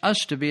expects us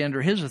to be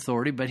under his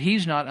authority, but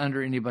he's not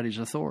under anybody's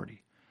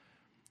authority.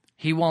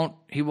 He won't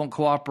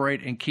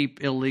cooperate and keep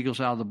illegals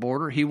out of the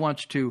border. He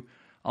wants to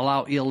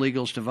allow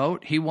illegals to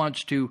vote. He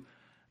wants to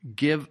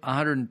give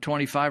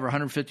 $125 or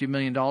 $150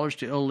 million to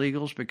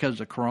illegals because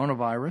of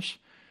coronavirus.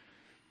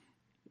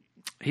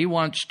 He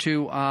wants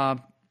to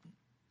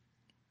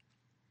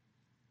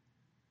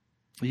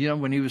You know,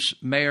 when he was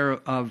mayor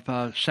of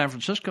San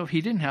Francisco,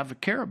 he didn't have a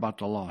care about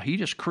the law. He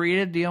just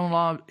created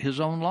his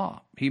own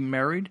law. He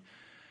married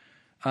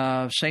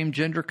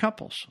same-gender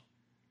couples.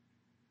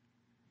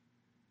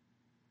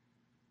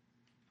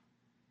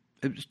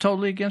 It was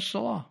totally against the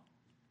law.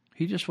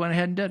 He just went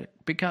ahead and did it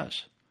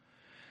because.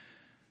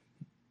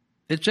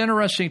 It's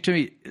interesting to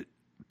me.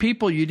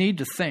 People, you need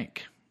to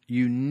think.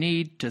 You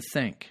need to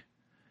think.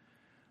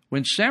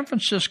 When San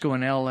Francisco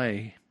and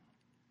L.A.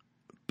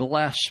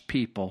 bless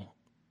people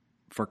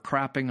for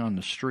crapping on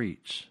the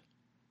streets,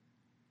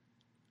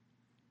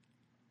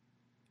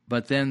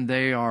 but then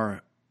they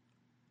are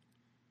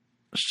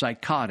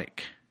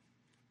psychotic,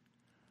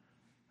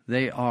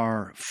 they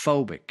are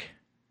phobic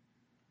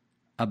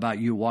about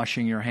you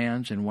washing your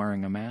hands and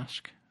wearing a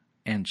mask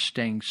and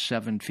staying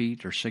 7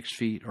 feet or 6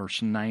 feet or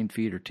 9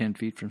 feet or 10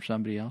 feet from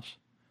somebody else,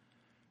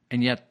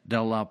 and yet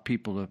they'll allow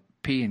people to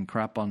pee and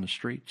crap on the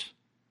streets.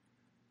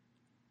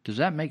 Does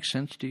that make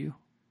sense to you?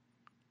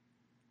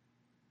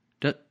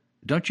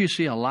 Don't you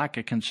see a lack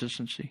of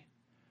consistency?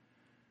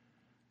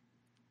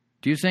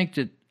 Do you think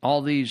that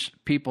all these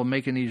people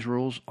making these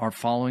rules are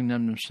following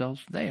them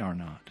themselves? They are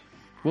not.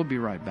 We'll be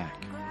right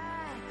back.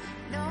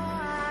 No,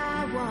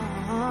 I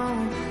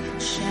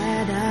won't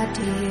shed a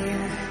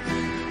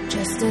tear,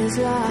 just as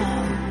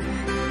long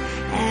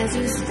as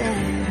you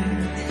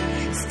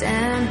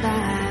stand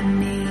by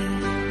me.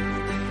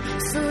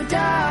 So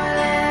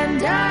darling,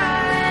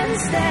 darling,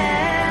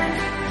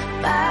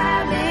 stand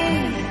by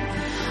me.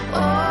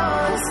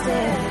 Oh,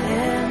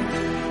 stand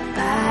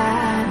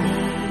by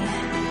me.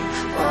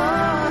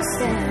 Oh,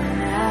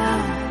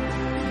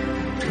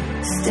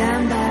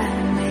 stand by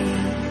me.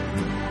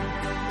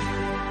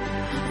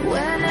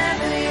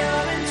 Whenever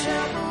you're in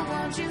trouble,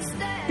 won't you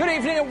stand? Good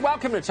evening and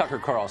welcome to Tucker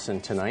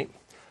Carlson Tonight.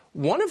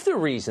 One of the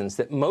reasons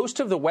that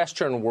most of the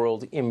Western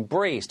world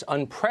embraced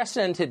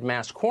unprecedented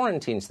mass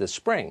quarantines this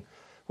spring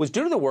was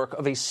due to the work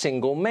of a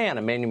single man,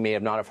 a man you may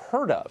not have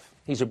heard of.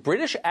 He's a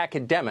British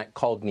academic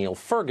called Neil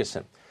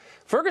Ferguson.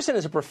 Ferguson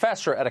is a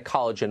professor at a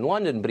college in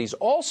London, but he's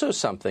also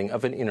something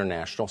of an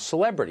international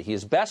celebrity. He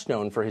is best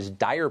known for his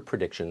dire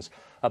predictions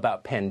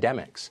about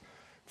pandemics.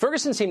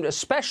 Ferguson seemed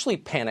especially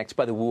panicked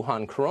by the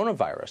Wuhan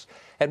coronavirus.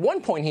 At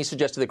one point, he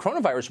suggested the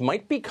coronavirus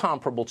might be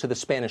comparable to the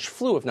Spanish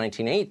flu of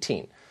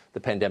 1918, the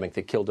pandemic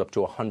that killed up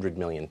to 100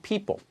 million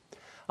people.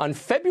 On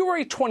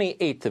February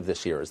 28th of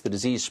this year, as the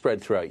disease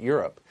spread throughout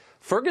Europe,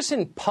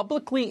 Ferguson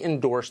publicly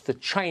endorsed the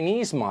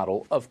Chinese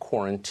model of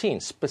quarantine,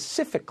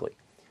 specifically.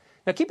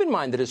 Now, keep in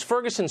mind that as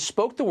Ferguson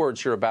spoke the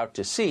words you're about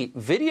to see,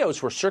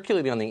 videos were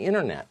circulating on the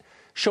internet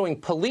showing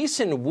police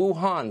in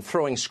Wuhan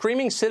throwing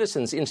screaming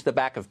citizens into the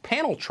back of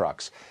panel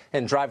trucks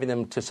and driving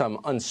them to some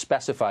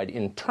unspecified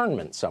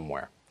internment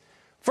somewhere.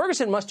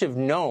 Ferguson must have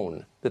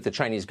known that the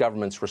Chinese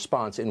government's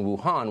response in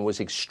Wuhan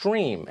was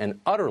extreme and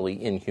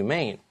utterly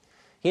inhumane.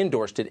 He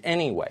endorsed it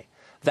anyway.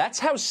 That's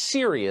how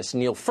serious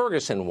Neil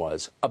Ferguson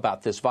was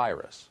about this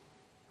virus.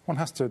 One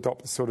has to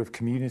adopt the sort of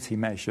community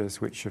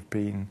measures which have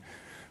been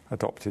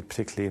adopted,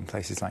 particularly in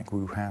places like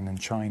Wuhan and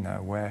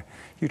China, where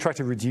you try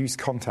to reduce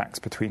contacts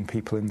between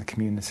people in the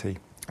community.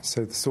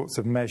 So the sorts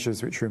of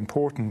measures which are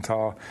important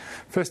are,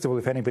 first of all,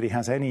 if anybody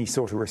has any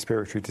sort of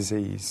respiratory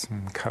disease,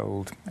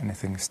 cold,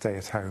 anything, stay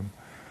at home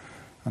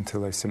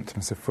until those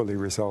symptoms are fully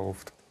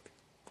resolved.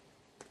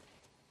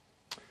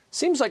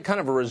 Seems like kind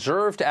of a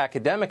reserved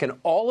academic, and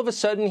all of a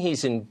sudden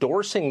he's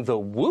endorsing the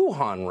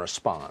Wuhan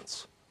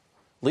response.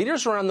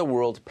 Leaders around the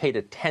world paid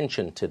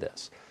attention to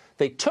this.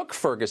 They took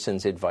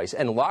Ferguson's advice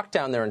and locked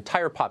down their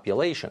entire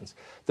populations.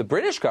 The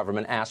British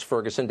government asked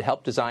Ferguson to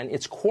help design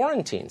its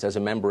quarantines as a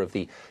member of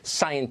the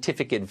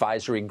Scientific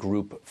Advisory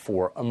Group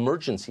for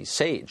Emergency,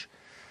 SAGE.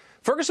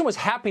 Ferguson was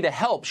happy to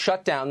help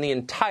shut down the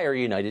entire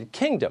United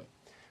Kingdom,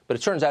 but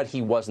it turns out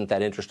he wasn't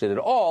that interested at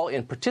all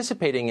in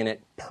participating in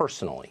it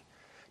personally.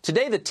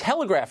 Today, the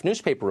Telegraph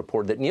newspaper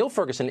reported that Neil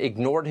Ferguson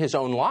ignored his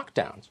own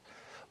lockdowns.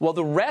 While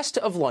the rest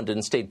of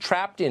London stayed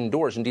trapped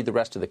indoors, indeed the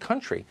rest of the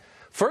country,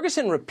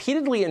 Ferguson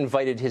repeatedly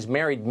invited his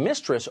married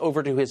mistress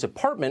over to his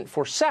apartment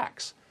for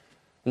sex.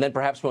 And then,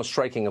 perhaps most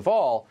striking of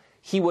all,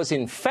 he was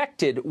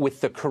infected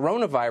with the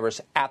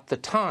coronavirus at the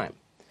time.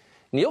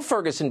 Neil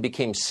Ferguson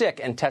became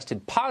sick and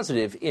tested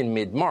positive in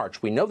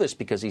mid-March. We know this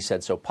because he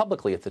said so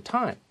publicly at the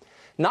time.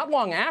 Not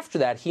long after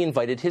that, he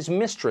invited his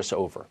mistress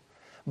over.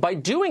 By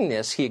doing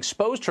this, he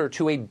exposed her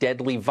to a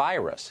deadly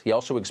virus. He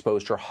also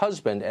exposed her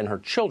husband and her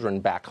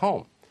children back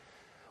home.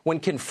 When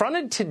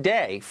confronted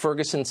today,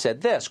 Ferguson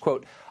said this,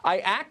 quote, "I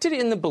acted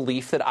in the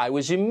belief that I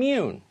was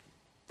immune."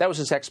 That was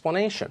his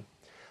explanation.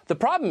 The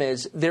problem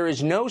is there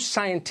is no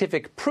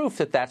scientific proof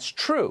that that's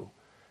true.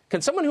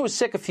 Can someone who was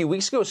sick a few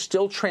weeks ago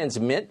still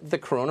transmit the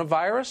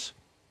coronavirus?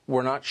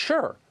 We're not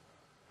sure.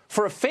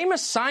 For a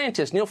famous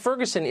scientist, Neil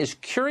Ferguson is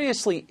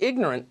curiously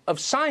ignorant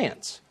of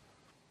science.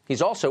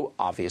 He's also,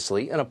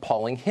 obviously, an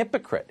appalling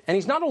hypocrite, and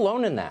he's not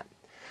alone in that.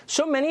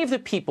 So many of the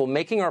people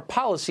making our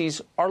policies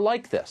are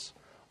like this.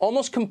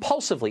 Almost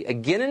compulsively,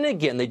 again and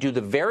again, they do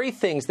the very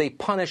things they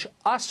punish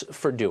us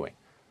for doing.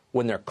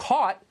 When they're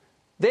caught,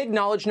 they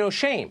acknowledge no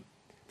shame.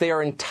 They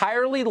are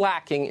entirely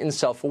lacking in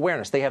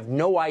self-awareness. They have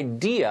no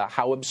idea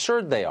how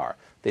absurd they are.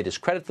 They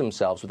discredit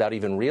themselves without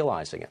even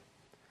realizing it.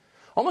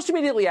 Almost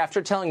immediately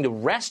after telling the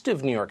rest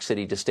of New York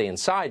City to stay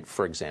inside,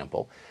 for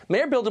example,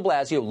 Mayor Bill de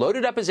Blasio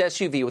loaded up his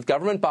SUV with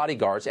government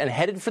bodyguards and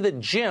headed for the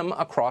gym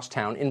across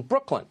town in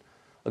Brooklyn.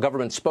 A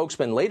government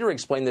spokesman later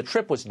explained the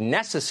trip was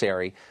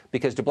necessary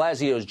because de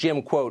Blasio's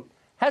gym, quote,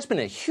 has been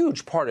a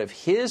huge part of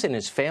his and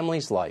his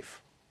family's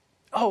life.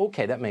 Oh,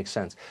 okay, that makes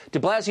sense. De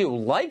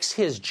Blasio likes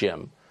his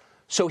gym,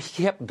 so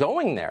he kept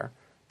going there,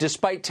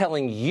 despite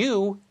telling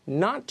you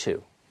not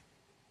to.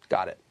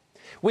 Got it.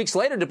 Weeks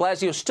later, de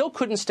Blasio still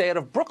couldn't stay out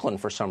of Brooklyn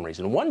for some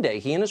reason. One day,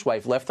 he and his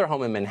wife left their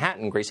home in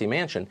Manhattan, Gracie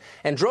Mansion,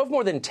 and drove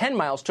more than 10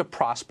 miles to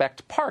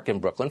Prospect Park in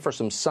Brooklyn for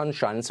some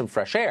sunshine and some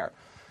fresh air.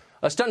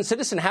 A stunned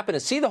citizen happened to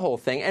see the whole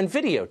thing and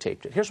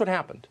videotaped it. Here's what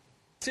happened.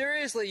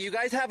 Seriously, you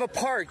guys have a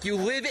park. You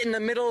live in the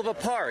middle of a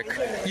park.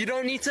 You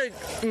don't need to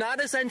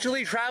not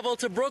essentially travel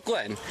to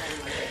Brooklyn.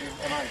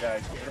 Come on,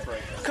 guys. Get a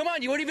break. Come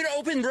on, you won't even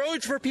open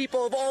roads for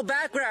people of all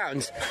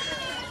backgrounds.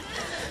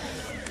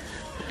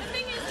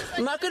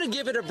 I'm not going to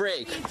give it a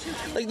break.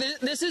 Like,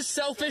 this is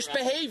selfish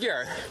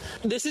behavior.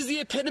 This is the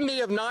epitome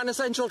of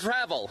non-essential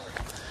travel.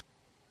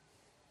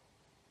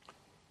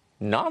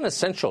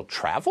 Non-essential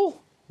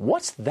travel?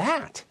 What's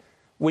that?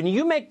 When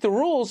you make the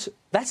rules,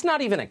 that's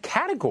not even a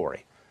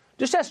category.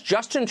 Just ask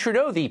Justin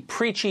Trudeau, the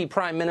preachy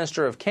Prime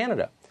Minister of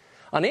Canada.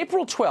 On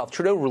April 12th,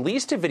 Trudeau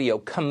released a video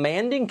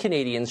commanding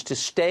Canadians to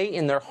stay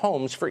in their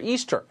homes for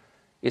Easter.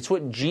 It's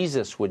what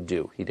Jesus would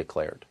do, he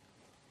declared.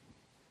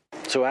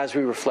 So as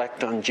we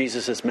reflect on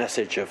Jesus'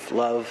 message of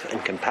love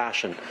and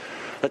compassion,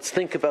 let's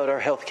think about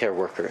our healthcare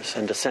workers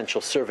and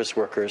essential service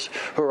workers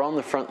who are on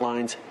the front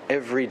lines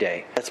every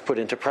day. Let's put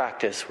into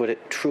practice what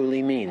it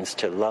truly means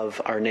to love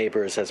our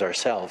neighbors as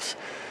ourselves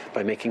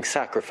by making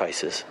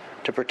sacrifices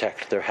to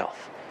protect their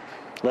health.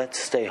 Let's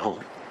stay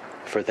home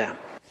for them.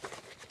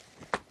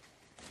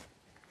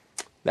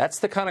 That's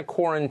the kind of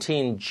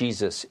quarantine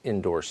Jesus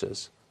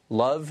endorses.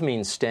 Love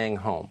means staying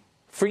home.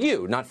 For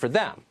you, not for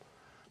them.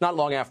 Not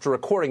long after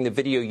recording the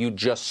video you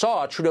just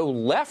saw, Trudeau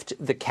left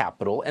the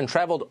capital and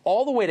traveled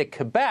all the way to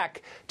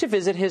Quebec to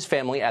visit his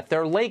family at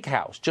their lake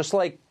house, just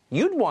like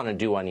you'd want to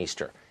do on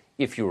Easter,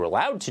 if you were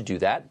allowed to do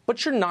that,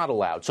 but you're not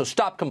allowed, so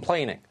stop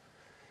complaining.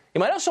 You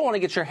might also want to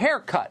get your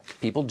hair cut.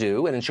 People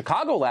do, and in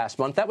Chicago last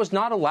month, that was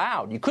not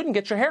allowed. You couldn't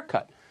get your hair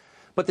cut.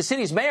 But the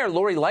city's mayor,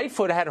 Lori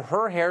Lightfoot, had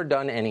her hair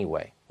done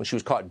anyway. When she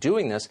was caught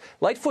doing this,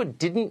 Lightfoot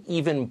didn't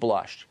even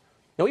blush.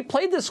 Now, we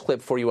played this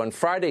clip for you on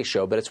Friday's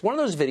show, but it's one of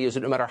those videos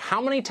that no matter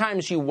how many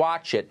times you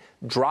watch it,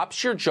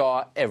 drops your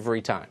jaw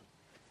every time.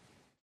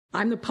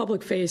 I'm the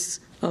public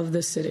face of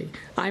this city.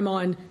 I'm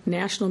on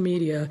national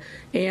media,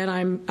 and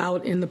I'm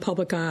out in the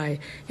public eye.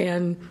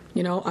 And,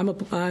 you know, I'm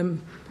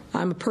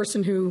a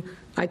person who,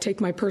 I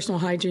take my personal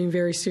hygiene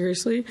very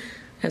seriously.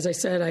 As I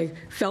said, I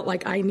felt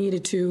like I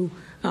needed to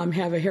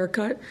have a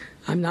haircut.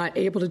 I'm not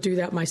able to do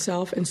that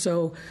myself, and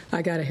so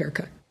I got a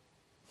haircut.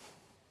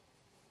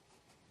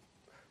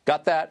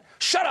 Got that?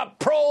 Shut up,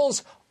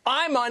 proles!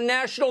 I'm on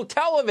national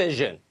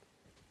television.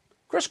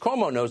 Chris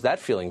Cuomo knows that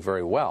feeling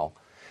very well.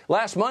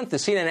 Last month, the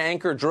CNN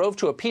anchor drove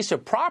to a piece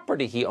of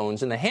property he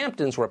owns in the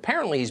Hamptons where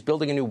apparently he's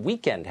building a new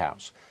weekend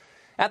house.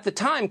 At the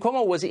time,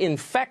 Cuomo was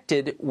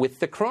infected with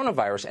the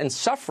coronavirus and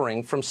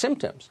suffering from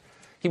symptoms.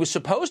 He was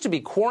supposed to be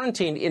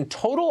quarantined in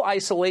total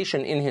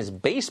isolation in his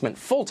basement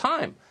full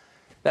time.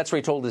 That's where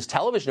he told his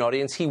television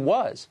audience he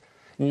was.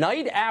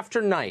 Night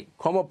after night,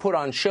 Cuomo put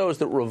on shows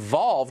that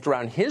revolved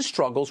around his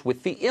struggles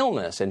with the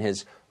illness and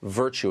his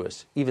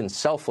virtuous, even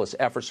selfless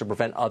efforts to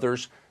prevent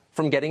others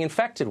from getting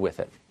infected with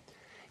it.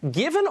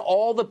 Given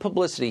all the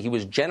publicity he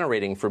was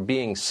generating for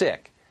being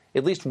sick,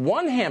 at least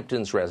one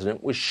Hamptons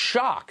resident was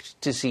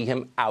shocked to see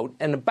him out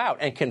and about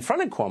and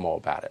confronted Cuomo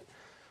about it.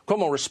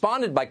 Cuomo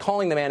responded by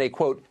calling the man a,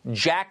 quote,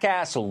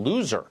 jackass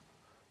loser.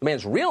 The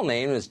man's real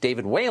name is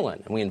David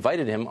Whalen, and we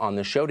invited him on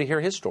the show to hear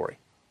his story.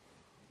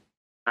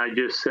 I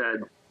just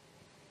said,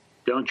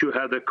 don't you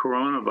have the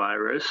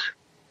coronavirus?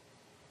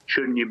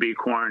 Shouldn't you be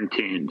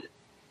quarantined?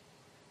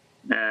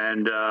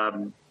 And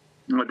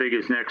I think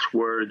his next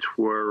words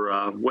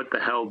were, what the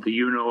hell do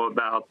you know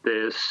about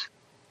this?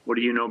 What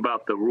do you know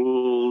about the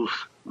rules?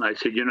 I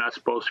said, you're not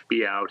supposed to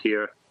be out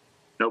here.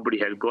 Nobody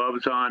had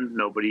gloves on.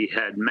 Nobody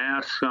had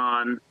masks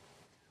on.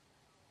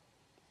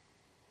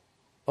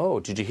 Oh,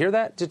 did you hear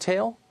that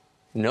detail?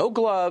 No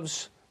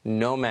gloves,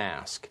 no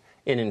mask.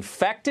 An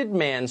infected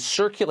man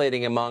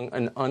circulating among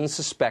an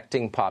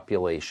unsuspecting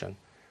population.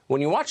 When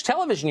you watch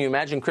television, you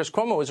imagine Chris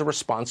Cuomo is a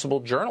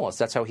responsible journalist.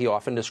 That's how he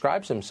often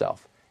describes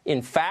himself.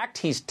 In fact,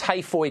 he's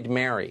Typhoid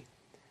Mary.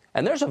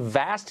 And there's a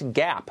vast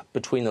gap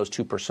between those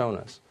two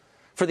personas.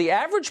 For the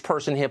average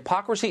person,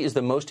 hypocrisy is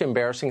the most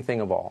embarrassing thing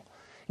of all.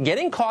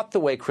 Getting caught the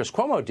way Chris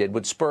Cuomo did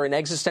would spur an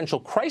existential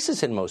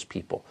crisis in most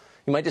people.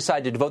 You might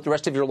decide to devote the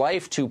rest of your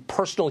life to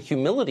personal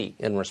humility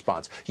in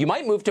response. You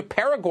might move to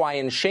Paraguay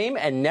in shame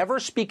and never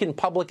speak in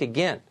public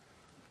again.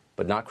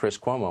 But not Chris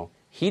Cuomo.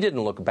 He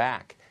didn't look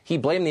back. He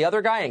blamed the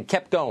other guy and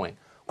kept going.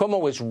 Cuomo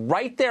was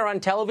right there on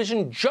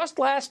television just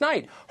last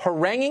night,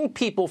 haranguing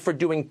people for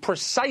doing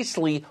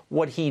precisely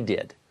what he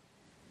did.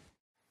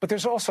 But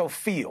there's also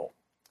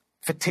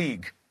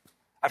fatigue.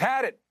 I've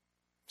had it.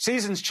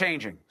 Season's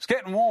changing. It's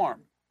getting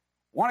warm.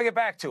 Want to get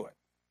back to it.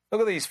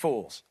 Look at these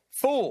fools.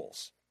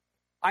 Fools.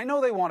 I know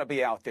they want to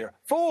be out there.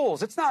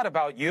 Fools. It's not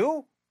about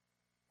you.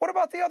 What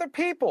about the other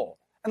people?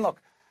 And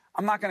look,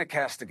 I'm not going to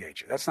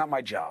castigate you. That's not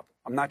my job.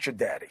 I'm not your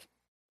daddy.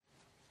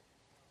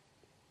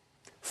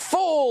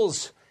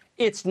 Fools!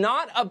 It's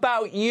not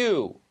about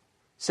you,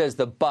 says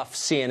the buff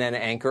CNN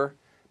anchor.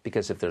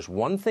 Because if there's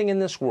one thing in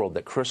this world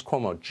that Chris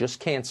Cuomo just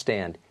can't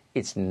stand,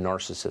 it's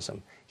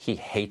narcissism. He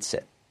hates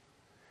it.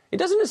 It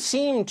doesn't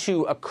seem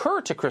to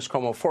occur to Chris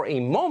Cuomo for a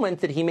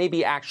moment that he may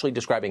be actually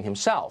describing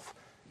himself.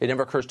 It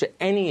never occurs to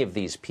any of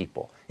these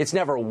people. It's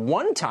never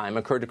one time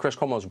occurred to Chris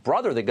Cuomo's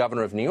brother, the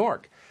governor of New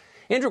York.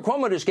 Andrew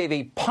Cuomo just gave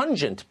a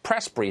pungent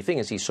press briefing,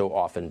 as he so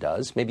often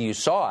does. Maybe you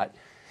saw it.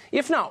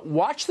 If not,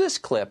 watch this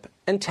clip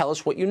and tell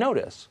us what you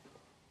notice.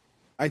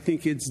 I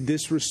think it's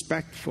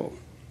disrespectful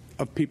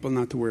of people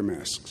not to wear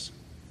masks.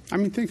 I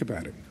mean, think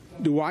about it.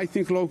 Do I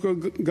think local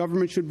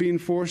government should be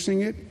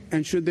enforcing it?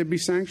 And should there be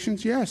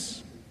sanctions?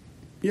 Yes.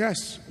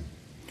 Yes.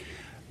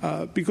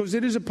 Because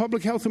it is a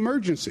public health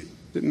emergency.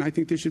 And I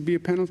think there should be a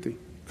penalty.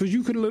 Because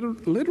you could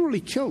literally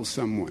kill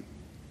someone.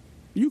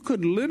 You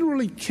could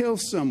literally kill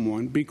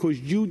someone because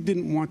you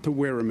didn't want to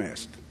wear a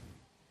mask.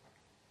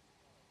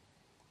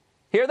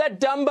 Hear that,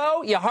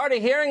 Dumbo? You hard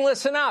of hearing?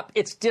 Listen up.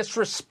 It's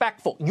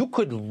disrespectful. You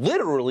could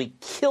literally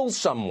kill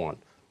someone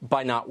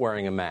by not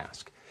wearing a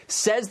mask.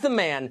 Says the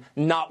man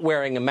not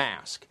wearing a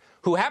mask,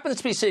 who happens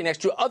to be sitting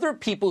next to other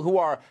people who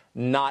are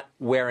not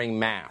wearing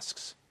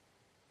masks.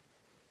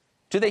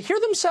 Do they hear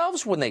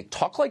themselves when they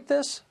talk like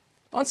this?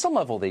 On some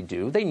level they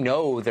do. They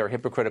know they're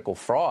hypocritical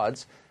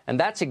frauds, and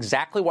that's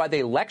exactly why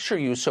they lecture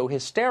you so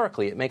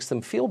hysterically. It makes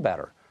them feel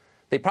better.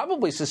 They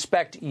probably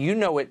suspect you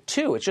know it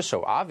too. It's just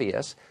so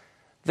obvious.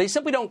 They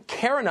simply don't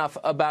care enough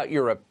about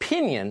your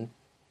opinion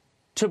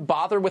to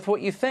bother with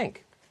what you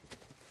think.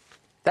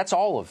 That's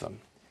all of them.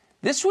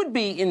 This would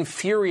be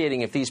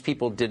infuriating if these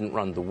people didn't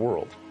run the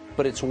world.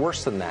 But it's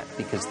worse than that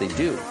because they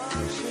do.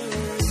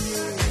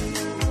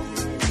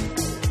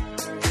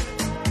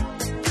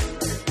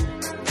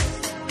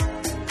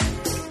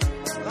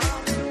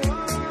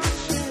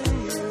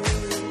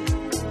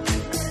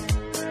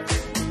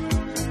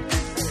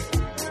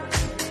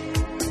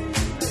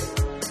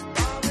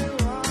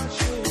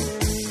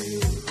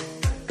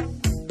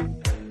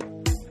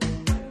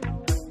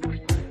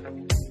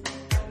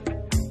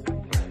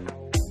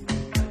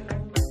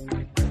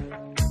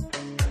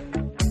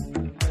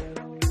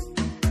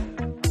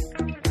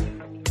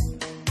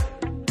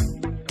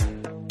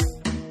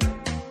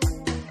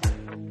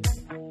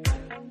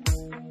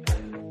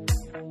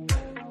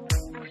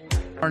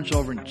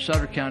 Over in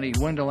Sutter County,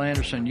 Wendell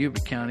Anderson,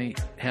 Yuba County,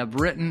 have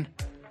written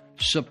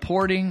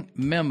supporting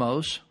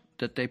memos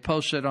that they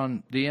posted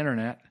on the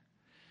internet,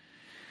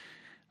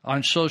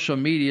 on social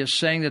media,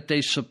 saying that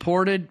they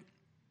supported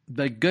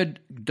the good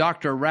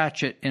Dr.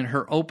 Ratchet in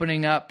her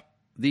opening up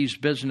these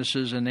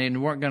businesses and they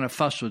weren't going to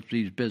fuss with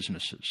these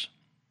businesses.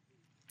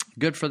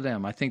 Good for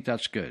them. I think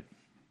that's good.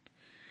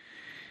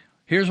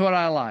 Here's what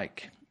I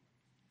like.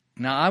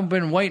 Now, I've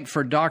been waiting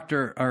for Sheriff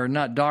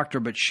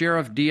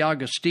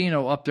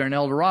D'Agostino up there in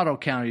El Dorado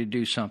County to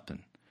do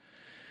something.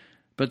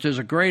 But there's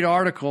a great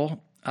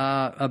article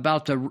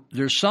about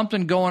there's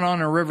something going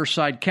on in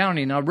Riverside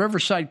County. Now,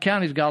 Riverside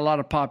County's got a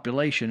lot of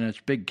population, and it's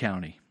a big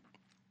county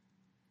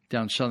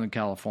down in Southern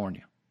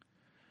California.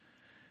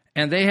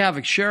 And they have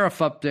a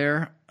sheriff up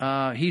there.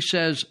 He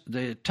says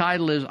the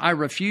title is, I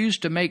refuse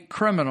to make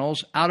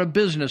criminals out of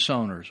business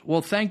owners.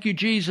 Well, thank you,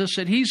 Jesus,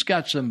 that he's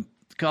got some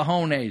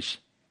cojones.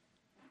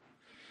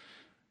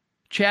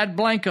 Chad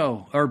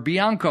Bianco,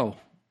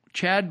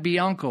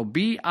 Bianco,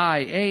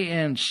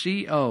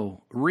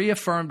 B-I-A-N-C-O,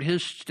 reaffirmed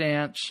his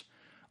stance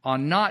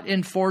on not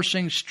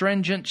enforcing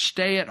stringent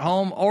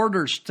stay-at-home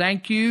orders.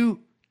 Thank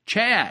you,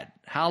 Chad.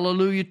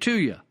 Hallelujah to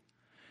you.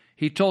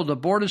 He told the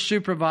Board of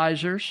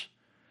Supervisors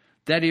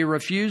that he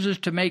refuses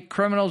to make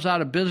criminals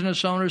out of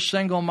business owners,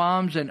 single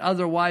moms, and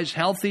otherwise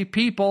healthy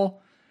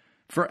people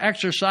for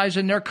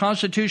exercising their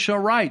constitutional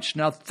rights.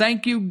 Now,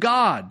 thank you,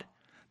 God.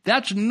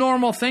 That's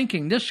normal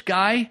thinking. This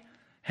guy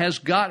has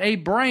got a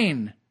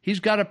brain. He's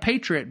got a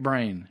patriot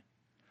brain.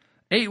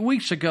 8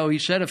 weeks ago, he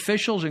said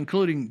officials,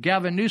 including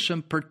Gavin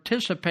Newsom,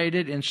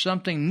 participated in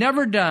something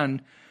never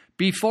done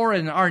before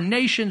in our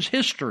nation's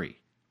history.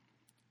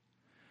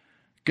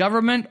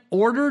 Government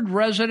ordered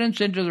residents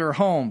into their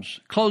homes,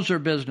 closed their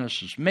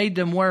businesses, made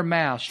them wear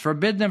masks,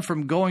 forbid them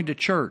from going to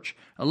church,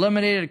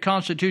 eliminated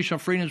constitutional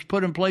freedoms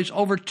put in place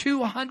over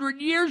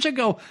 200 years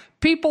ago.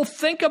 People,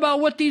 think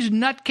about what these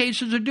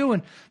nutcases are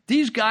doing.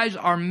 These guys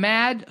are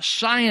mad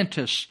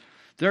scientists.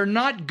 They're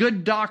not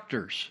good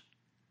doctors.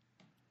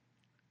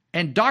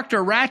 And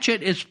Dr.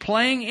 Ratchet is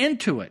playing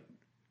into it.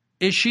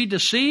 Is she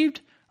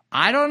deceived?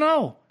 I don't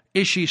know.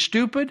 Is she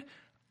stupid?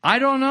 I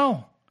don't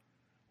know.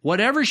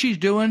 Whatever she's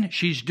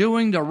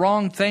doing the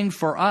wrong thing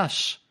for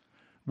us.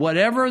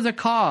 Whatever the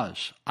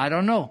cause, I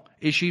don't know.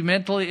 Is she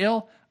mentally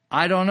ill?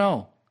 I don't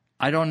know.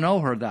 I don't know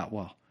her that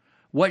well.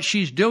 What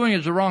she's doing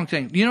is the wrong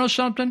thing. You know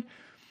something?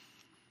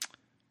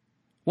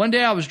 One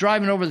day I was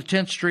driving over the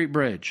 10th Street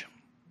Bridge.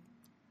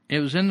 It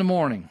was in the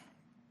morning.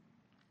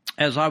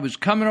 As I was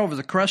coming over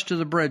the crest of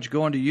the bridge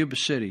going to Yuba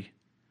City,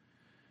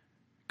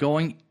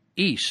 going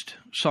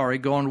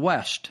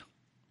west,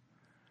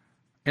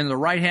 in the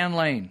right-hand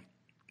lane.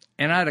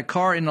 And I had a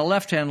car in the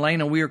left-hand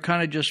lane, and we were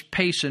kind of just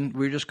pacing.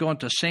 We were just going at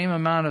the same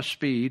amount of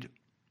speed.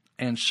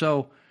 And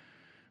so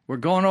we're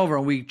going over,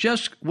 and we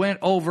just went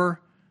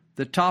over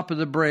the top of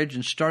the bridge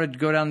and started to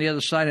go down the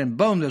other side, and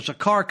boom, there's a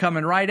car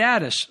coming right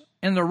at us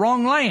in the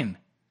wrong lane.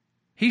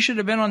 He should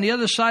have been on the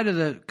other side of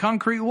the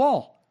concrete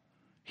wall.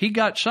 He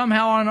got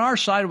somehow on our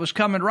side, was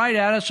coming right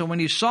at us, and when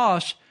he saw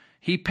us,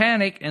 he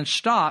panicked and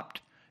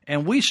stopped,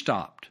 and we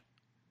stopped.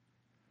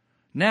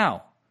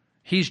 Now,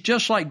 he's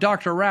just like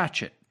Dr.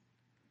 Ratchet.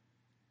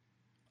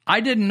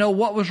 I didn't know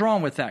what was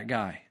wrong with that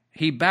guy.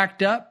 He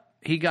backed up,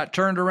 he got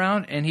turned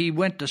around, and he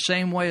went the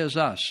same way as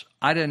us.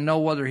 I didn't know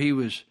whether he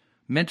was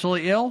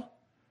mentally ill,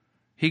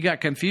 he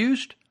got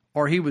confused,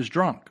 or he was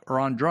drunk or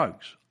on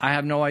drugs. I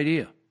have no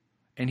idea.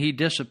 And he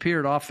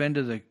disappeared off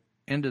into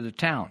the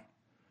town.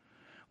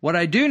 What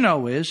I do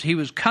know is he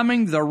was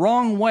coming the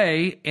wrong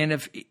way, and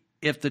if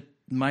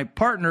my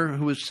partner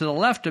who was to the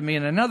left of me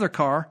in another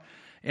car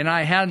and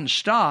I hadn't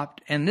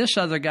stopped and this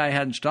other guy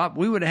hadn't stopped,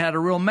 we would have had a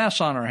real mess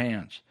on our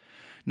hands.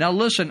 Now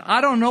listen, I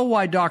don't know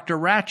why Dr.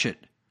 Ratchet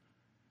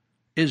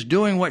is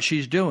doing what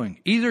she's doing.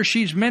 Either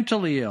she's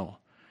mentally ill,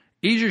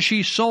 either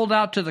she's sold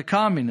out to the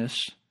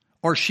communists,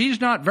 or she's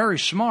not very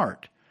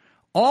smart.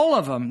 All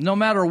of them, no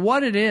matter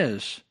what it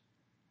is,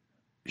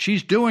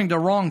 she's doing the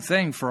wrong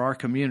thing for our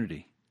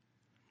community.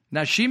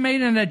 Now, she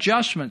made an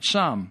adjustment,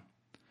 some.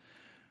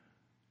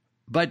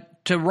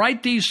 But to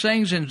write these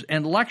things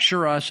and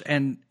lecture us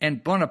and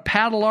want to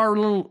paddle our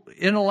little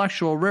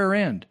intellectual rear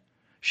end,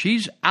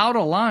 she's out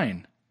of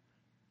line.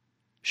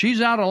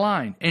 She's out of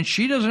line. And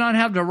she does not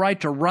have the right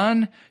to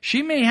run.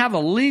 She may have a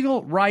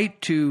legal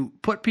right to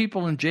put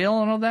people in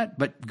jail and all that,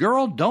 but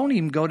girl, don't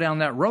even go down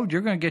that road.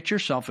 You're going to get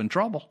yourself in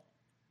trouble.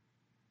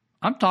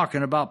 I'm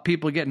talking about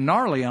people getting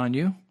gnarly on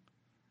you.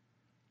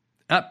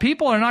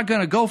 People are not going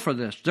to go for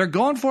this. They're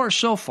going for it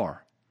so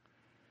far.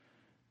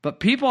 But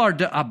people are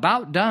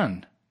about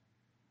done.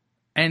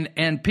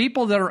 And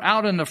people that are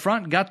out in the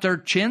front, got their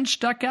chin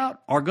stuck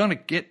out, they're going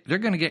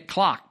to get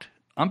clocked.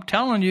 I'm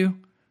telling you.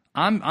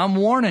 I'm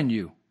warning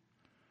you.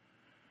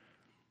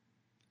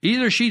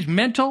 Either she's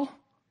mental,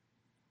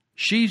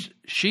 she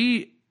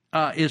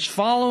is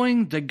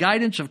following the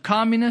guidance of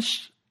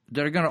communists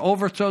that are going to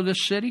overthrow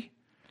this city.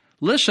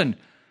 Listen,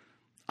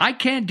 I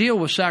can't deal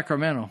with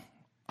Sacramento.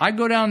 I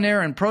go down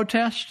there and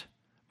protest,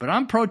 but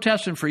I'm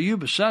protesting for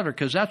Yuba Sutter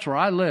because that's where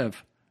I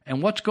live.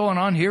 And what's going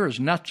on here is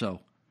nutso.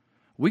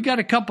 We got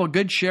a couple of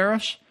good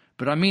sheriffs,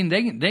 but I mean,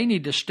 they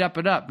need to step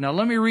it up. Now,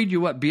 let me read you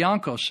what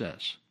Bianco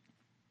says.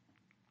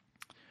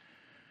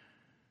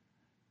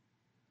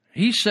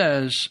 He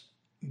says,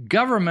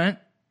 government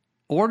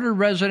ordered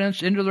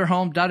residents into their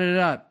home,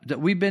 that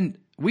we've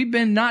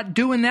been not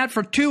doing that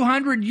for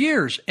 200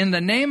 years in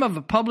the name of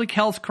a public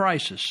health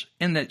crisis.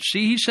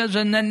 He says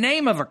in the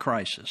name of a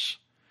crisis.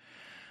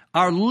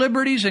 Our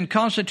liberties and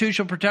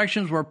constitutional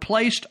protections were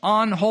placed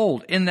on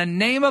hold in the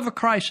name of a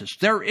crisis.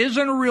 There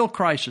isn't a real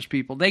crisis,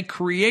 people. They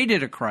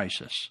created a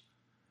crisis.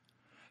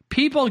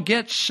 People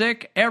get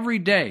sick every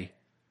day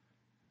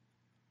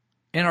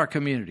in our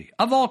community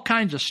of all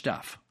kinds of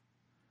stuff.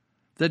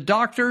 The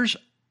doctors'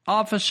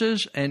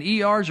 offices and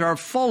ERs are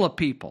full of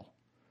people.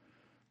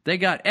 They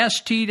got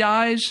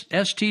STDs,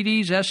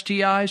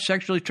 STIs,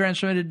 sexually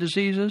transmitted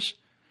diseases.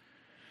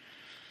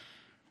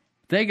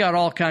 They got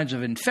all kinds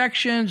of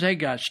infections. They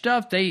got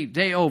stuff.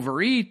 They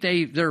overeat.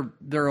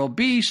 They're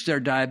obese. They're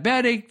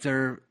diabetic.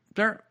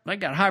 They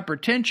got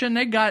hypertension.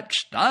 They got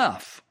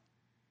stuff.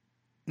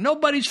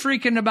 Nobody's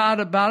freaking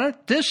about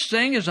it. This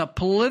thing is a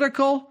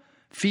political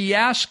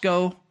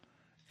fiasco,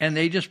 and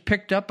they just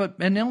picked up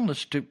an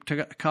illness to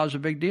cause a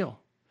big deal.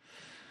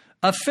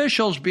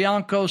 Officials,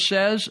 Bianco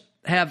says,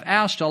 have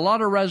asked a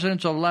lot of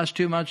residents over the last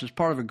 2 months as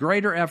part of a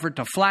greater effort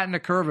to flatten the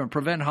curve and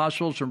prevent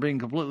hospitals from being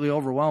completely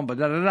overwhelmed.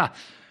 But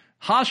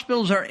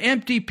Hospitals are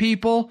empty,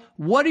 people.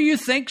 What do you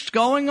think's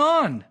going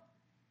on?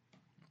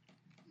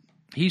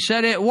 He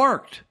said it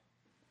worked.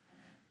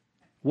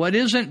 What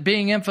isn't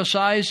being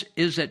emphasized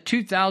is that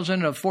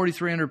 2,000 of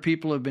 4,300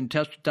 people have been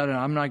tested.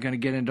 I'm not going to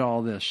get into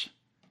all this.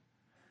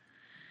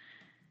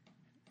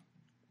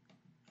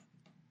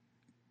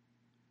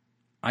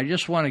 I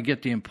just want to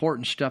get the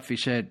important stuff he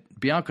said.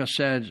 Bianco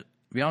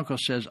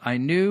says, I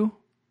knew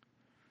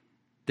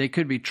they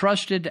could be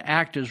trusted to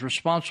act as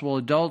responsible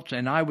adults,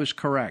 and I was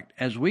correct.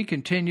 As we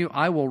continue,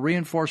 I will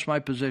reinforce my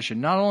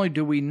position. Not only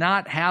do we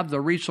not have the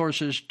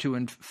resources to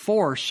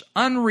enforce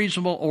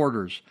unreasonable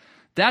orders,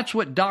 that's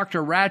what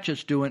Dr.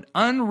 Ratchet's doing,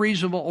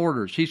 unreasonable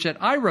orders. He said,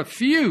 I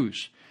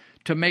refuse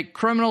to make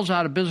criminals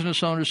out of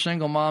business owners,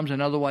 single moms,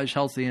 and otherwise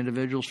healthy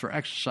individuals for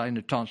exercising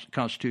the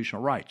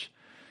constitutional rights.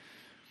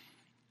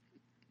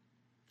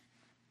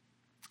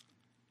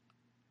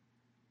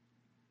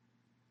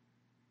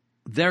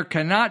 There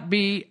cannot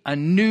be a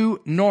new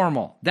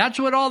normal. That's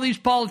what all these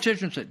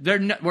politicians say.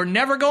 We're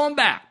never going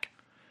back.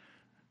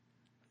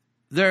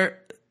 We're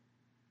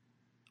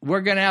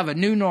going to have a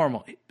new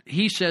normal.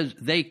 He says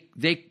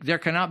there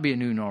cannot be a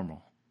new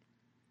normal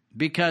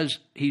because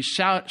he's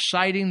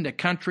citing the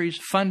country's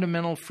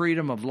fundamental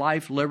freedom of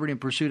life, liberty, and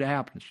pursuit of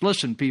happiness.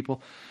 Listen,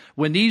 people,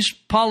 when these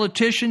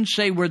politicians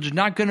say there's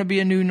going to be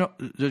a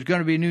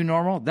new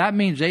normal, that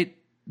means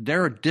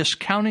they're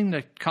discounting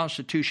the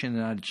Constitution of the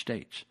United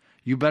States.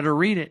 You better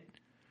read it.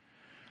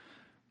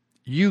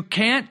 You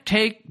can't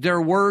take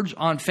their words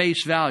on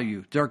face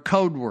value. They're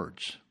code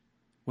words.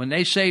 When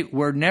they say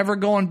we're never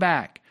going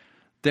back,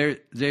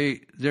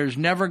 there's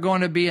never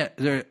going to be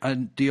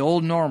the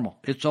old normal.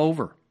 It's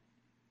over.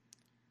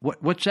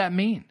 What's that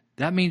mean?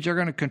 That means they're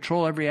going to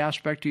control every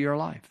aspect of your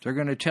life. They're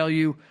going to tell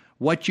you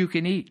what you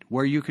can eat,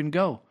 where you can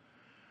go,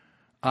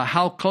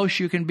 how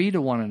close you can be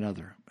to one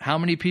another, how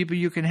many people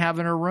you can have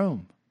in a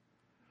room.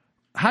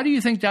 How do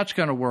you think that's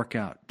going to work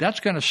out?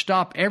 That's going to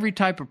stop every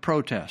type of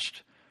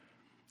protest.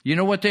 You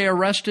know what they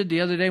arrested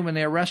the other day when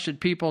they arrested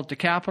people at the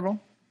Capitol?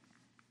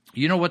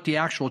 You know what the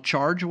actual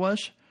charge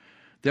was?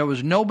 There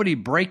was nobody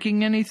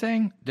breaking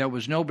anything. There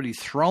was nobody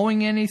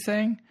throwing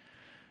anything.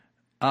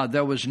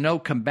 There was no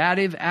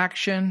combative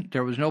action.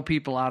 There was no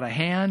people out of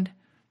hand.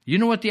 You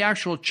know what the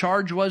actual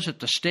charge was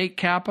at the state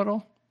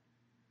capitol?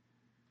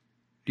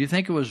 Do you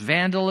think it was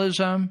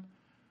vandalism,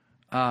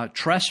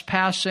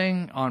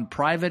 trespassing on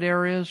private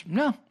areas?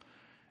 No.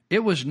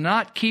 It was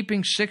not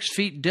keeping 6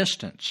 feet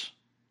distance.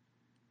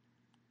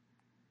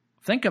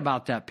 Think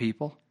about that,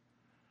 people.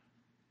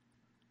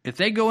 If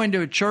they go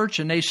into a church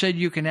and they said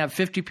you can have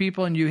 50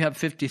 people and you have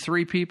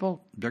 53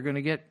 people, you're going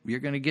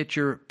to get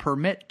your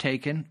permit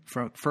taken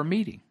for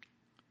meeting.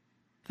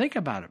 Think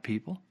about it,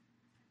 people.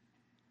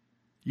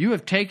 You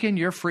have taken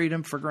your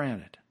freedom for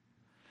granted.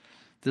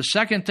 The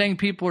second thing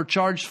people were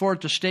charged for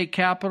at the state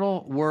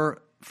capitol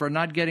were for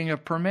not getting a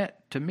permit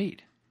to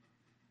meet.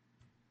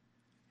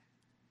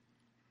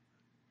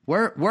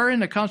 Where in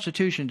the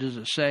Constitution does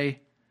it say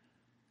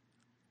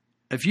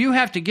if you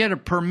have to get a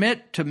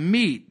permit to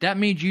meet, that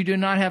means you do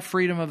not have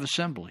freedom of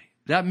assembly?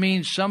 That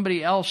means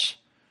somebody else,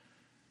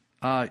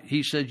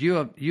 he said, you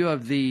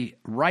have the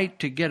right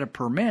to get a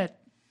permit,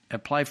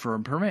 apply for a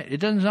permit.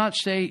 It does not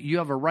say you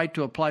have a right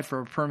to apply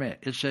for a permit.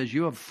 It says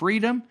you have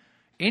freedom.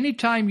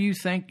 Anytime you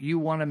think you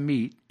want to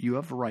meet, you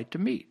have a right to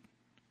meet.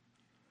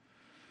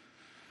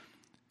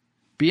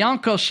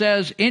 Bianco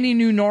says any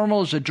new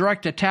normal is a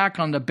direct attack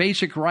on the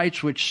basic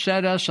rights which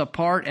set us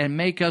apart and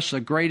make us the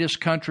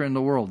greatest country in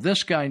the world.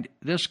 This guy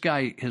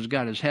has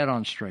got his head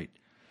on straight.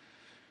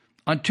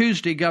 On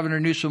Tuesday, Governor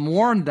Newsom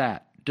warned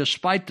that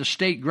despite the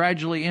state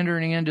gradually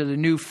entering into the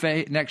new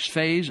next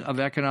phase of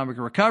economic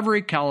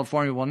recovery,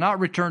 California will not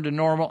return to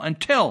normal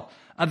until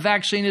a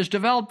vaccine is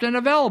developed and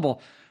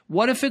available.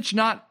 What if it's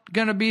not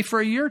going to be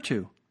for a year or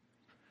two?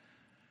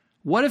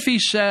 What if he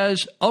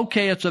says,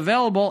 okay, it's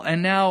available,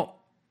 and now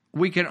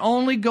we can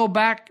only go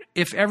back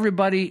if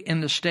everybody in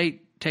the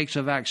state takes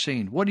a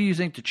vaccine? What do you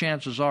think the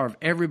chances are of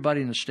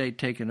everybody in the state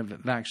taking a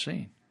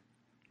vaccine?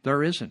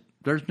 There isn't.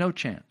 There's no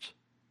chance.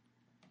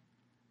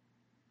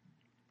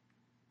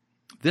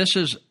 This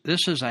is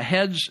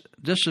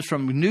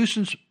from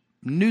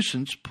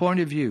Newsom's point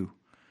of view.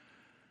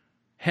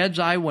 Heads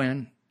I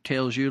win,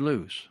 tails you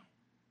lose.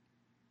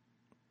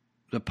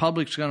 The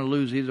public's going to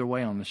lose either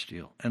way on this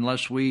deal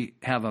unless we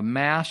have a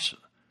mass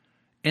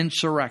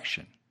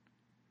insurrection.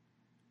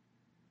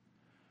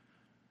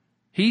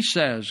 He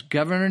says,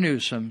 Governor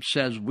Newsom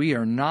says, we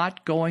are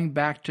not going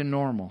back to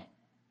normal.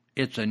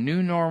 It's a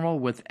new normal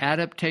with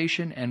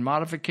adaptation and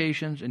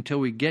modifications until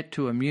we get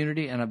to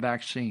immunity and a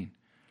vaccine.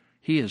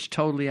 He is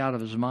totally out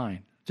of his mind.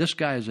 This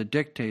guy is a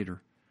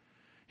dictator.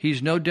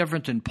 He's no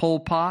different than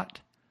Pol Pot,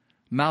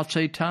 Mao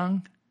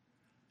Zedong,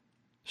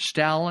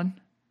 Stalin,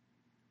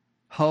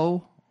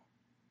 Ho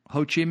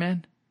Chi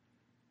Minh.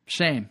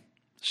 Same.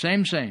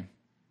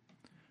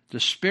 The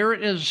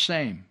spirit is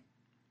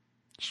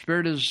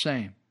the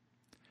same.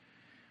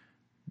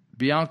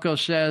 Bianco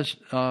says,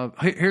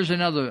 here's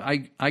another.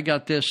 I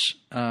got this.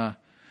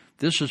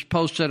 This was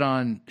posted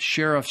on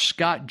Sheriff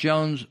Scott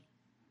Jones'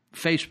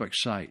 Facebook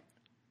site.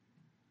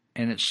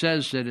 And it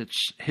says that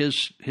it's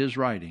his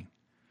writing.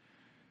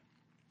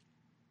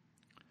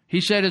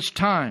 He said it's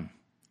time.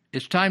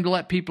 It's time to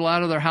let people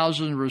out of their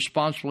houses and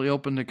responsibly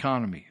open the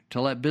economy,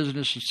 to let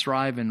businesses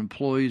thrive and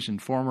employees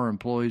and former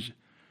employees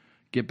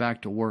get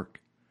back to work.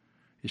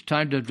 It's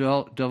time to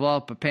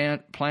develop a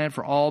plan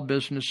for all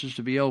businesses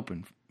to be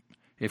open.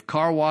 If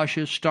car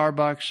washes,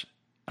 Starbucks,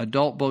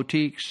 adult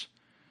boutiques,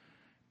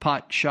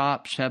 pot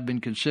shops have been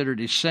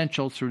considered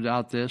essential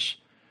throughout this,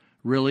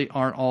 really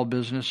aren't all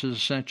businesses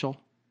essential?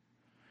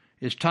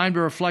 It's time to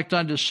reflect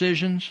on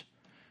decisions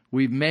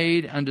we've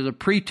made under the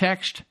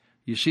pretext,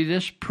 you see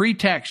this?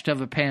 Pretext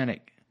of a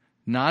panic.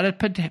 Not a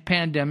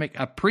pandemic,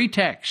 a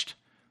pretext.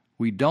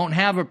 We don't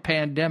have a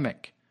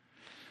pandemic.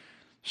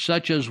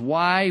 Such as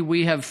why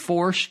we have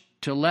forced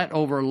to let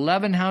over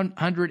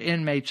 1,100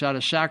 inmates out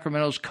of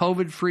Sacramento's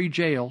COVID-free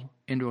jail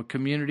into a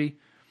community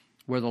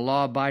where the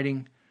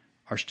law-abiding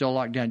are still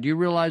locked down. Do you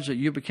realize that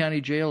Yuba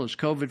County Jail is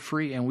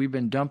COVID-free and we've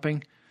been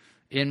dumping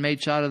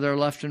inmates out of there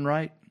left and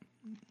right?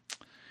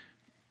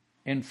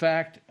 In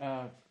fact,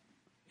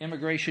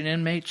 immigration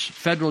inmates,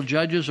 federal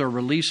judges are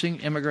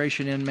releasing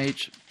immigration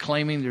inmates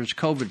claiming there's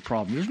COVID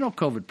problems. There's no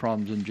COVID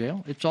problems in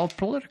jail. It's all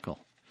political.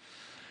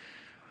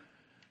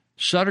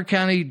 Sutter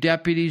County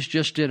deputies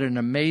just did an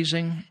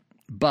amazing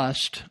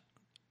bust.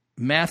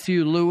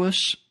 Matthew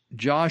Lewis,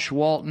 Josh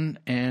Walton,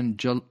 and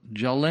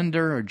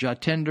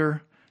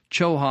Jatinder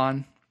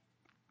Chauhan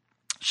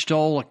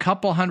stole a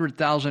couple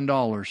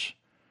 $100,000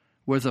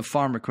 worth of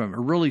farm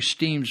equipment. It really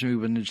steams me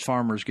when these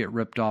farmers get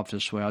ripped off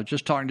this way. I was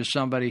just talking to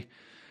somebody,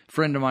 a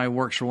friend of mine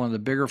works for one of the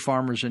bigger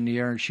farmers in the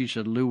area, and she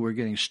said, Lou, we're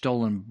getting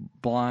stolen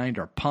blind.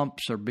 Our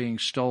pumps are being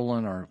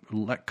stolen. Our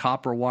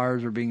copper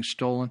wires are being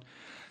stolen.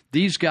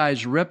 These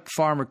guys ripped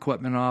farm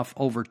equipment off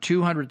over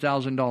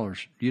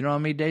 $200,000. You know how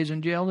many days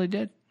in jail they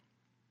did?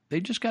 They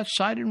just got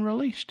cited and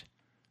released.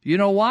 You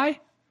know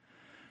why?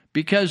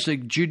 Because the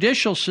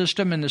judicial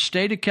system in the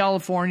state of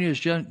California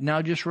is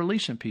now just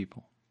releasing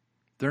people.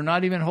 They're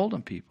not even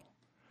holding people.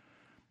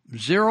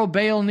 Zero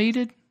bail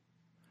needed.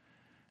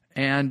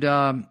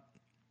 And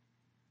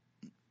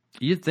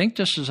you'd think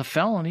this is a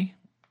felony.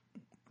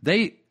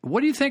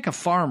 What do you think of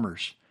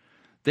farmers?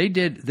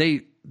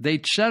 They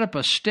set up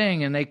a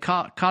sting and they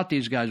caught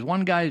these guys.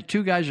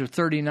 Two guys are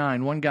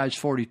 39, one guy's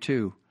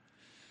 42.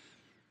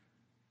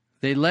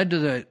 They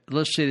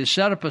they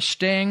set up a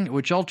sting,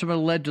 which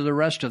ultimately led to the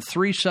arrest of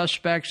 3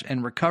 suspects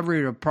and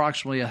recovery of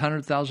approximately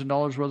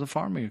 $100,000 worth of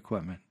farming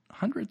equipment.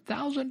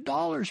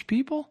 $100,000,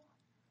 people?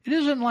 It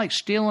isn't like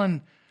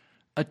stealing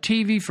a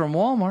TV from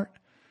Walmart.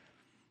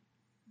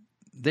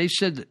 They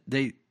said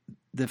that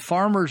the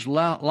farmers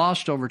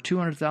lost over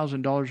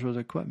 $200,000 worth of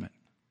equipment.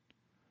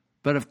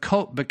 But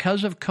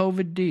because of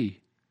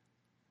COVID-D,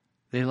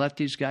 they let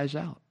these guys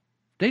out.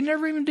 They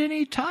never even did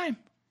any time.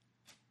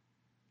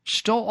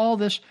 Stole all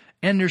this,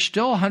 and there's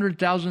still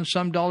 $100,000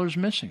 some dollars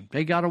missing.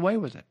 They got away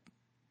with it.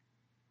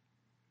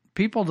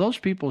 Those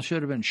people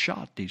should have been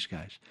shot, these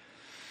guys.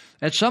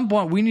 At some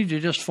point, we need to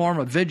just form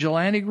a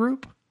vigilante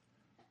group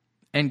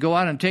and go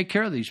out and take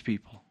care of these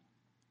people.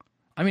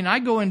 I mean, I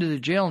go into the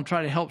jail and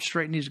try to help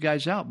straighten these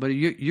guys out, but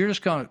you're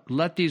just going to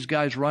let these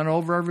guys run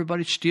over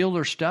everybody, steal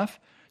their stuff?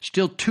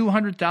 Still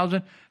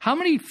 $200,000. How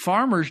many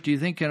farmers do you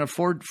think can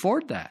afford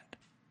that?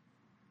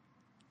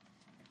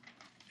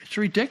 It's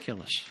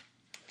ridiculous.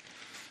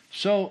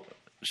 So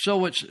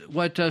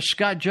what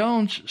Scott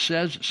Jones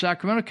says,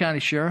 Sacramento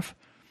County Sheriff,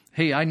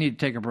 hey, I need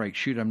to take a break.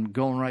 Shoot, I'm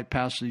going right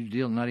past the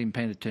deal, not even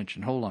paying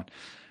attention. Hold on.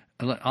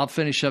 I'll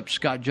finish up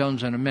Scott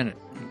Jones in a minute.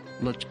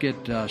 Let's get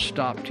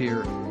stopped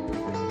here.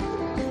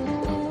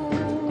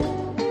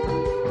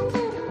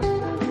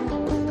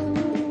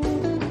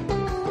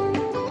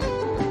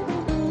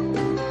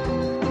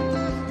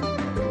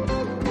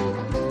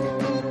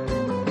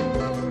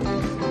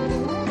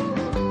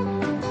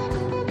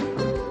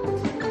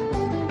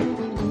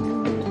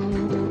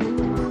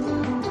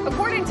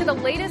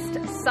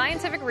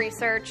 Scientific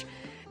research,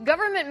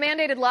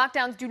 government-mandated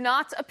lockdowns do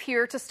not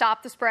appear to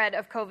stop the spread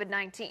of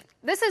COVID-19.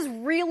 This is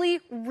really,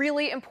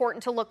 really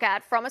important to look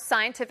at from a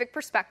scientific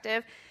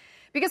perspective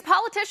because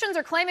politicians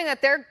are claiming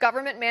that their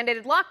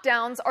government-mandated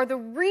lockdowns are the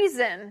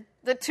reason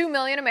that 2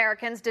 million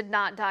Americans did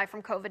not die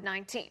from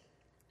COVID-19.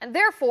 And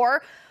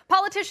therefore,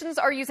 politicians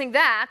are using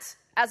that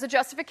as a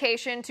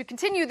justification to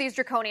continue these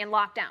draconian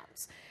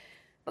lockdowns.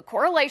 But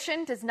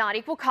correlation does not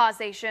equal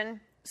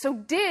causation, so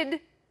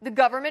did the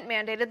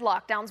government-mandated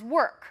lockdowns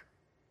work?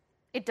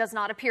 It does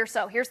not appear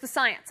so. Here's the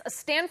science. A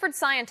Stanford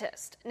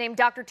scientist named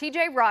Dr.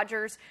 T.J.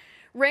 Rogers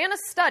ran a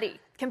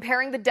study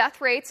comparing the death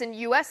rates in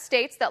U.S.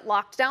 states that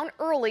locked down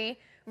early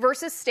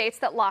versus states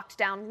that locked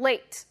down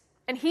late.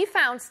 And he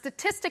found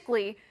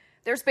statistically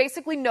there's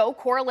basically no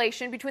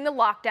correlation between the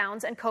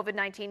lockdowns and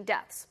COVID-19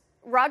 deaths.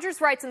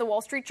 Rogers writes in the Wall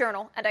Street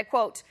Journal, and I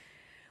quote,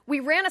 "We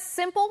ran a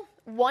simple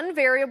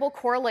one-variable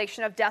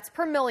correlation of deaths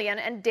per million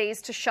and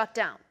days to shut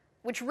down,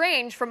 which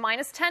range from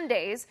minus 10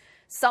 days,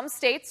 some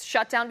states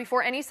shut down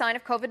before any sign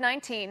of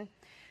COVID-19,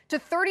 to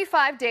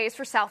 35 days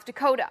for South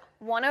Dakota,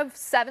 one of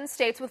 7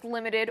 states with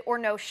limited or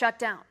no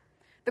shutdown.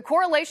 The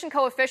correlation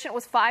coefficient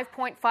was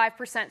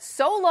 5.5%,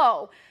 so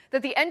low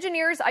that the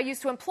engineers I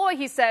used to employ,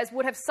 he says,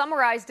 would have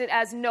summarized it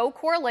as no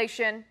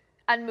correlation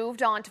and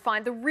moved on to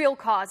find the real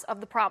cause of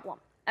the problem,"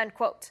 end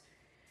quote.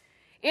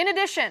 In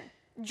addition,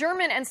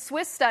 German and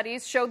Swiss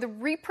studies showed the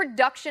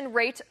reproduction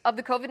rate of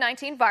the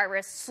COVID-19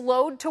 virus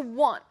slowed to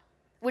 1,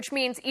 which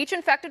means each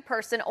infected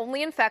person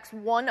only infects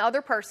one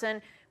other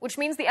person, which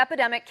means the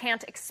epidemic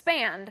can't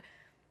expand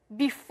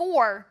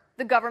before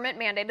the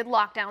government-mandated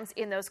lockdowns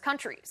in those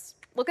countries.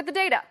 Look at the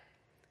data.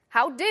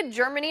 How did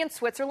Germany and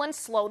Switzerland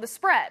slow the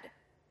spread?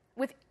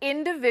 With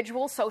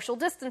individual social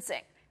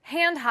distancing,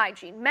 hand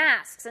hygiene,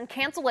 masks, and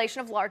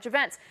cancellation of large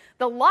events.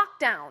 The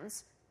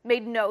lockdowns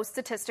made no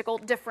statistical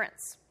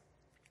difference.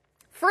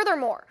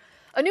 Furthermore,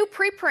 a new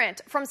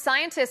preprint from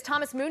scientist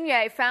Thomas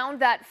Meunier found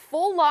that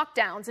full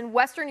lockdowns in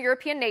Western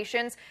European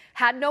nations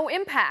had no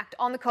impact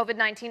on the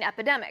COVID-19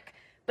 epidemic,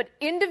 but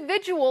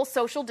individual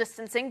social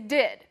distancing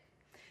did.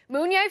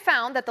 Mounier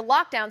found that the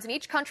lockdowns in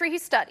each country he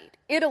studied,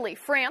 Italy,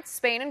 France,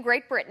 Spain, and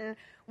Great Britain,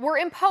 were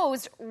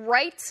imposed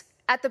right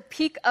at the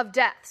peak of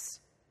deaths.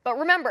 But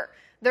remember,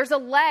 there's a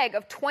lag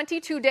of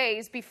 22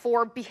 days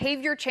before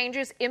behavior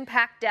changes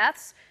impact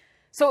deaths.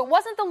 So it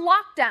wasn't the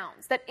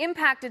lockdowns that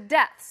impacted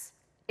deaths.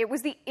 It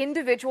was the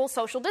individual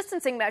social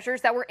distancing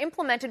measures that were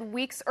implemented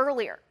weeks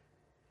earlier.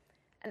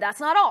 And that's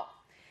not all.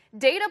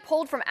 Data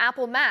pulled from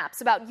Apple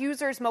Maps about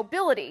users'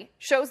 mobility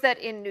shows that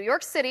in New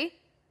York City,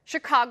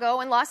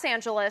 Chicago, and Los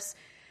Angeles,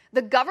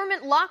 the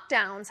government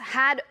lockdowns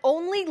had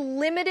only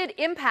limited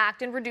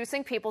impact in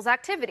reducing people's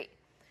activity.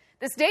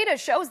 This data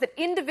shows that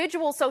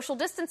individual social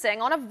distancing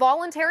on a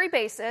voluntary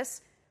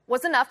basis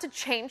was enough to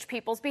change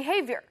people's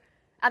behavior,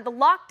 and the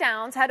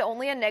lockdowns had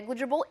only a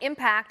negligible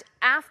impact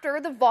after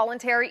the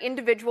voluntary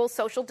individual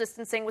social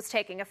distancing was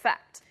taking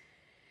effect.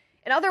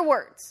 In other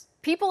words,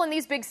 people in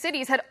these big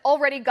cities had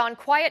already gone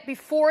quiet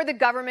before the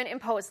government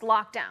imposed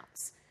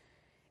lockdowns.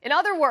 In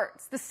other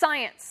words, the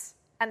science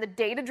and the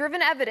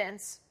data-driven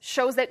evidence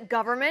shows that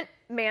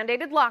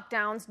government-mandated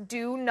lockdowns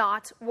do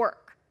not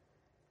work.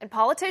 And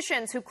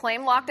politicians who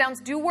claim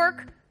lockdowns do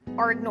work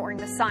are ignoring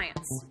the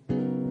science.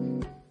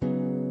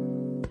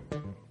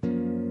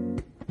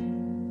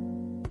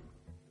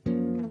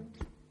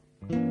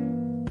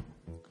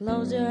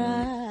 Close your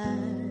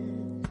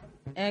eyes,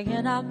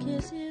 and I'll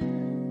kiss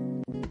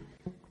you.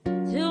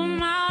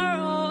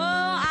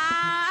 Tomorrow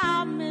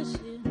I'll miss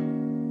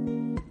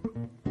you.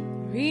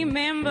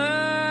 Remember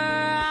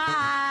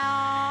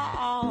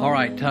All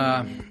right,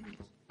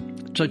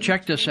 so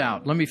check this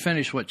out. Let me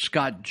finish what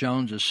Scott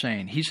Jones is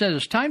saying. He says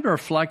it's time to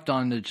reflect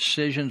on the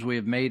decisions we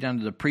have made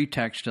under the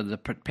pretext of the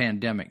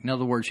pandemic. In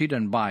other words, he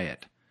doesn't buy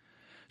it.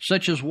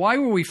 Such as, why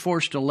were we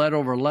forced to let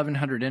over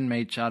 1,100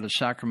 inmates out of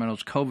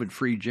Sacramento's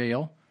COVID-free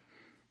jail?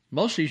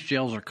 Most of these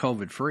jails are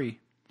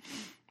COVID-free.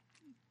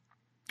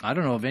 I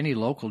don't know of any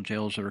local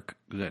jails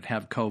that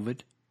have COVID.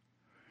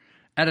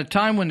 At a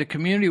time when the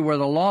community, where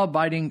the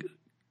law-abiding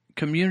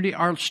community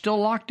are still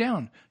locked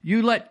down,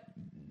 you let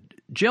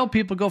jail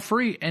people go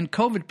free, and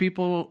COVID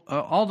people,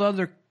 all the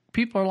other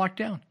people are locked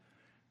down.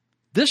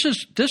 This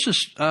is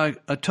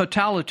a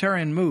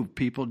totalitarian move,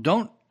 people.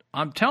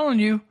 I'm telling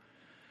you,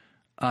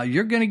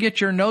 you're going to get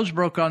your nose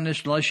broke on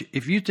this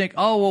if you think,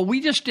 oh, well,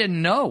 we just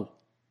didn't know.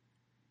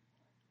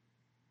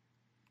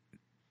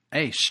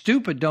 Hey,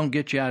 stupid don't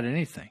get you out of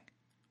anything.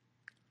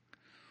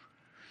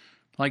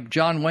 Like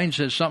John Wayne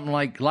says, something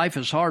like, life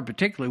is hard,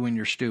 particularly when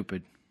you're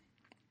stupid.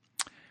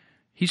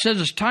 He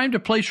says it's time to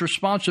place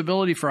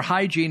responsibility for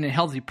hygiene and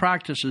healthy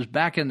practices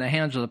back in the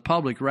hands of the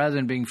public rather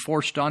than being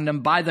forced on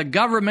them by the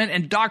government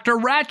and Dr.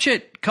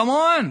 Ratchet. Come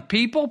on,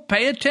 people,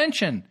 pay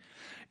attention.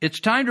 It's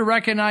time to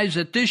recognize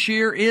that this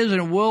year is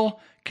and will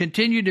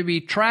continue to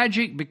be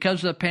tragic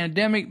because of the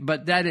pandemic,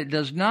 but that it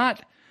does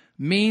not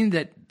mean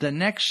that the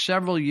next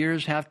several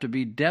years have to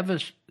be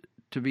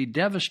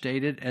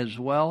devastated as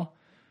well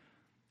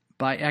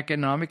by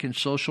economic and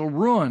social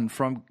ruin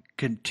from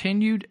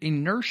continued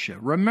inertia.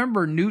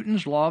 Remember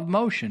Newton's law of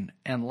motion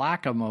and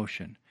lack of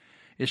motion.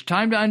 It's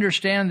time to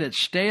understand that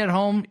stay at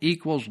home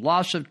equals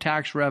loss of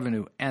tax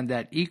revenue, and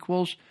that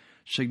equals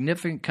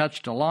significant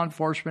cuts to law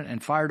enforcement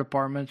and fire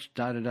departments,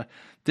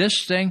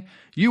 This thing,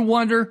 you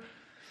wonder,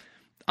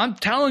 I'm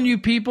telling you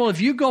people,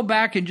 if you go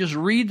back and just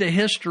read the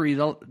history,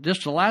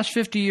 just the last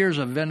 50 years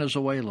of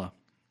Venezuela,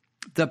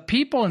 the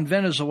people in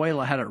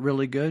Venezuela had it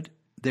really good.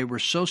 They were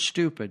so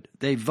stupid.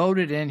 They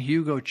voted in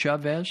Hugo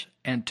Chavez,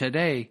 and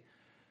today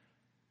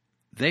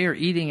they are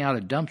eating out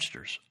of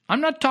dumpsters.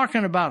 I'm not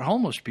talking about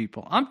homeless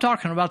people. I'm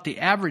talking about the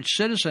average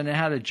citizen that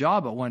had a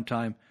job at one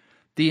time.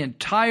 The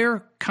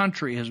entire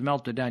country has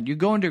melted down. You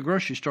go into a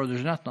grocery store,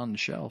 there's nothing on the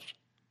shelves.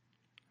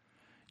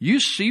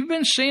 You've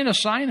been seeing a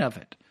sign of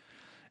it.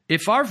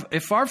 If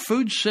our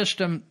food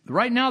system,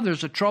 right now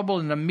there's a trouble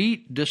in the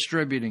meat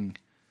distributing.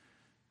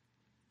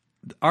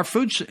 Our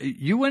food,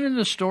 you went into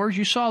the stores,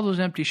 you saw those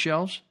empty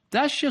shelves.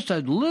 That's just a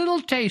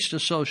little taste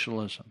of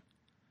socialism.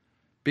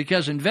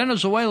 Because in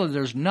Venezuela,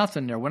 there's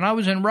nothing there. When I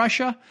was in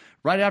Russia,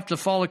 right after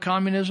the fall of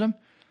communism,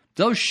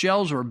 those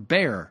shelves were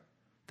bare.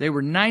 They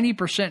were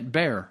 90%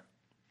 bare.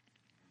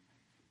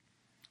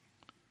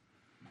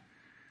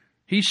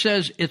 He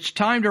says it's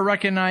time to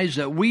recognize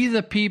that we,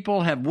 the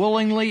people, have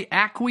willingly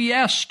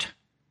acquiesced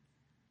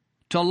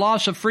to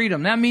loss of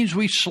freedom. That means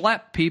we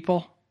slept,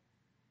 people.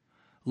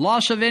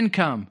 Loss of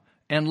income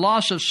and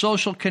loss of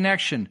social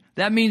connection.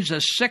 That means a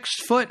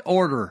 6-foot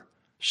order,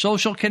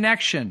 social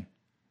connection.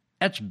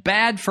 That's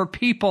bad for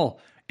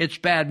people. It's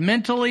bad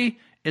mentally.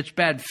 It's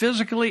bad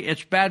physically.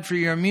 It's bad for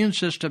your immune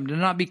system to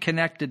not be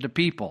connected to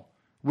people.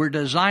 We're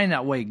designed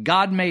that way.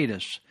 God made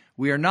us.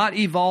 We are not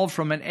evolved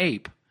from an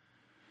ape.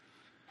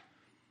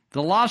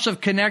 The loss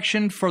of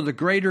connection for the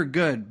greater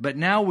good, but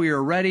now we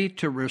are ready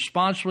to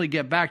responsibly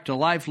get back to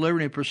life,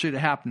 liberty, and pursuit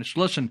of happiness.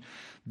 Listen,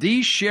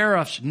 these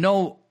sheriffs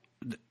know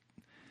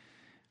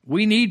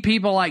we need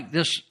people like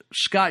this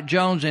Scott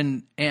Jones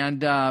and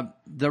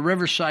the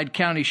Riverside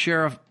County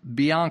Sheriff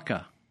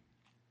Bianco,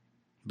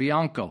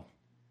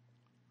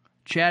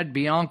 Chad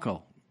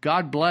Bianco.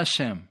 God bless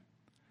him.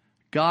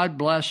 God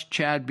bless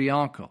Chad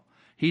Bianco.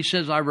 He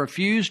says, I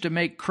refuse to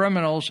make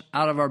criminals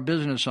out of our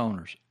business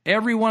owners.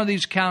 Every one of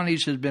these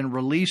counties has been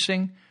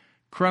releasing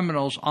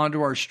criminals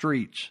onto our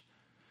streets.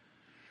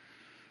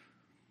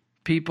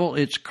 People,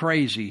 it's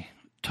crazy,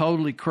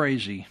 totally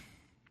crazy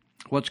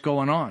what's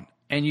going on.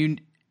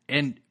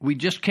 And we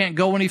just can't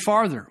go any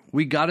farther.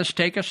 We got to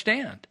take a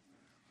stand.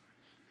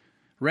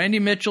 Randy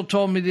Mitchell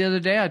told me the other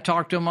day, I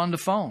talked to him on the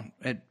phone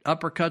at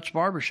Uppercuts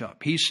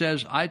Barbershop. He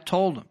says, I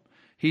told him,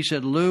 he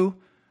said, Lou,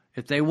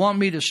 if they want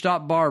me to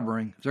stop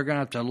barbering, they're going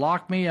to have to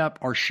lock me up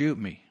or shoot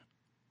me.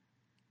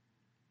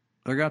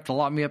 They're going to have to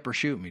lock me up or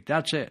shoot me.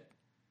 That's it.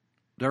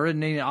 There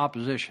isn't any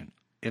opposition.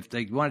 If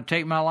they want to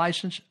take my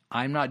license,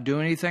 I'm not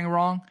doing anything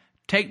wrong.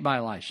 Take my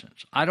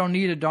license. I don't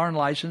need a darn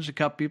license to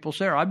cut people's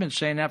hair. I've been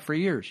saying that for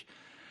years.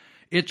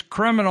 It's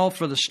criminal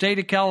for the state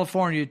of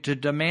California to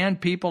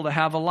demand people to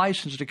have a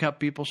license to cut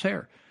people's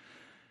hair.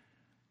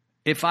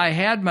 If I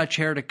had much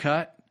hair to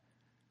cut,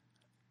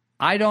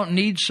 I don't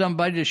need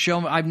somebody to show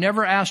me. I've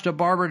never asked a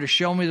barber to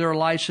show me their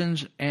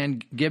license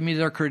and give me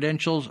their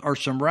credentials or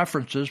some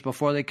references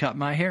before they cut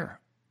my hair.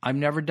 I've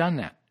never done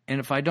that. And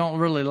if I don't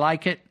really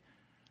like it,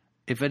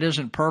 if it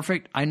isn't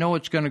perfect, I know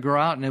it's going to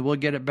grow out and it will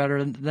get it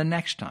better the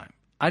next time.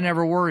 I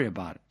never worry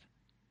about it.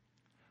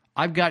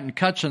 I've gotten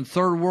cuts in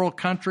third world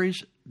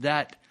countries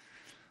that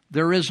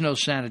there is no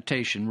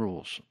sanitation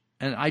rules,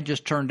 and I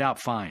just turned out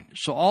fine.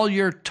 So all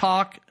your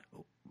talk,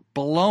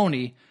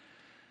 baloney,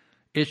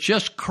 it's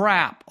just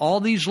crap. All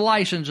these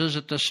licenses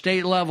at the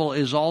state level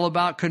is all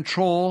about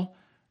control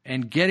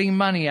and getting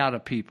money out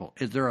of people.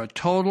 They're a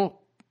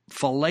total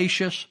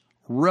fallacious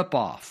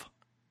ripoff.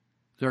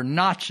 They're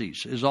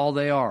Nazis is all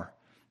they are.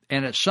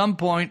 And at some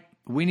point,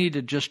 we need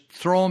to just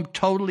throw them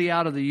totally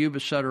out of the Yuba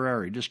Sutter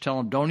area. Just tell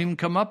them, don't even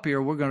come up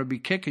here. We're going to be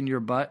kicking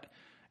your butt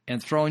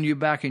and throwing you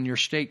back in your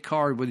state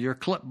car with your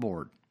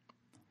clipboard.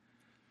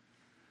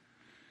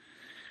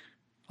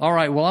 All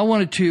right, well, I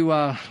wanted to,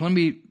 let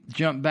me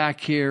jump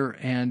back here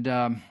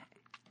and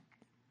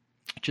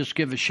just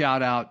give a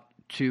shout out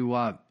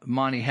to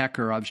Monty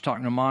Hecker. I was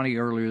talking to Monty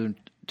earlier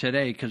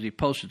today because he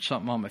posted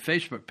something on my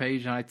Facebook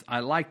page, and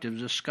I liked it. It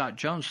was this Scott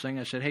Jones thing.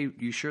 I said, hey,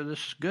 you sure this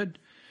is good?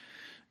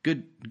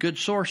 Good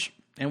source.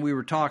 And we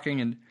were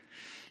talking, and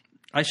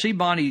I see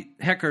Monty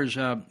Hecker's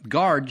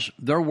guards,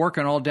 they're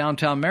working all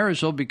downtown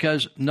Marysville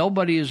because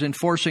nobody is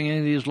enforcing any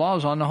of these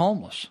laws on the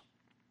homeless.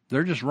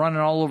 They're just running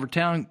all over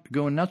town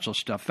going nuts with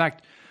stuff. In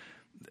fact,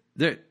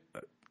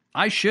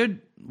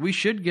 we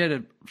should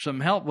get some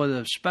help with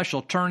a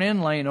special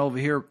turn-in lane over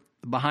here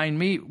behind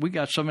me. We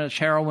got so much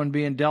heroin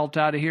being dealt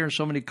out of here and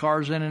so many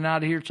cars in and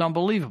out of here. It's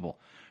unbelievable.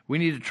 We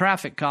need a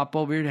traffic cop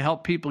over here to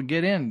help people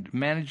get in,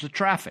 manage the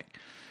traffic.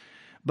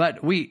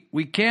 But we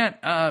can't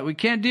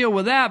deal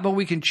with that, but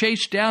we can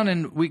chase down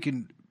and we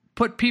can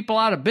put people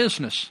out of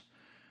business.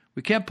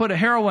 We can't put a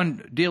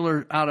heroin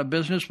dealer out of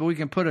business, but we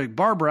can put a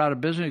barber out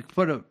of business. We can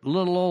put a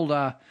little old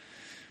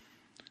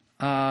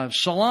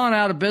salon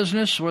out of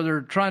business where they're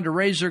trying to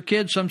raise their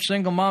kid. Some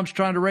single mom's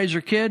trying to raise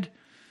her kid,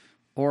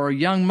 or a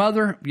young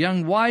mother,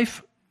 young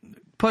wife,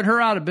 put her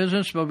out of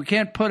business, but we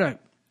can't put a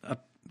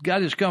guy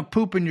that's going to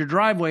poop in your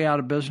driveway out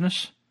of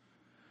business,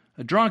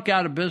 a drunk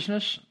out of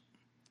business.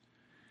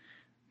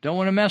 Don't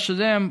want to mess with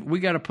them. We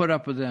got to put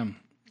up with them.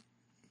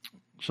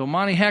 So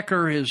Monty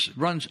Hecker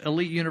runs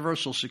Elite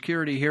Universal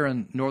Security here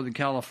in Northern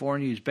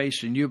California. He's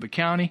based in Yuba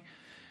County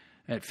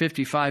at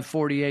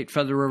 5548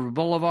 Feather River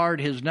Boulevard.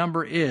 His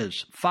number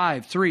is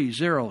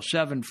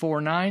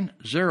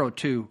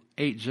 530-749-0280.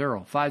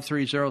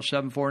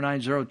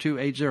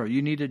 530-749-0280.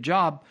 You need a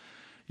job.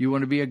 You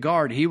want to be a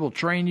guard. He will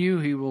train you.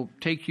 He will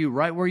take you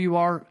right where you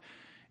are.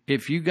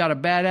 If you got a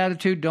bad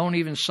attitude, don't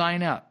even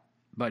sign up.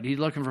 But he's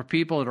looking for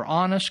people that are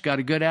honest, got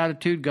a good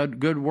attitude, got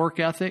good work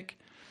ethic,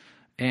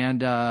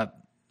 and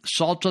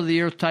salt of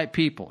the earth type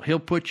people. He'll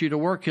put you to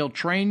work. He'll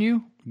train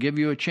you, give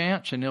you a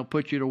chance, and he'll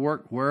put you to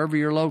work wherever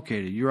you're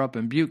located. You're up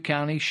in Butte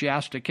County,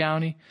 Shasta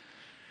County,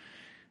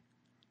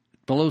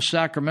 below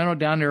Sacramento,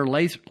 down there,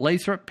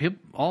 Lathrop,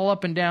 all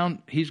up and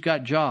down. He's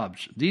got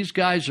jobs. These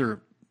guys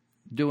are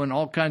doing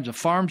all kinds of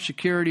farm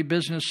security,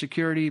 business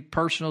security,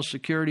 personal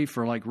security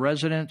for like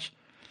residents.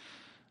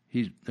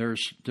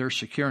 They're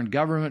securing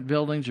government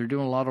buildings. They're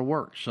doing a lot of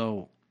work.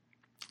 So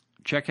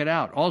check it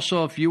out.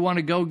 Also, if you want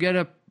to go get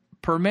a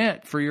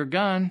permit for your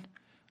gun,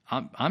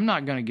 I'm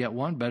not going to get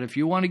one, but if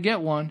you want to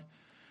get one,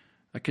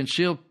 a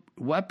concealed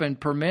weapon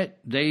permit,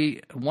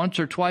 they once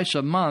or twice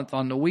a month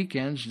on the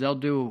weekends, they'll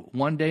do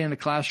 1 day in the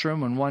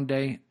classroom and 1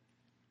 day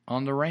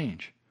on the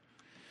range.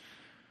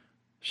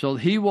 So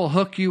he will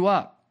hook you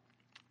up.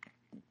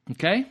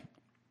 Okay?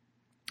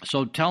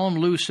 So tell him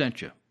Lou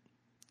sent you.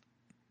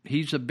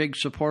 He's a big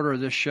supporter of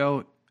this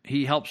show.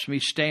 He helps me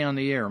stay on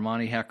the air,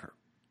 Monty Hecker,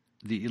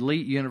 the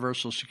Elite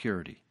Universal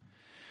Security.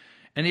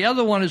 And the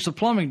other one is the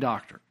plumbing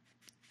doctor.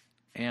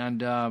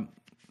 And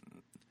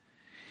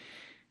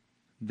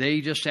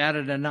they just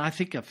added, I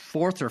think, a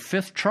fourth or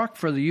fifth truck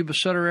for the Yuba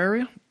Sutter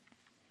area.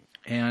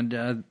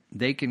 And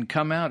they can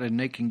come out and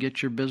they can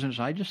get your business.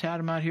 I just had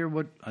them out here.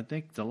 I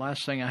think the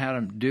last thing I had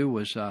them do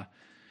was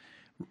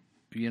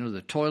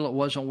the toilet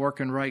wasn't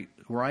working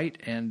right,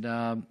 and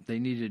they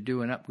needed to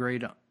do an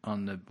upgrade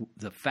on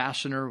the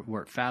fastener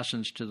where it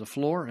fastens to the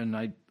floor, and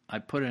I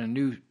put in a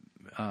new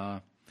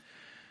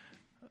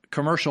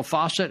commercial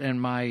faucet in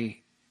my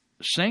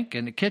sink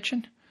in the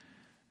kitchen,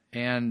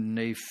 and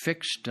they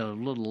fixed a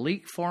little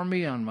leak for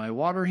me on my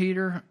water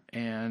heater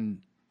and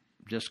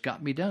just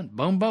got me done.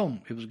 Boom,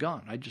 boom, it was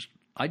gone. I just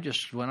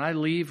when I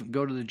leave,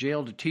 go to the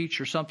jail to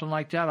teach or something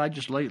like that, I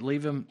just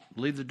leave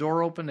the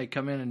door open. They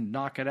come in and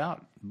knock it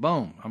out.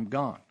 Boom, I'm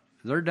gone.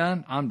 They're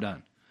done. I'm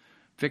done.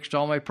 Fixed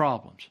all my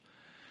problems.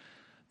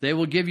 They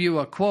will give you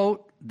a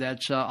quote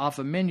that's off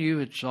a menu.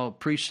 It's all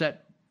preset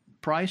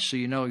price, so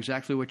you know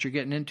exactly what you're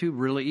getting into.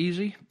 Really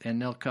easy,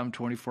 and they'll come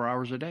 24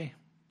 hours a day.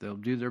 They'll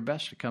do their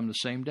best to come the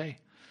same day.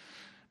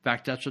 In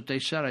fact, that's what they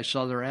said. I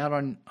saw their ad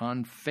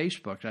on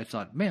Facebook. I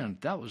thought, man,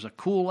 that was a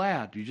cool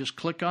ad. You just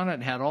click on it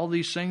and had all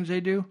these things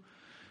they do.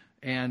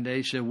 And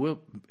they said,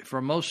 well,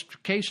 for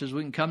most cases,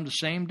 we can come the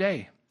same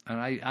day. And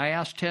I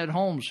asked Ted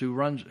Holmes,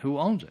 who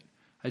owns it.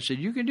 I said,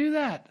 you can do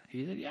that?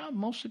 He said, yeah,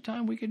 most of the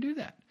time we can do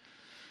that.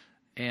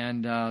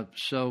 And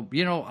so,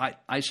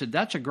 I said,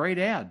 that's a great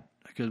ad,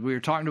 because we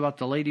were talking about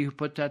the lady who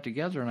put that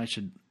together. And I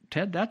said,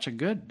 Ted, that's a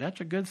good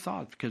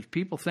thought, because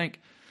people think,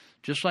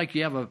 just like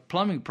you have a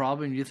plumbing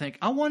problem, you think,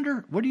 I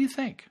wonder, what do you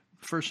think?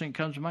 The first thing that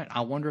comes to mind, I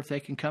wonder if they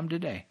can come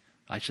today.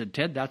 I said,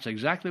 Ted, that's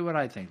exactly what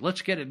I think.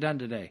 Let's get it done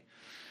today.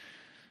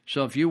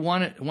 So if you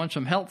want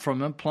some help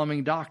from him,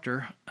 Plumbing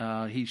Doctor,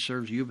 he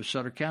serves Yuba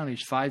Sutter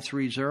counties,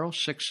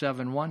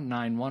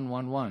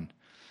 530-671-9111.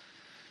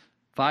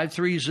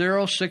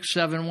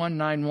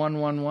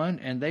 530-671-9111,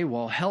 and they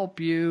will help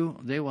you.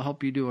 They will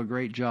help you do a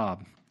great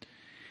job.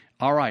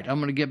 All right, I'm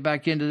going to get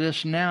back into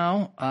this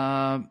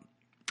now.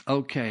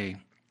 Okay.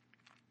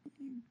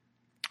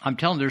 I'm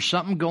telling you, there's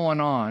something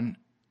going on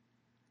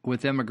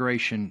with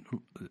immigration.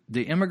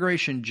 The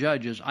immigration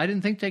judges, I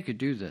didn't think they could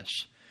do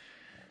this,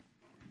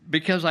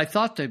 because I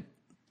thought that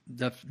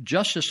the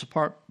Justice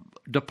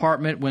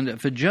Department,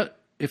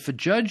 if a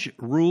judge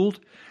ruled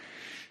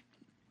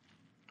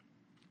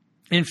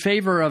in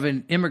favor of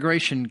an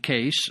immigration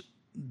case,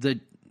 the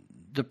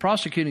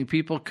prosecuting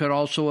people could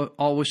also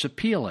always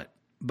appeal it.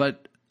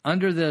 But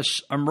under this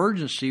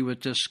emergency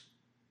with this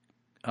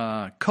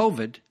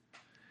COVID,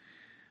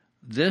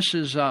 this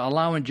is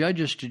allowing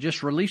judges to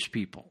just release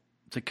people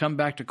to come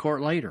back to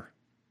court later.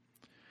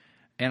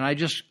 And I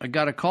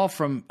got a call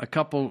from a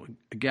couple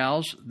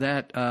gals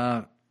that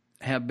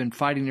have been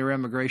fighting their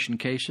immigration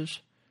cases,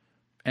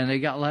 and they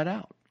got let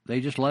out. They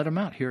just let them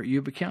out here at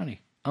Yuba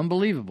County.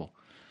 Unbelievable.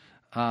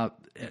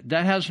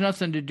 That has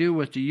nothing to do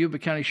with the Yuba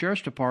County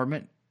Sheriff's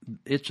Department.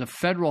 It's a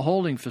federal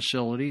holding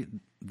facility.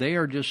 They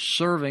are just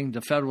serving the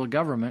federal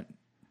government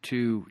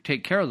to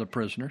take care of the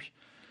prisoners.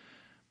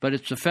 But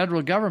it's the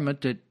federal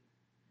government that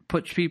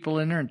puts people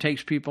in there and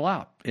takes people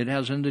out. It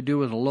has nothing to do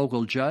with a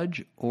local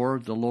judge or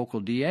the local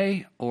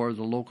DA or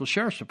the local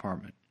sheriff's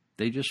department.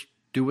 They just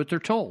do what they're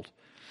told.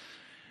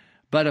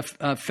 But if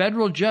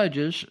federal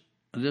judges,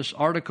 this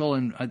article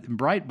in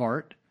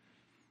Breitbart,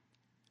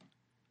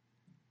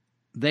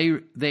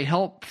 they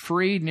helped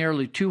free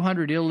nearly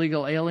 200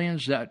 illegal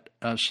aliens that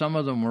some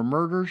of them were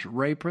murderers,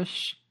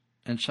 rapists,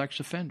 and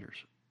sex offenders.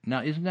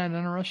 Now, isn't that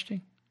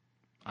interesting?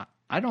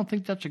 I don't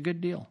think that's a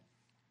good deal.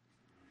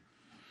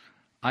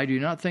 I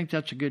do not think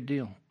that's a good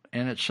deal.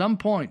 And at some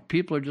point,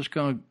 people are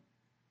going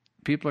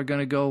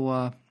to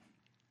go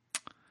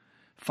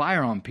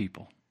fire on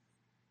people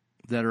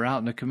that are out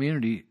in the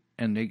community,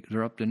 and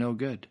they're up to no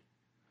good.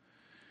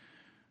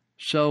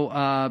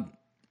 So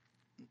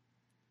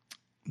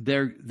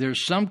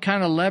there's some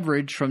kind of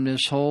leverage from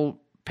this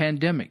whole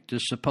pandemic,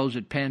 this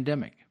supposed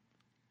pandemic.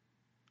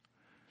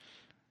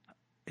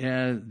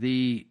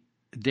 The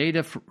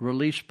data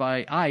released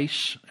by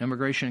ICE,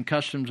 Immigration and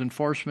Customs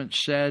Enforcement,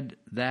 said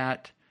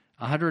that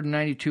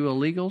 192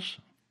 illegals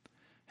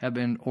have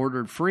been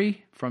ordered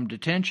free from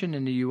detention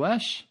in the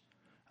U.S.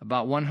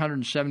 About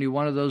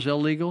 171 of those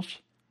illegals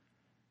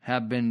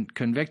have been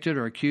convicted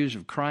or accused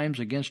of crimes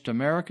against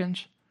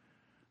Americans.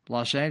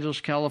 Los Angeles,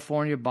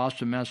 California,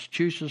 Boston,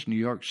 Massachusetts, New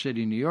York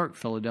City, New York,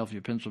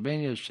 Philadelphia,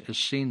 Pennsylvania has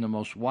seen the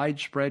most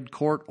widespread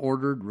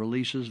court-ordered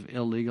releases of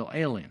illegal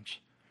aliens.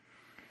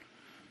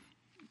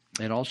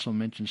 It also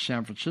mentions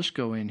San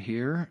Francisco in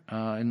here.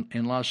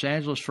 In Los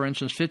Angeles, for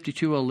instance,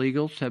 52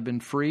 illegals have been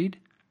freed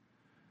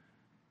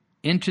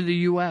into the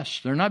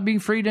U.S. They're not being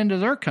freed into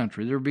their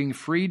country. They're being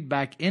freed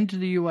back into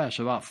the U.S.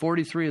 About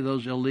 43 of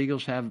those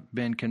illegals have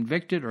been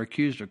convicted or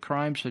accused of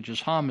crimes such as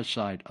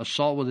homicide,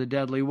 assault with a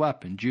deadly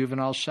weapon,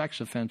 juvenile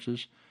sex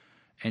offenses,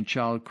 and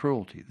child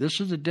cruelty.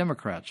 This is the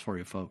Democrats for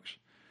you, folks.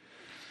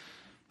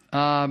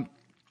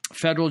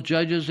 Federal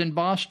judges in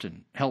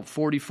Boston helped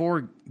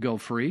 44 go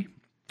free.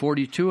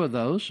 42 of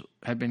those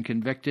have been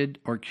convicted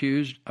or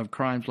accused of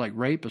crimes like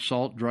rape,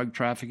 assault, drug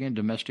trafficking, and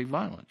domestic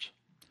violence.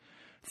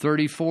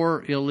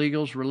 34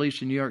 illegals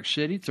released in New York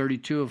City,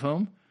 32 of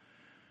whom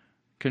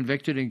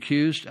convicted and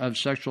accused of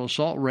sexual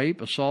assault,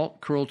 rape,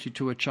 assault, cruelty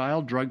to a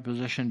child, drug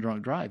possession,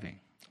 drunk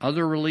driving.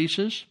 Other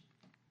releases,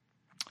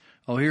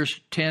 here's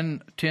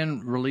 10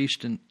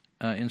 released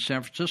in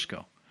San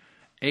Francisco,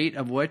 8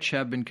 of which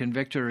have been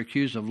convicted or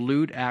accused of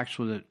lewd acts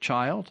with a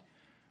child,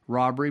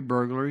 robbery,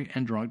 burglary,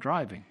 and drunk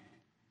driving.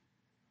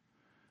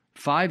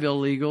 5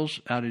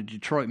 illegals out of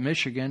Detroit,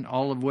 Michigan,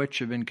 all of which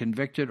have been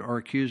convicted or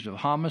accused of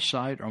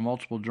homicide or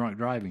multiple drunk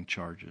driving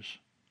charges.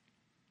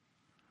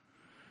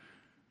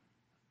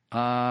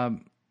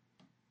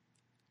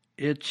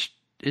 It's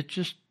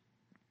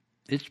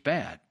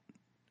bad.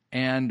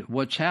 And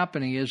what's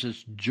happening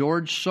is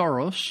George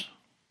Soros,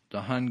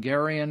 the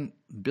Hungarian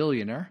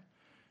billionaire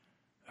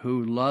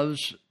who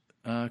loves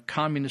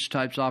communist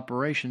types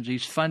operations,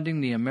 he's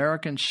funding the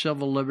American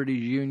Civil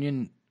Liberties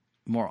Union,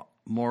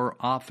 more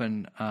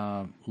often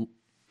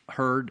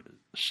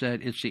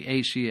said it's the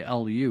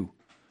ACLU.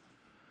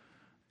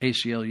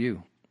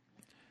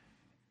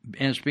 And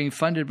it's being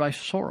funded by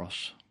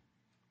Soros.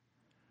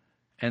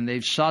 And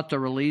they've sought the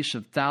release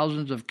of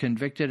thousands of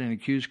convicted and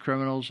accused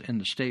criminals in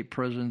the state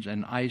prisons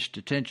and ICE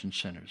detention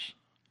centers.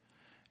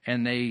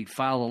 And they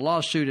filed a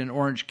lawsuit in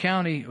Orange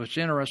County. It's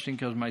interesting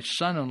because my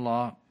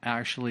son-in-law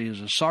actually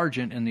is a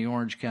sergeant in the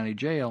Orange County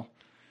jail.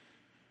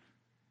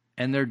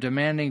 And they're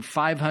demanding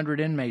 500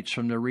 inmates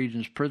from the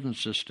region's prison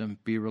system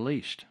be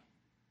released.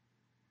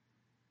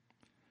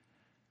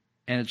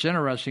 And it's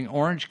interesting,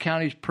 Orange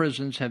County's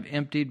prisons have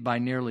emptied by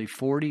nearly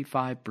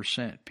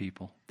 45%,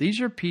 people.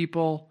 These are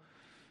people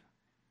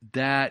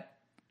that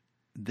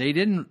they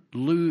didn't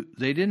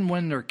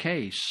win their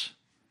case.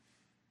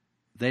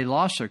 They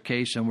lost their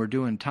case and were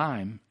doing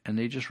time, and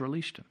they just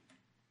released them.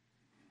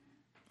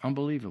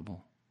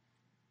 Unbelievable.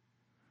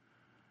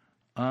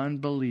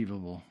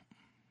 Unbelievable.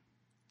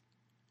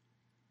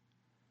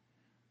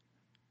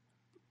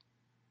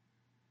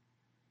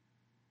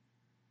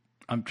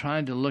 I'm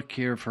trying to look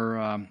here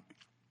for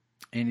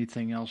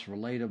anything else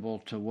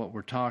relatable to what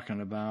we're talking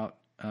about.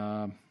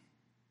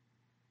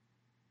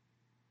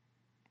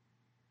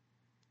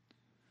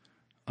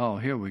 Oh,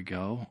 here we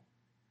go.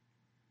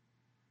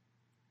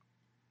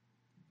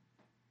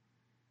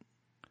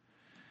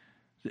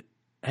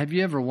 Have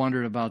you ever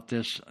wondered about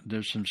this?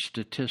 There's some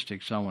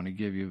statistics I want to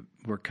give you.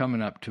 We're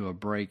coming up to a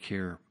break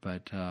here,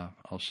 but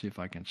I'll see if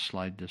I can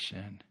slide this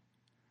in.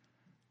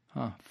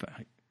 No,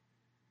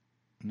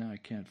 I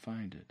can't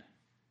find it.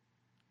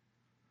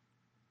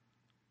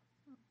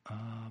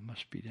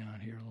 Must be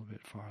down here a little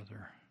bit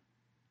farther.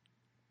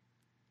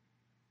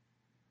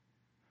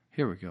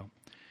 Here we go.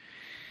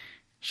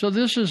 So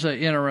this is an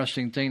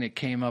interesting thing that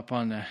came up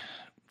on the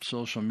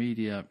social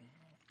media.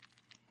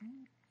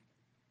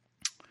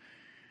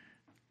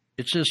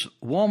 It says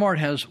Walmart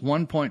has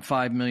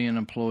 1.5 million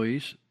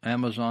employees,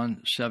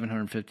 Amazon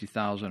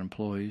 750,000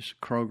 employees,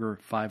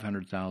 Kroger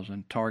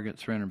 500,000, Target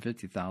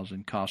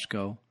 350,000,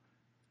 Costco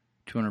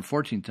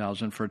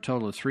 214,000 for a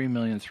total of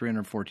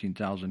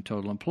 3,314,000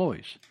 total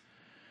employees.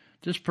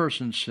 This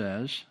person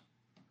says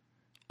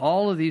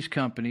all of these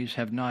companies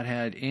have not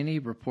had any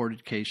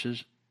reported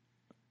cases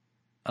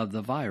of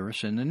the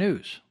virus in the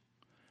news.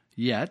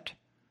 Yet,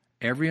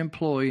 every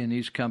employee in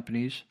these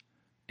companies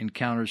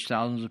encounters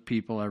thousands of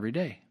people every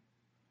day.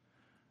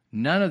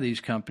 None of these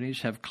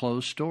companies have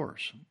closed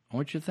stores. I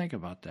want you to think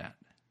about that.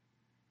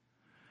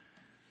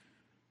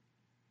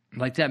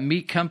 Like that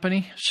meat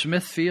company,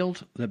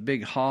 Smithfield, the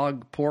big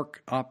hog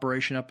pork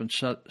operation up in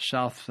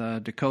South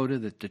Dakota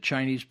that the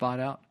Chinese bought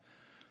out,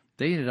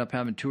 they ended up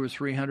having 200 or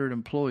 300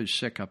 employees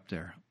sick up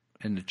there.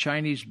 And the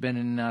Chinese been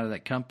in and out of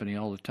that company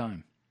all the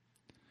time.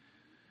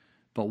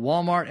 But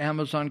Walmart,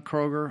 Amazon,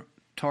 Kroger,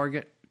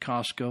 Target,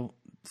 Costco,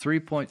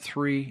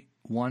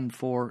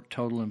 3.314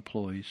 total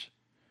employees.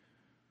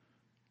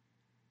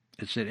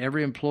 It said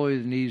every employee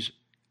in these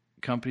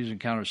companies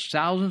encounters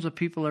thousands of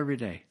people every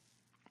day.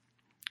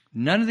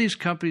 None of these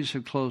companies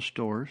have closed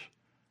stores.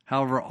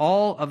 However,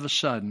 all of a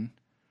sudden,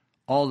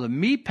 all the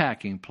meat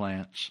packing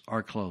plants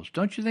are closed.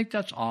 Don't you think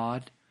that's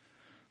odd?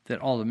 That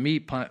all the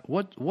meat plant,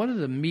 what are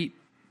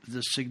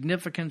the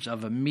significance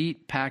of a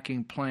meat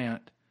packing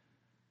plant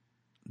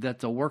that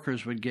the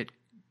workers would get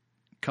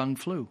kung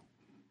flu?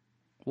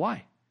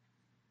 Why?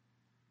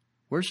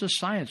 Where's the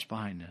science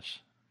behind this?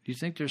 Do you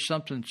think there's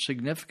something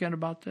significant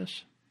about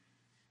this?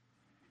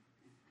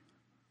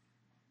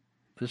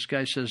 This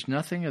guy says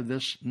nothing of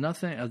this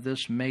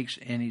makes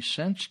any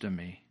sense to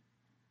me.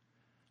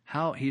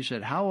 He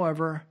said,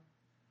 however,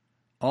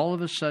 all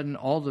of a sudden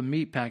all the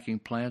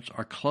meatpacking plants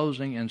are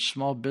closing and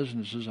small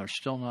businesses are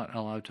still not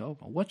allowed to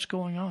open. What's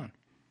going on?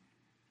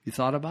 You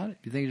thought about it?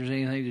 Do you think there's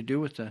anything to do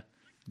with the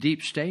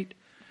deep state?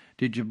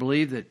 Did you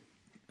believe that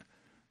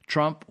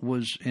Trump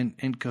was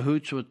in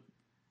cahoots with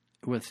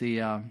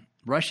the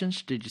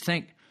Russians? Did you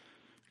think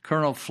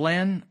Colonel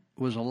Flynn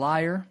was a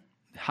liar,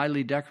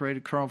 highly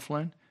decorated Colonel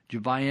Flynn? Did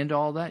you buy into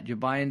all that? Did you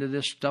buy into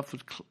this stuff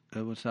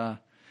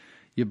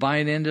you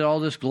buying into all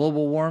this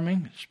global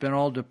warming? It's been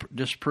all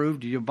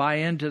disproved. Do you buy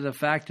into the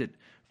fact that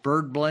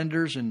bird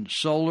blenders and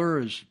solar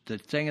is the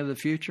thing of the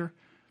future,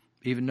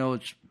 even though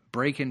it's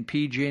breaking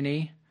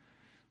PG&E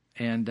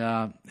and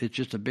it's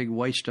just a big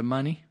waste of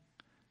money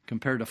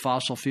compared to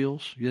fossil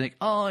fuels? You think,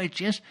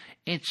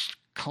 it's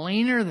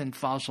cleaner than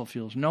fossil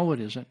fuels. No,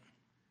 it isn't.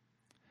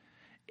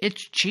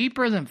 It's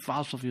cheaper than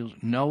fossil fuels.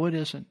 No, it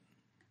isn't.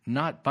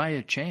 Not by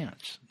a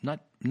chance.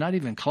 Not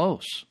even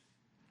close.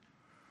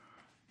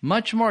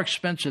 Much more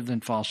expensive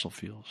than fossil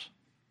fuels.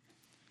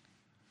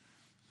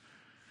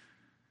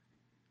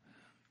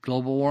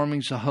 Global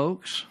warming's a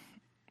hoax.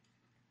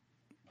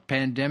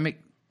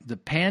 The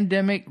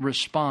pandemic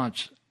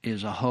response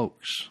is a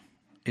hoax.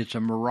 It's a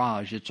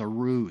mirage. It's a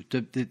ruse.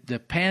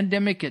 The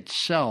pandemic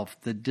itself,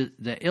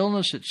 the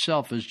illness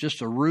itself, is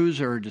just a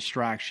ruse or a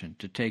distraction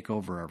to take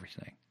over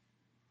everything.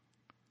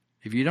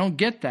 If you don't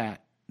get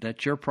that,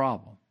 that's your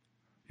problem.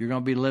 You're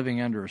going to be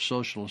living under a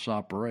socialist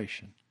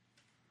operation.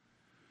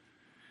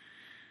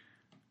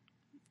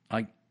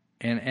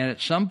 And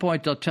at some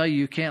point, they'll tell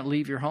you can't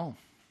leave your home.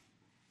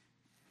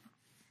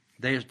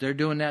 They're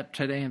doing that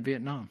today in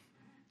Vietnam.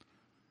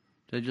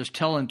 They just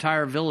tell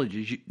entire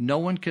villages, no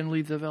one can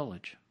leave the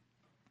village.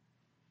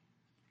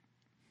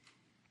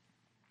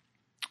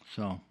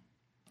 So,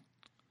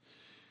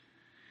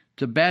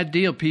 it's a bad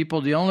deal,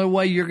 people. The only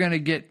way you're going to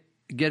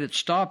get it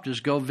stopped is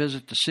go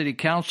visit the city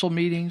council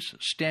meetings,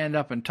 stand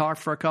up and talk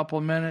for a couple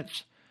of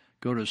minutes,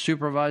 go to a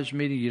supervised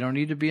meeting. You don't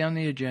need to be on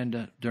the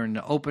agenda. During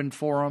the open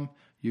forum,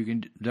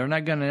 they're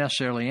not going to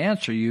necessarily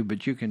answer you,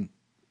 but you can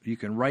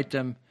write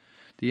them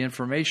the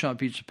information on a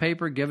piece of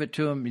paper, give it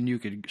to them, and you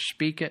can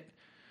speak it.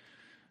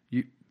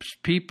 You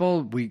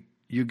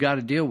got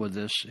to deal with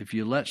this. If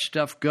you let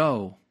stuff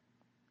go,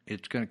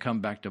 it's going to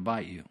come back to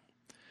bite you.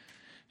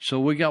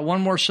 So we got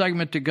one more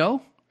segment to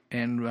go,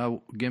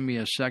 and give me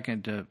a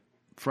second to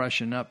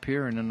freshen up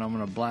here, and then I'm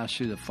going to blast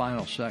through the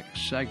final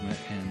segment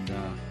and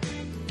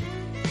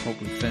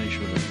hopefully finish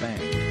with a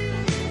bang.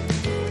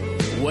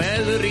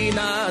 Well,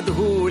 Rinad,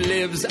 who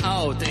lives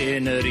out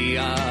in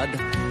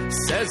Riyadh,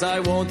 says I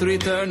won't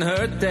return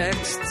her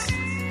texts.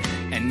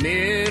 And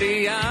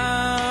Miriam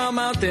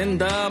out in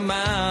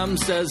Dammam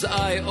says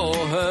I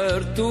owe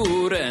her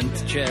 2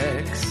 rent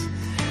checks.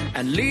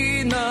 And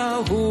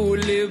Lena, who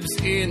lives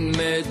in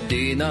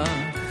Medina,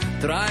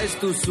 tries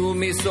to sue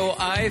me so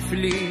I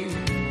flee.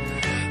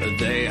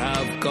 They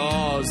have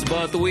cause,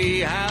 but we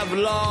have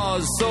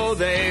laws, so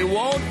they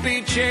won't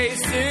be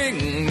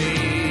chasing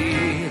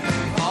me.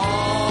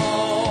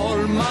 All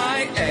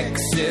my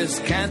exes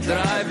can't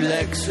drive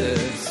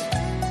Lexus.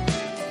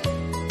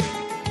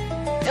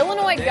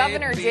 Illinois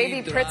Governor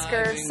J.B.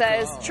 Pritzker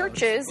says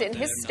churches in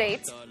his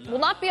state will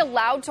not be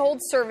allowed to hold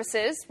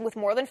services with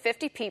more than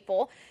 50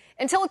 people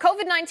until a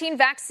COVID-19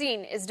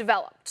 vaccine is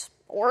developed,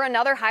 or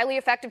another highly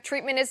effective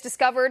treatment is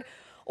discovered,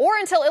 or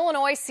until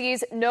Illinois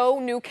sees no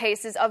new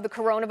cases of the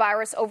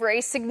coronavirus over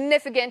a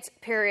significant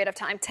period of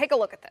time. Take a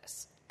look at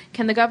this.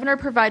 Can the governor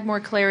provide more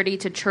clarity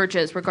to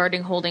churches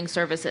regarding holding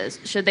services?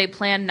 Should they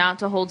plan not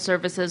to hold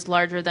services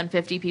larger than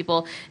 50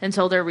 people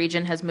until their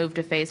region has moved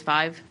to phase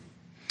 5?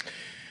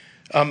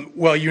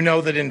 Well, you know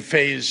that in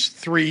phase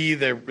 3,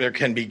 there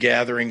can be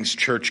gatherings,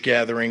 church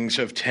gatherings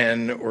of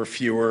 10 or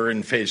fewer.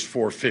 In phase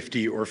 4,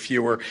 50 or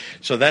fewer.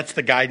 So that's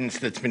the guidance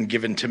that's been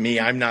given to me.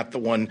 I'm not the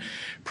one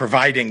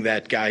providing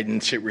that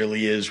guidance. It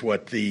really is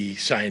what the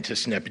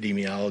scientists and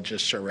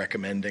epidemiologists are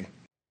recommending.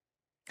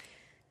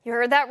 You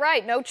heard that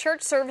right. No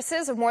church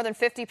services of more than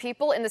 50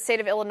 people in the state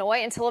of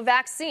Illinois until a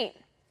vaccine.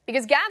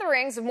 Because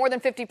gatherings of more than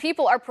 50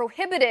 people are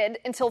prohibited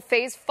until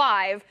phase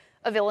 5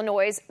 of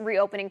Illinois'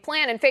 reopening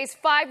plan. And phase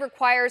 5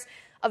 requires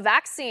a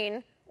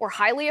vaccine or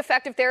highly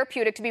effective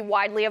therapeutic to be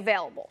widely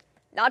available.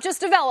 Not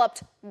just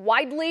developed,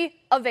 widely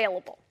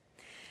available.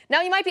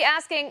 Now you might be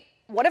asking,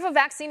 what if a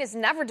vaccine is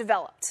never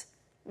developed?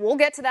 We'll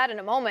get to that in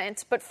a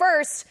moment. But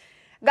first,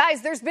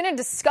 guys, there's been a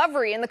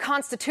discovery in the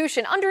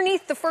Constitution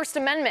underneath the First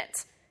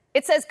Amendment.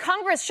 It says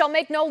Congress shall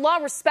make no law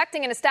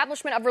respecting an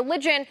establishment of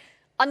religion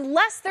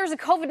unless there's a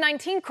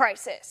COVID-19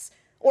 crisis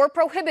or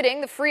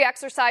prohibiting the free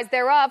exercise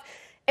thereof.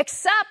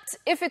 Except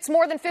if it's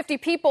more than 50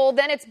 people,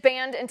 then it's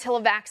banned until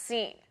a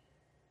vaccine.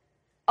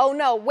 Oh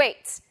no,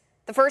 wait.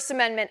 The First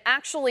Amendment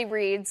actually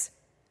reads,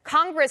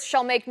 Congress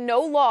shall make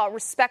no law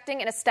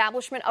respecting an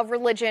establishment of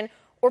religion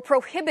or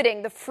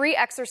prohibiting the free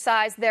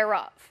exercise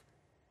thereof.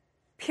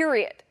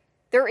 Period.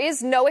 There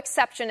is no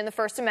exception in the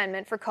First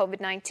Amendment for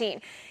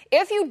COVID-19.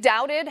 If you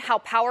doubted how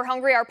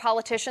power-hungry our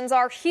politicians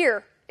are,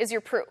 here is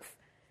your proof.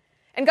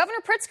 And Governor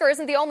Pritzker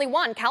isn't the only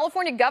one.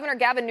 California Governor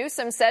Gavin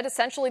Newsom said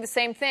essentially the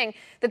same thing,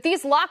 that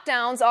these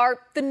lockdowns are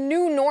the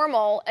new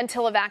normal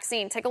until a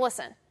vaccine. Take a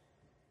listen.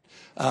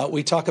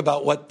 We talk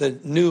about what the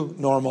new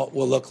normal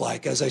will look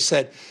like. As I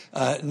said,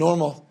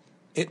 normal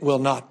it will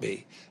not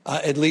be,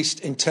 at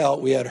least until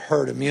we had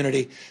herd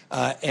immunity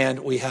and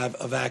we have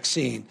a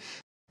vaccine.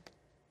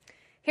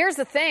 Here's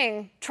the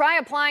thing. Try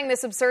applying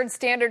this absurd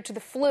standard to the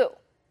flu.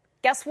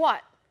 Guess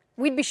what?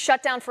 We'd be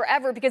shut down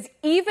forever because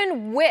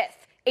even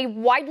with a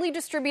widely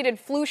distributed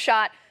flu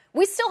shot,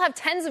 we still have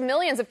tens of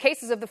millions of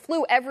cases of the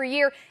flu every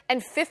year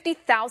and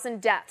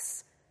 50,000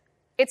 deaths.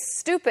 It's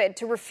stupid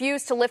to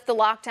refuse to lift the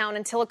lockdown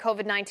until a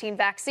COVID-19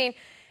 vaccine,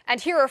 and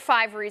here are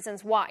 5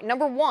 reasons why.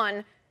 Number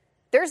 1,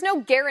 there's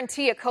no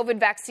guarantee a COVID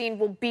vaccine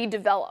will be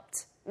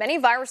developed. Many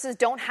viruses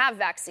don't have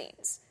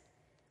vaccines.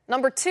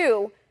 Number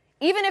 2,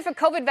 even if a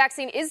COVID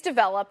vaccine is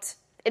developed,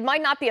 it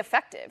might not be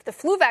effective. The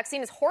flu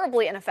vaccine is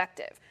horribly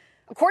ineffective.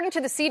 According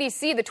to the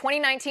CDC, the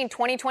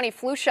 2019-2020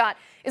 flu shot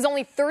is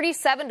only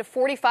 37 to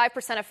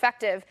 45%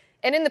 effective,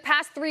 and in the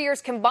past 3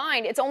 years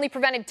combined, it's only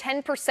prevented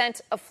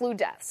 10% of flu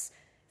deaths.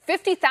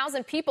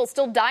 50,000 people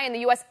still die in the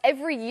U.S.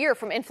 every year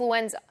from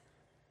influenza.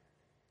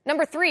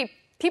 Number 3,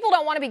 people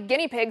don't want to be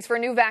guinea pigs for a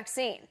new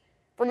vaccine.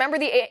 Remember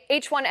the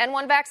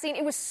H1N1 vaccine?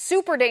 It was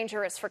super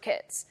dangerous for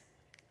kids.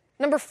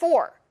 Number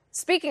 4,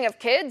 speaking of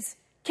kids,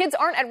 kids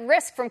aren't at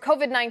risk from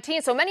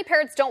COVID-19, so many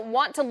parents don't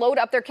want to load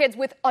up their kids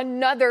with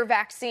another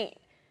vaccine.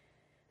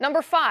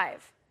 Number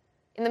 5,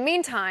 in the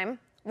meantime,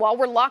 while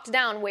we're locked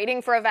down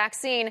waiting for a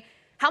vaccine,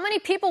 how many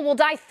people will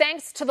die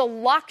thanks to the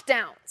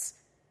lockdowns?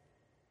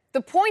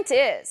 The point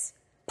is,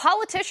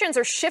 politicians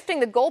are shifting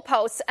the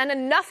goalposts, and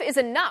enough is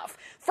enough.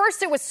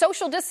 First, it was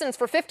social distance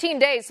for 15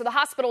 days so the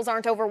hospitals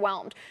aren't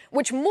overwhelmed,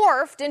 which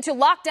morphed into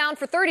lockdown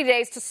for 30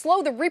 days to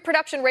slow the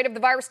reproduction rate of the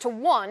virus to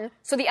 1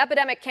 so the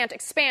epidemic can't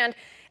expand.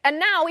 And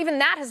now even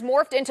that has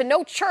morphed into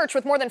no church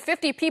with more than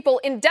 50 people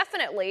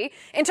indefinitely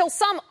until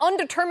some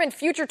undetermined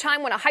future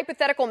time when a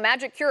hypothetical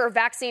magic cure or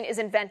vaccine is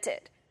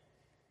invented.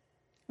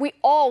 We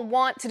all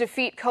want to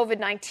defeat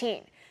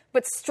COVID-19,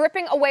 but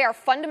stripping away our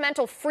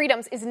fundamental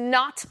freedoms is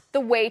not the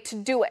way to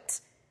do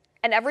it.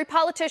 And every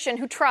politician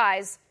who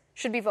tries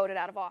should be voted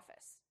out of office.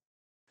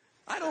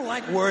 I don't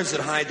like words that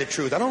hide the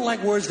truth. I don't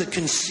like words that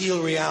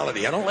conceal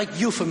reality. I don't like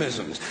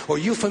euphemisms or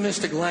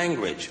euphemistic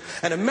language.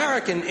 And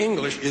American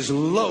English is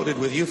loaded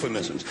with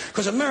euphemisms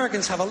because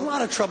Americans have a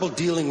lot of trouble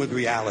dealing with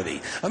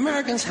reality.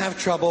 Americans have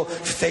trouble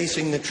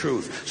facing the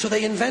truth. So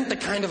they invent a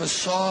kind of a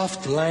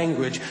soft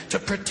language to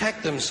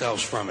protect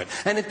themselves from it.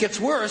 And it gets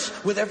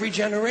worse with every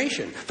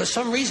generation. For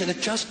some reason,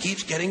 it just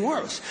keeps getting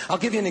worse. I'll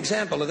give you an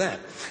example of that.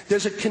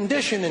 There's a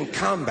condition in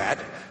combat.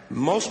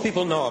 Most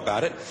people know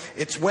about it.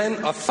 It's when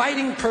a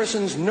fighting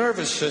person's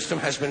nervous system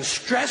has been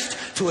stressed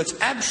to its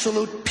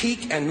absolute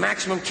peak and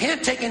maximum,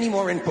 can't take any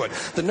more input.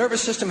 The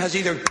nervous system has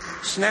either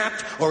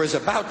snapped or is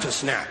about to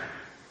snap.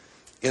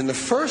 In the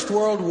First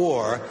World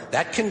War,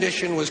 that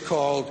condition was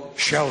called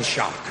shell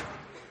shock.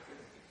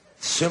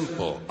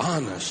 Simple,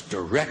 honest,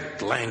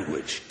 direct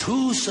language.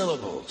 2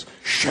 syllables.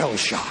 Shell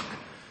shock.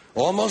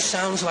 Almost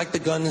sounds like the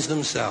guns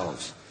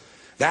themselves.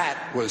 That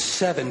was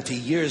 70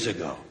 years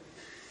ago.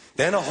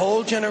 Then a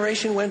whole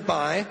generation went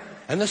by,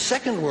 and the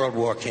Second World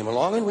War came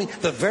along, and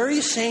the very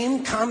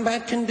same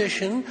combat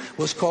condition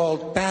was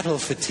called battle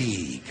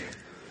fatigue.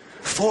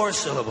 4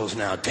 syllables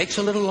now. Takes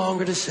a little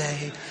longer to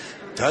say.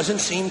 Doesn't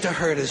seem to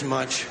hurt as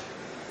much.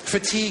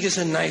 Fatigue is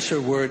a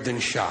nicer word than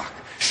shock.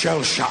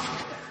 Shell shock.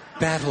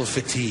 Battle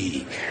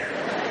fatigue.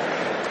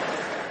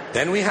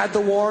 Then we had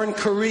the war in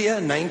Korea,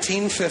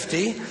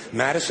 1950.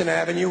 Madison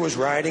Avenue was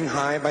riding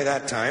high by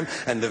that time,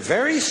 and the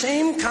very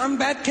same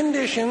combat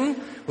condition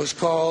was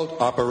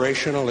called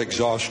operational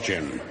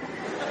exhaustion.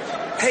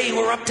 Hey,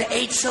 we're up to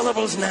 8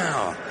 syllables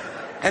now.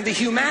 And the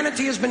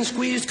humanity has been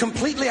squeezed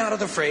completely out of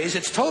the phrase.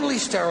 It's totally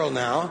sterile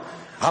now.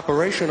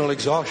 Operational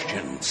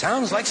exhaustion.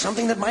 Sounds like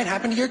something that might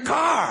happen to your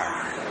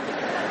car.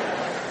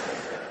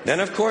 Then,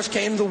 of course,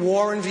 came the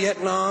war in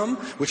Vietnam,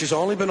 which has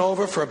only been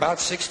over for about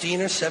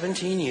 16 or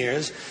 17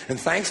 years. And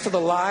thanks to the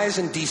lies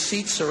and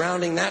deceit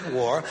surrounding that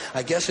war,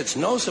 I guess it's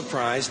no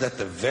surprise that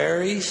the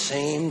very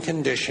same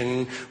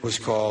condition was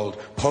called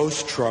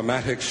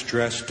post-traumatic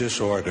stress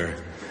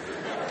disorder.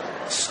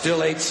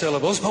 Still 8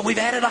 syllables, but we've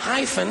added a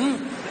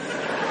hyphen.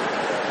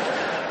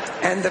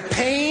 And the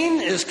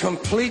pain is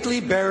completely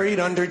buried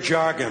under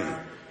jargon.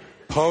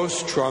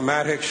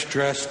 Post-traumatic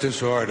stress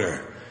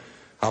disorder.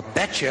 I'll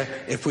bet you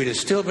if we'd have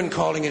still been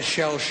calling it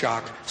shell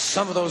shock,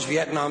 some of those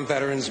Vietnam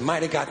veterans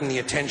might have gotten the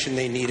attention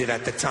they needed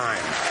at the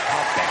time.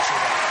 I'll bet you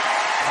that.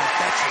 I'll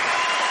bet you that.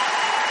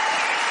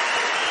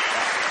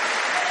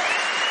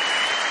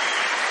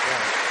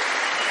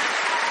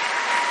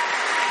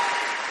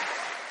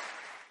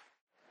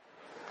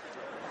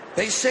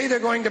 They say they're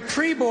going to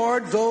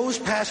pre-board those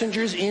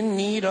passengers in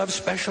need of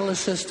special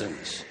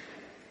assistance.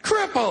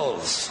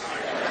 Cripples!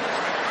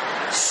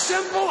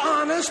 Simple,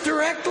 honest,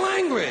 direct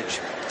language.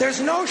 There's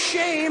no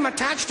shame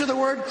attached to the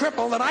word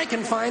cripple that I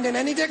can find in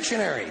any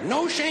dictionary.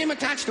 No shame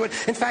attached to it.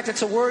 In fact,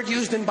 it's a word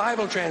used in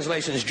Bible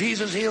translations.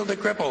 Jesus healed the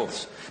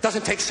cripples.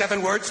 Doesn't take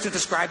 7 words to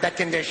describe that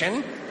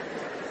condition.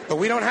 But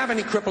we don't have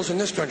any cripples in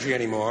this country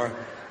anymore.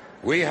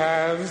 We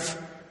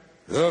have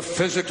the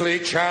physically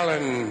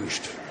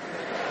challenged.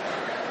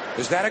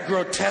 Is that a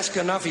grotesque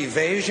enough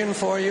evasion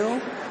for you?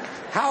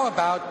 How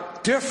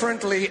about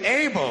differently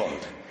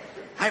abled?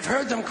 I've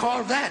heard them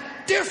called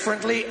that,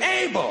 differently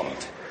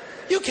abled.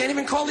 You can't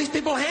even call these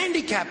people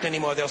handicapped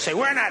anymore. They'll say,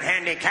 we're not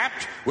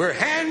handicapped, we're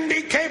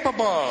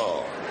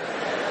handy-capable.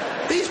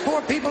 These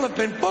poor people have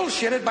been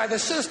bullshitted by the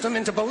system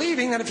into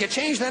believing that if you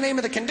change the name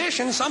of the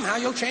condition, somehow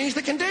you'll change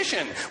the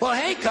condition. Well,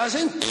 hey,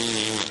 cousin,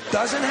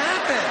 doesn't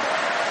happen.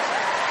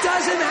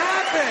 Doesn't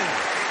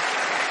happen.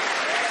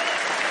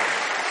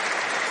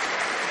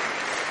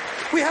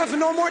 We have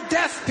no more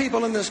deaf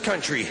people in this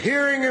country,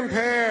 hearing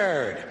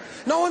impaired.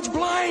 No one's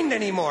blind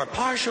anymore,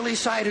 partially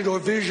sighted or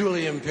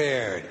visually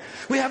impaired.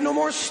 We have no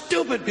more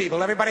stupid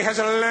people. Everybody has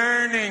a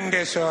learning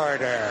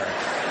disorder.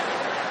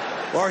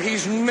 Or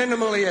he's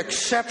minimally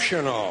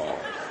exceptional.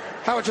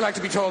 How would you like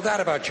to be told that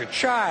about your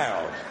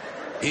child?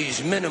 He's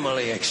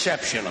minimally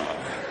exceptional.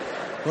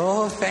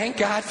 Oh, thank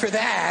God for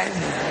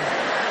that.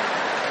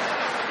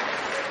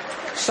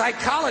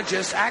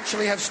 Psychologists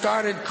actually have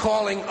started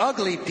calling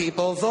ugly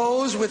people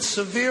those with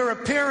severe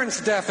appearance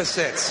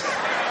deficits.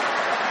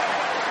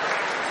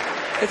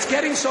 It's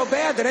getting so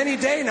bad that any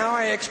day now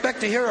I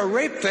expect to hear a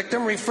rape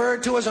victim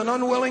referred to as an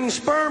unwilling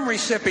sperm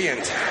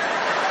recipient.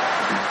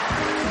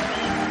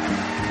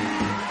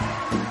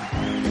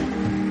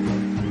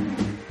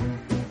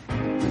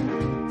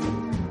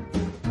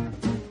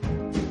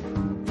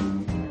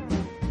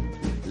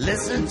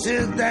 Listen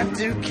to that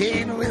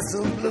Duquesne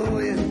whistle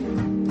blowing.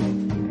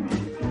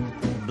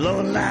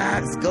 Blowing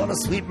like's gonna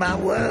sweep my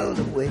world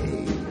away.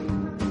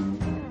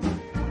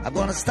 I'm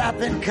gonna stop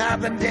in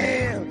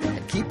Carbondale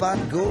and keep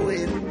on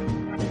going.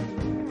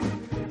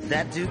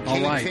 That Duquesne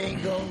all right.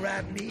 train gonna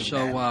ride me.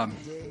 So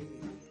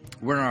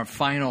we're in our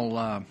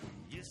final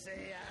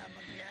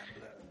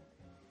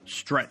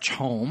stretch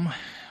home,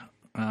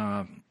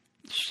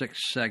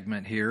 sixth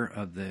segment here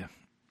of the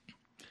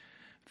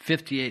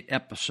 58th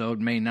episode,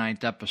 May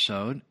 9th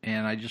episode,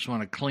 and I just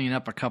want to clean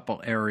up a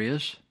couple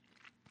areas.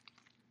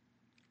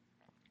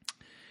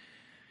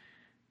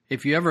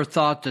 If you ever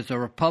thought that the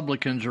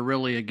Republicans are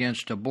really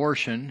against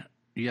abortion,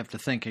 you have to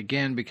think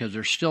again because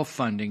they're still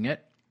funding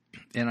it.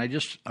 And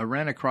I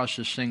ran across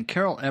this thing.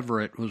 Carol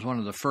Everett was one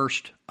of the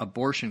first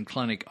abortion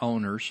clinic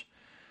owners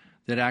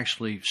that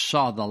actually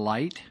saw the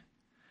light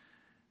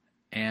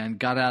and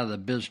got out of the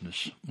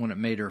business when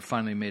it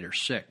finally made her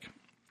sick.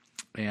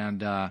 And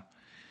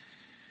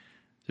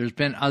there's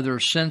been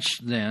others since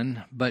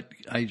then, but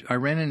I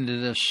ran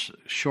into this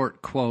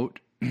short quote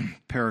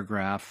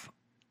paragraph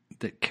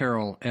that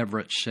Carol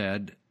Everett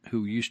said,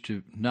 who used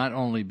to not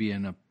only be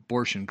an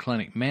abortion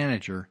clinic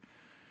manager,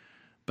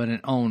 but an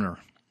owner.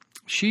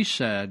 She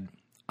said,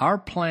 our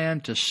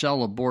plan to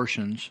sell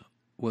abortions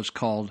was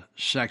called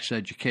sex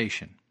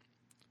education.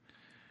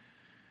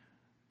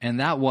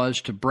 And that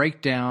was to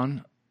break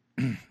down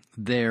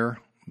their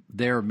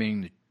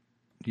being the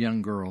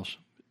young girls,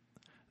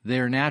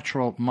 their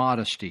natural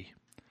modesty,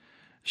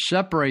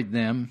 separate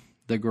them,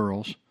 the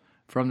girls,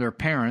 from their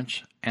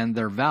parents and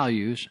their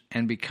values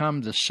and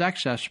become the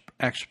sex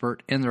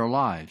expert in their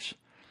lives.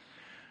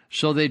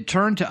 So they'd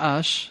turn to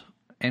us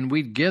and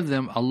we'd give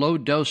them a low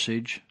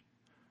dosage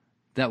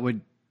that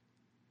would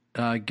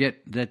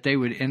they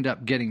would end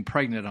up getting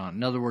pregnant on.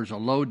 In other words, a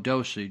low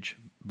dosage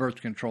birth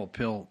control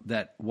pill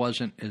that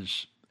wasn't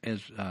as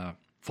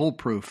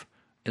foolproof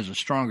as a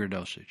stronger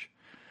dosage.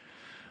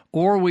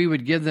 Or we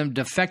would give them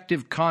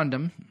defective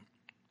condoms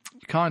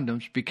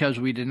because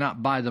we did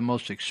not buy the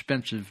most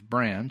expensive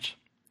brands.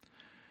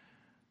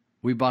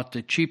 We bought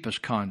the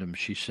cheapest condoms,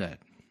 she said.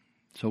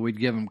 So we'd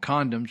give them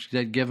condoms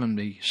that give them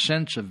the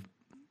sense of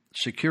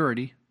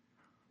security,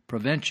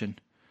 prevention,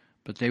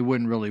 but they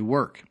wouldn't really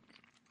work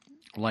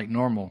like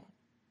normal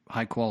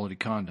high-quality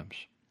condoms.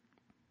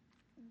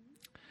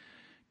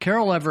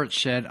 Carol Everett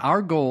said,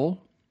 our goal,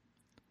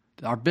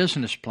 our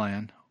business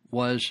plan,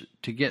 was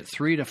to get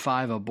 3 to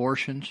 5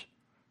 abortions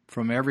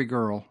from every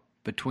girl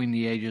between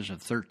the ages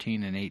of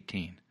 13 and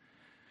 18. I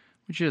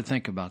want you to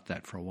think about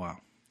that for a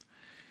while.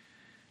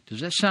 Does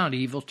that sound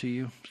evil to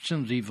you? It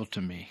sounds evil to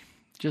me.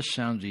 It just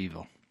sounds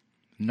evil.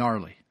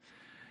 Gnarly.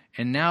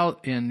 And now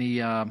in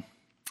the,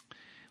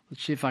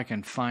 let's see if I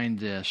can find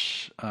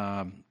this.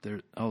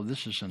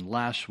 This is in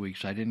last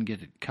week's. I didn't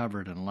get it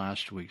covered in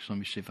last week's. Let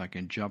me see if I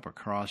can jump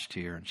across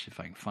here and see if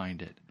I can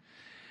find it.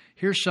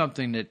 Here's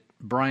something that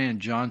Brian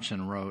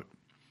Johnson wrote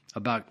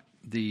about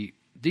these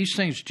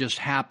things just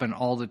happen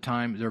all the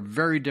time. They're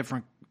very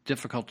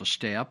difficult to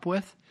stay up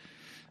with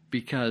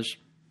because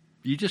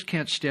you just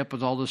can't stay up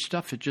with all this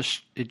stuff. It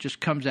just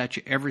comes at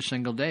you every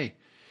single day.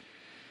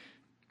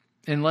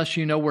 Unless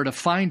you know where to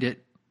find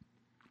it,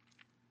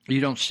 you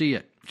don't see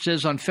it. It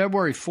says on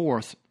February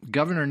 4th,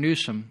 Governor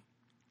Newsom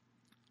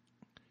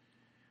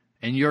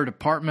and your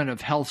Department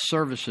of Health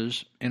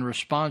Services, in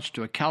response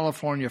to a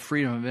California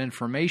Freedom of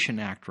Information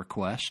Act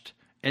request,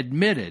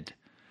 admitted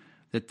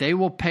that they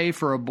will pay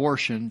for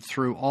abortion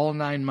through all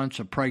 9 months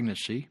of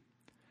pregnancy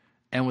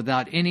and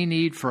without any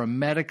need for a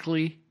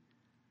medically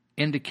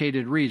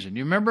indicated reason.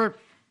 You remember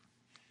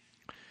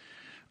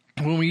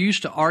when we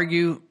used to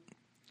argue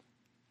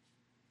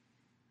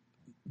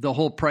the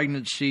whole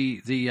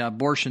pregnancy, the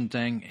abortion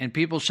thing, and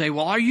people say,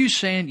 well, are you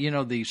saying,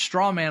 the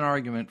straw man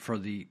argument for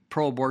the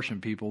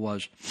pro-abortion people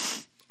was,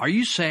 are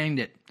you saying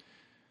that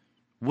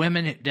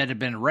women that have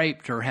been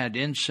raped or had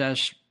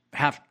incest,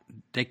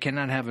 they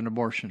cannot have an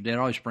abortion? They'd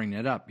always bring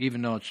that up,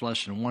 even though it's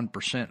less than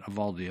 1% of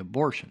all the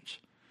abortions.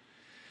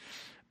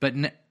 But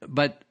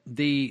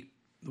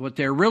what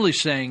they're really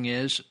saying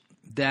is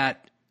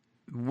that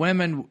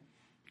women,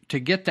 to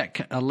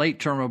get a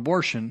late-term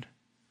abortion,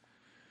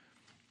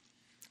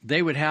 they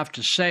would have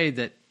to say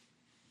that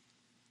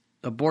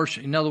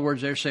abortion. In other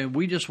words, they're saying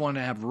we just want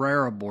to have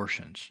rare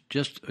abortions,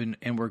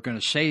 and we're going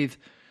to save.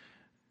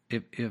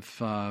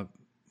 If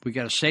we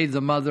got to save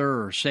the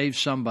mother or save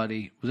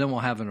somebody, then we'll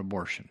have an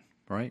abortion,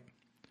 right?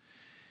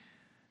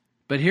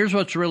 But here's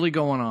what's really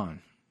going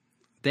on.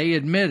 They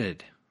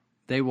admitted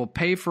they will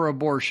pay for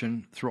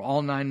abortion through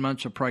all 9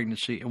 months of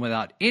pregnancy and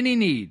without any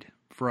need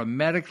for a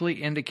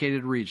medically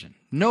indicated reason.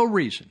 No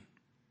reason.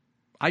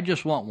 I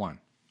just want one.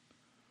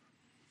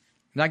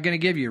 Not going to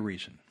give you a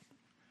reason.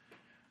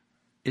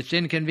 It's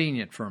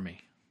inconvenient for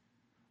me.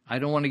 I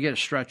don't want to get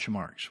stretch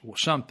marks.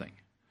 Something.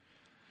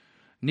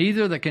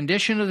 Neither the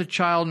condition of the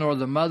child nor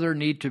the mother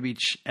need to be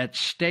at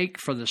stake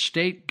for the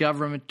state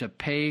government to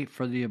pay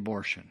for the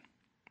abortion.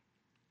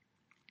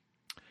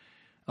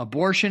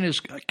 Abortion is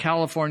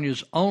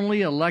California's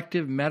only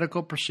elective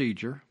medical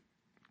procedure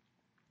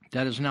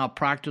that is now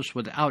practiced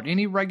without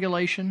any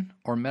regulation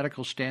or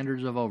medical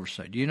standards of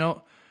oversight. You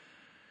know,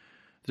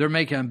 they're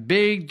making a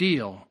big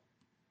deal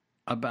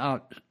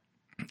about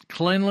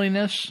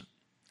cleanliness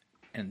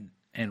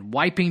and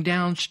wiping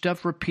down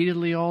stuff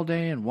repeatedly all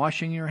day and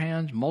washing your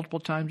hands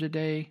multiple times a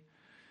day.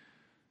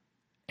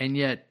 And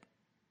yet,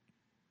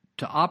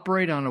 to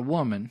operate on a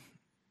woman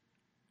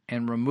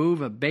and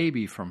remove a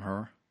baby from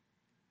her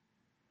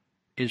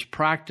is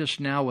practiced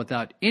now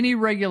without any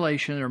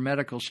regulation or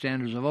medical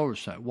standards of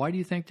oversight. Why do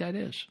you think that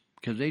is?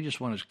 Because they just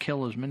want to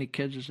kill as many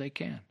kids as they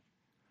can.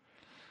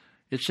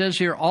 It says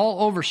here,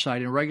 all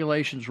oversight and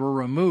regulations were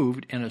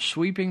removed in a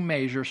sweeping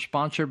measure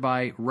sponsored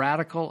by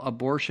radical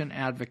abortion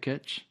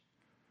advocate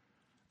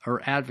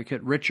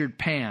Richard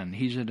Pan.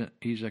 He's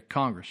a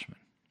congressman.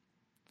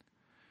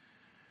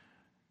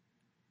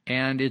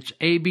 And it's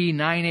AB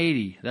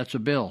 980. That's a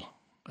bill.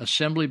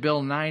 Assembly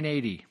Bill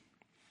 980.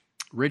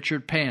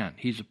 Richard Pan.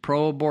 He's a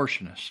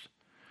pro-abortionist.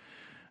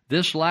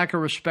 This lack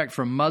of respect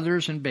for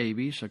mothers and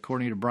babies,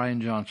 according to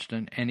Brian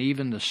Johnston, and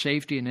even the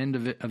safety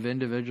of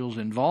individuals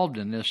involved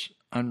in this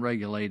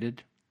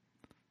unregulated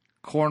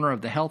corner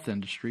of the health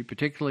industry,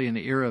 particularly in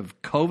the era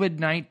of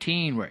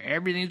COVID-19, where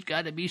everything's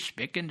got to be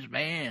spick and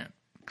span,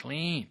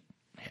 clean,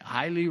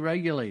 highly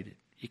regulated.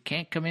 You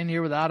can't come in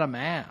here without a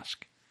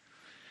mask.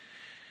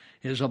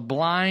 Is a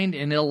blind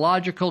and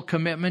illogical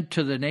commitment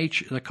to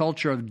the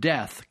culture of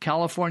death.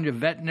 California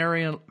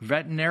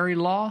veterinary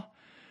law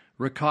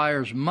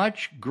requires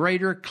much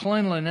greater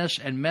cleanliness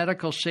and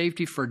medical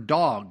safety for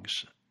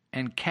dogs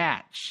and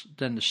cats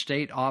than the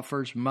state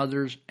offers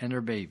mothers and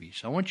their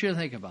babies. I want you to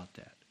think about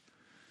that.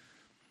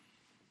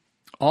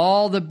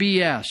 All the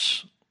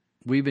BS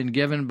we've been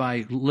given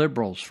by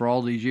liberals for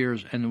all these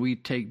years, and we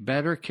take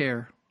better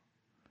care,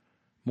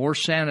 more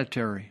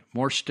sanitary,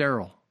 more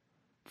sterile,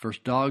 for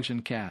dogs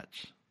and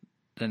cats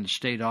than the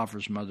state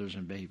offers mothers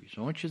and babies.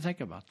 I want you to think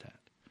about that.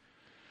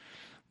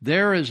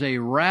 There is a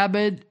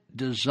rabid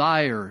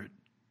desire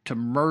to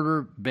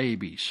murder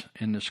babies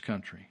in this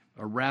country,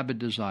 a rabid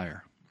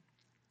desire.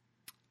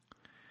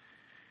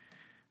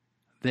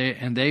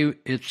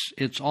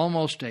 It's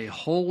almost a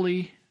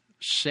holy,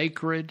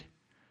 sacred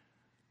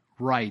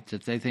right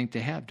that they think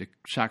they have to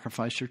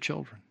sacrifice their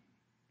children.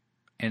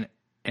 And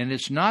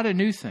it's not a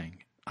new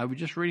thing. I was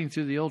just reading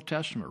through the Old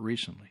Testament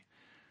recently.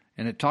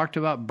 And it talked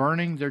about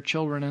burning their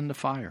children in the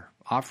fire,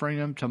 offering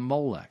them to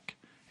Molech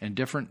and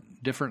different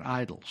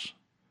idols,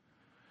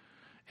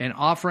 and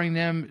offering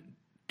them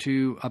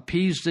to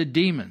appease the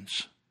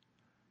demons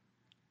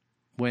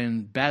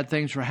when bad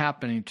things were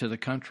happening to the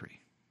country.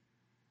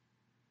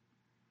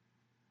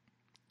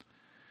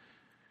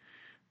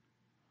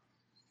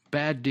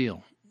 Bad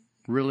deal.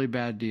 Really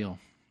bad deal.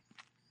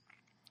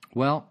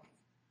 Well,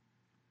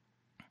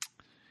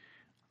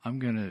 I'm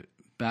going to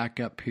back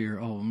up here.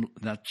 Oh,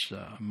 that's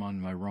I'm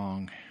on my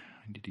wrong.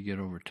 I need to get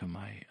over to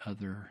my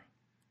other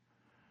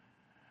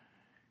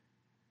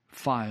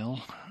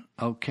file.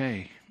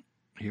 Okay,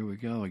 here we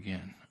go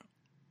again.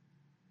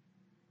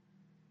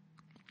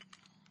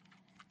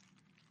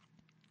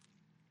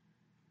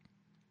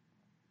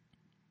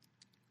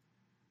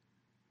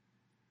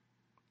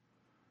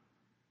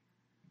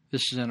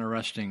 This is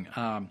interesting.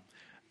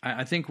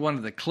 I think one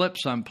of the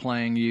clips I'm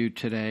playing you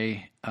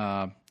today,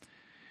 the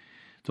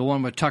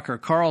one with Tucker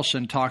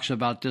Carlson, talks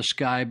about this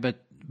guy,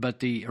 but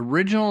the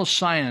original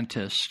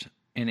scientist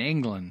in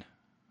England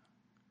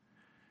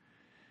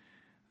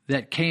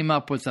that came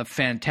up with the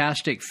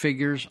fantastic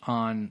figures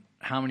on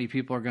how many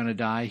people are going to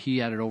die,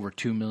 he added over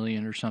 2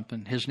 million or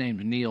something. His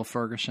name's Neil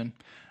Ferguson.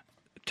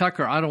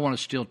 Tucker, I don't want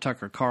to steal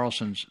Tucker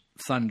Carlson's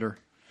thunder,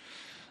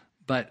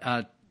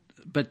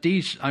 but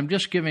these, I'm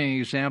just giving an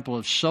example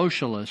of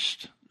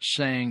socialists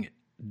saying,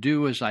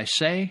 do as I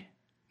say,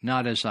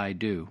 not as I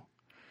do.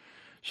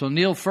 So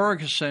Neil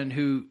Ferguson,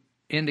 who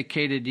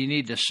indicated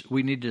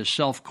we need to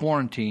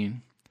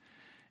self-quarantine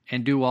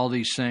and do all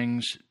these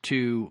things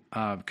to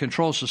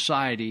control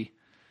society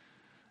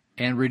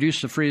and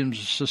reduce the freedoms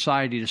of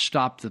society to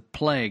stop the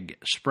plague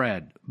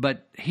spread.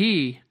 But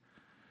he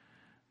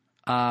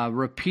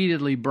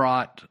repeatedly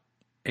brought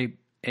a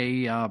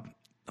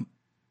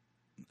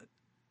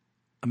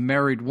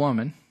married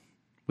woman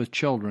with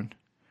children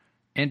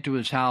into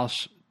his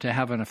house to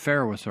have an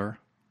affair with her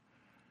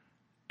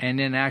and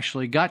then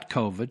actually got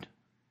COVID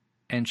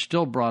and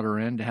still brought her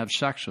in to have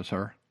sex with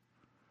her.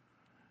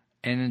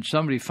 And then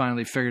somebody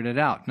finally figured it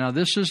out. Now,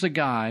 this is the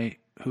guy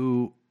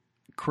who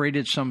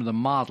created some of the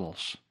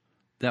models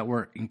that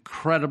were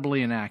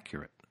incredibly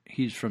inaccurate.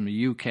 He's from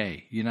the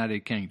UK,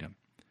 United Kingdom.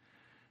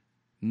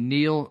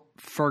 Neil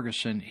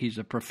Ferguson, he's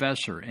a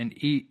professor and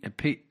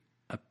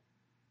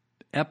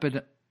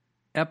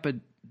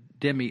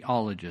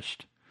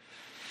epidemiologist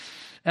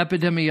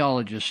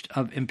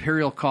of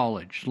Imperial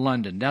College,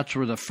 London. That's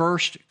where the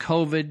first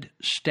COVID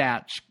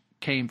stats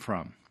came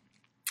from.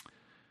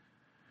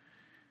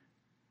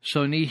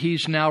 So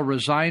he's now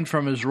resigned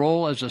from his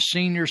role as a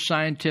senior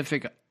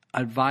scientific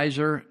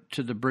advisor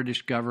to the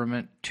British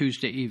government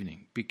Tuesday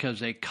evening because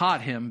they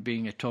caught him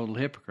being a total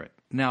hypocrite.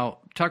 Now,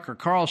 Tucker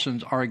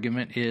Carlson's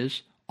argument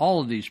is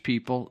all of these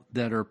people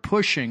that are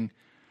pushing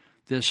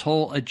this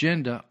whole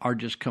agenda are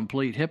just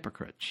complete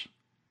hypocrites.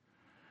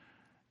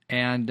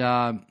 And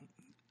a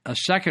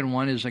second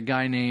one is a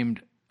guy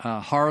named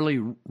Harley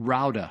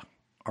Rouda,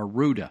 or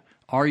Ruda,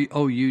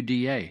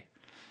 R-O-U-D-A.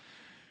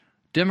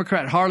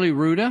 Democrat Harley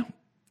Rouda,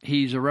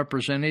 he's a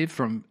representative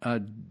from,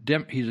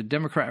 he's a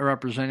Democrat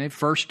representative,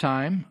 first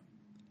time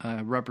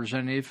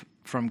representative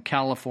from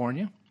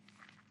California.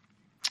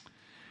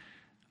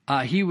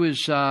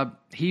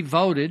 He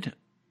voted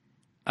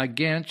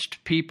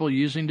against people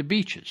using the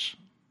beaches,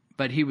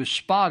 but he was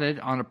spotted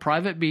on a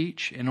private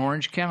beach in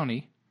Orange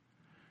County,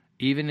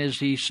 even as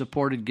he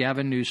supported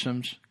Gavin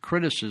Newsom's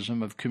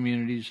criticism of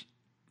communities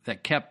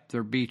that kept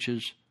their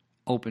beaches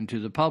open to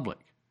the public.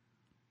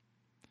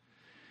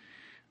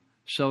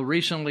 So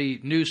recently,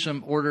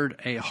 Newsom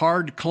ordered a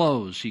hard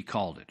close, he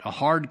called it, a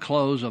hard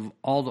close of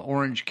all the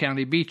Orange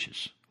County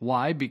beaches.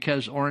 Why?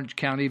 Because Orange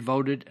County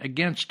voted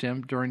against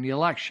him during the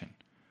election.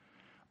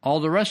 All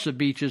the rest of the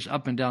beaches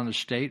up and down the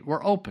state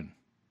were open,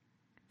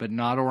 but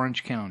not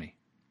Orange County.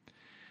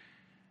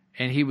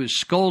 And he was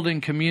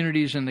scolding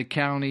communities in the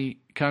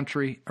county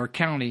for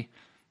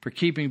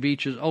keeping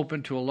beaches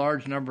open to a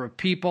large number of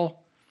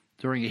people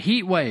during a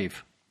heat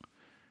wave.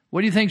 What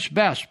do you think's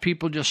best?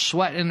 People just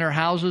sweat in their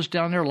houses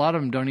down there? A lot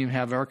of them don't even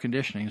have air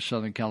conditioning in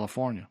Southern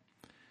California.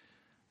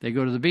 They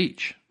go to the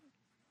beach.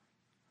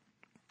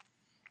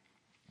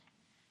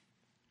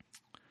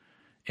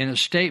 In a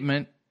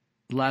statement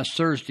last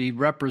Thursday,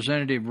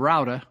 Representative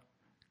Rouda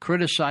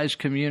criticized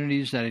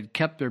communities that had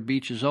kept their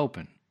beaches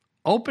open.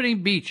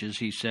 Opening beaches,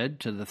 he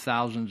said, to the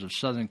thousands of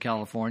Southern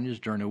Californians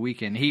during a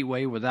weekend heat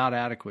wave without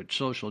adequate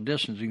social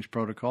distancing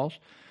protocols.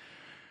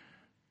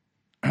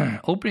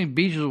 Opening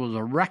beaches was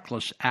a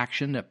reckless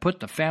action that put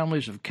the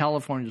families of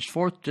California's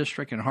 4th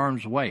District in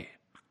harm's way.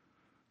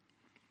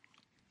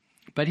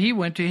 But he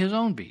went to his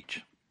own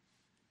beach.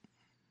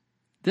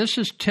 This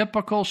is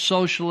typical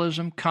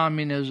socialism,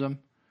 communism.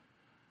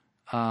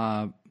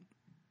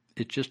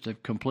 It's just a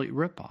complete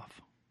ripoff.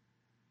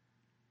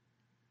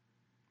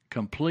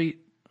 Complete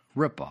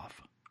ripoff.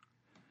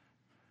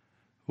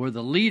 Where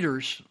the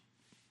leaders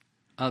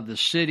of the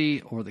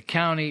city or the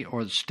county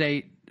or the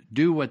state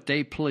do what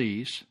they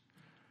please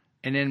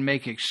and then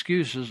make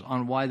excuses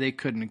on why they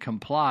couldn't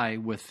comply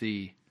with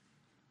the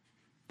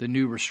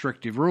new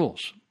restrictive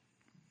rules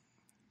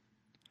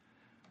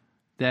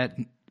that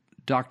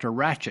Dr.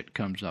 Ratchet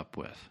comes up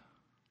with.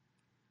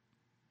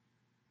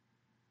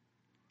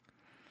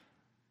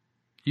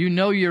 You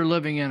know you're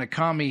living in a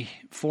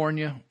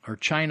California or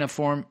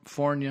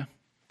China-fornia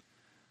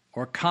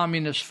or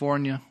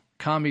Communist-fornia,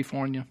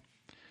 Commifornia,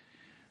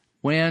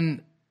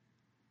 when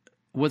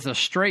with a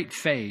straight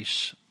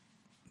face,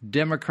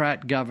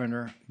 Democrat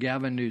Governor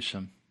Gavin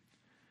Newsom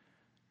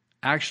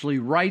actually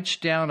writes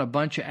down a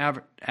bunch of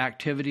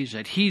activities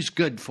that he's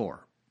good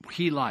for,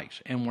 he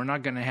likes, and we're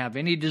not going to have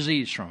any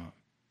disease from him.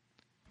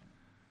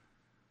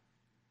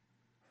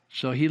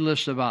 So he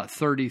lists about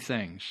 30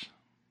 things.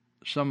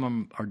 Some of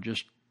them are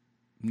just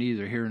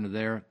neither here nor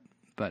there,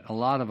 but a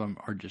lot of them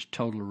are just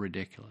totally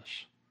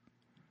ridiculous.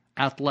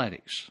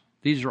 Athletics,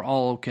 these are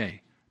all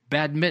okay.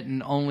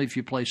 Badminton only if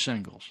you play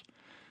singles.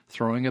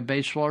 Throwing a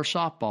baseball or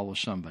softball with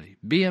somebody.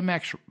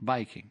 BMX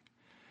biking.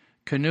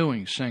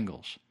 Canoeing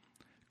singles.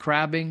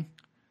 Crabbing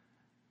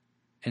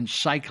and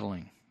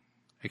cycling.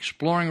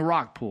 Exploring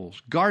rock pools.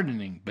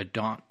 Gardening, but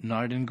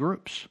not in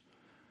groups.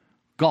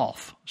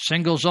 Golf,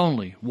 singles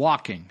only.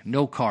 Walking,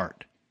 no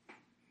cart.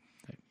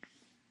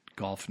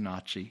 Golf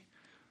Nazi.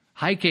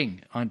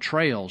 Hiking on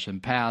trails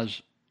and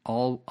paths,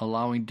 all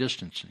allowing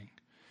distancing.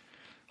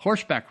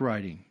 Horseback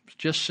riding,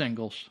 just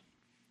singles.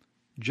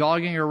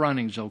 Jogging or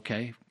running's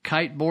okay.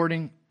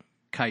 Kiteboarding,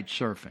 kite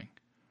surfing.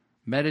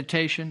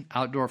 Meditation,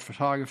 outdoor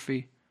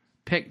photography,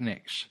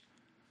 picnics.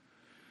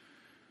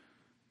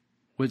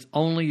 With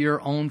only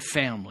your own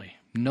family.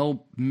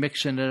 No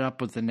mixing it up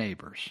with the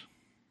neighbors.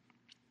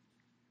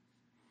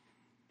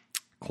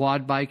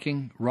 Quad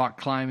biking,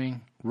 rock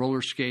climbing,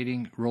 roller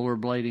skating,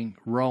 rollerblading,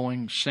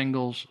 rowing,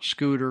 singles,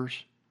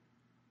 scooters.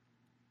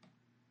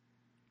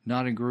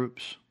 Not in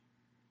groups.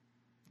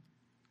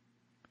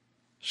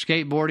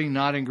 Skateboarding,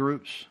 not in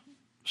groups.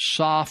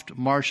 Soft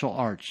martial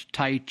arts,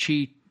 Tai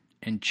Chi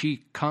and Chi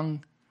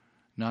Kung,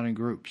 not in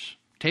groups.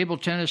 Table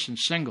tennis and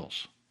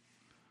singles.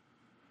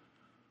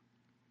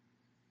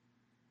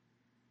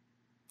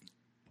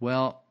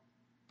 Well,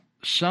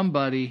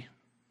 somebody's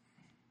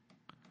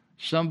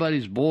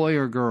boy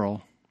or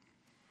girl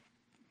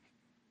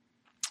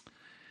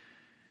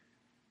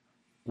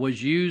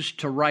was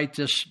used to write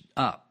this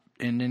up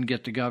and then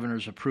get the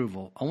governor's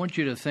approval. I want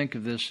you to think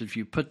of this: if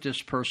you put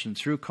this person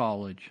through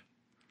college,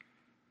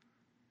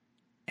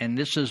 and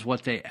this is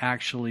what they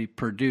actually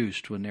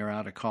produced when they're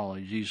out of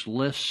college, these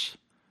lists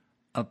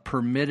of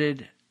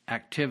permitted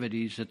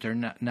activities that they're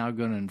not now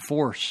going to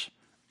enforce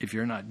if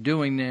you're not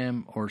doing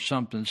them or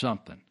something.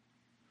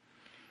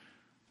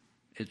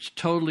 It's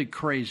totally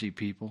crazy,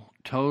 people.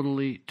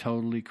 Totally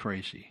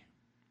crazy.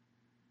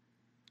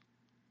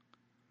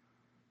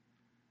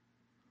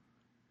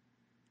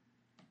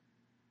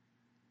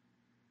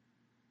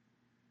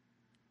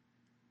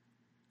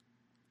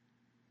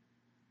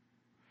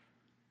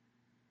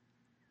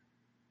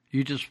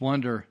 You just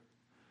wonder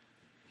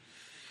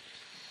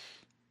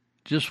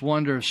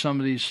if some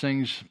of these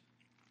things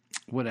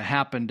would have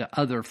happened to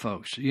other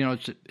folks. You know,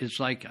 it's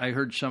like I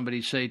heard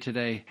somebody say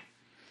today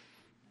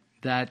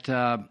that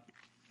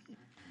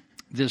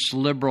this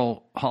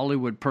liberal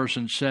Hollywood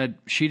person said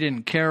she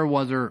didn't care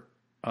whether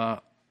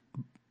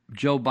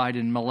Joe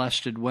Biden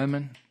molested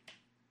women,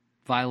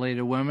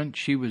 violated women.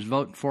 She was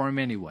voting for him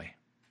anyway.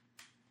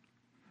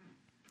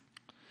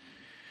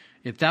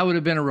 If that would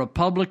have been a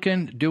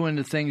Republican doing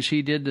the things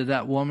he did to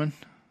that woman,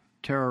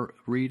 Tara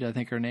Reid, I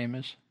think her name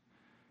is,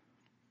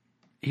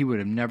 he would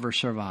have never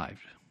survived.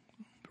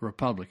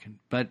 Republican.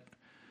 But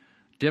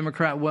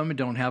Democrat women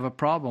don't have a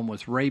problem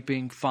with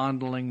raping,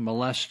 fondling,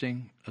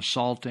 molesting,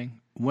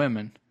 assaulting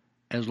women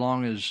as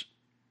long as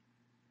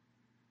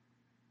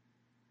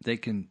they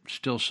can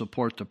still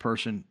support the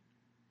person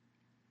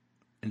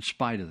in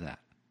spite of that.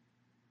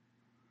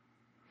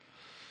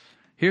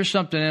 Here's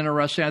something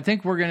interesting. I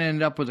think we're going to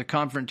end up with a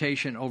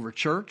confrontation over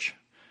church.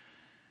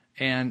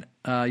 And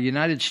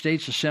United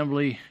States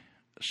Attorney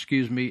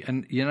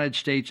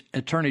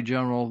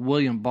General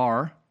William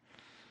Barr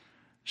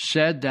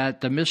said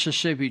that the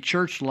Mississippi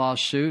church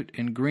lawsuit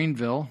in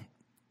Greenville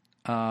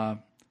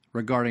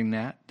regarding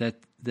that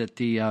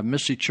the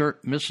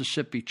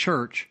Mississippi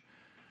church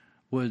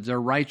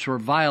their rights were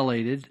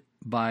violated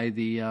by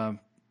the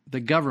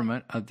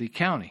government of the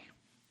county,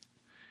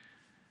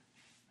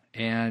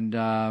 and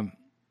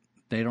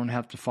they don't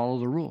have to follow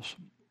the rules,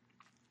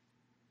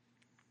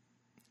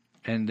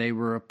 and they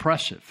were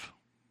oppressive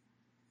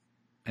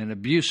and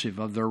abusive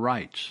of their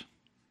rights.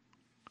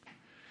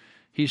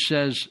 He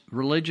says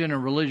religion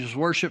and religious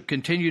worship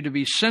continue to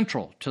be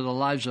central to the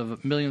lives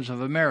of millions of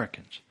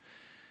Americans.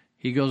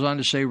 He goes on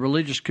to say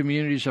religious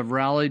communities have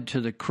rallied to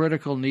the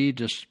critical need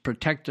to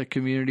protect the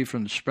community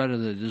from the spread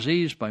of the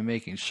disease by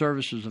making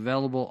services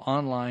available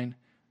online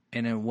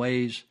and in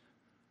ways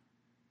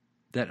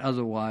that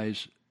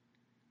otherwise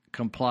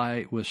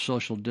comply with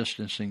social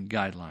distancing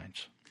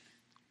guidelines.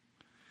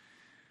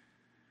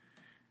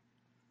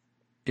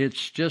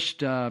 It's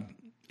just,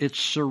 it's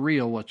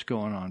surreal what's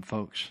going on,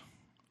 folks.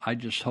 I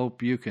just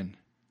hope you can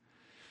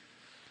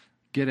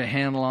get a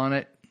handle on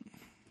it.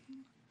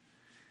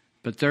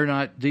 But they're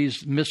not,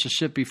 these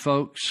Mississippi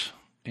folks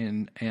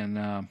in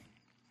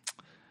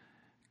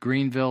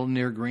Greenville,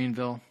 near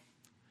Greenville,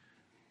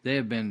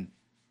 they've been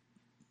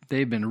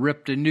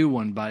ripped a new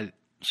one by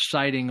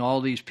citing all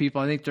these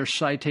people. I think their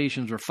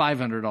citations were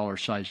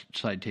 $500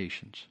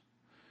 citations.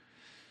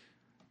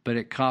 But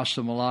it cost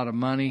them a lot of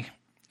money.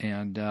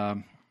 And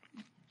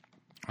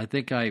I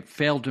think I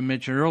failed to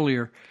mention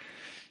earlier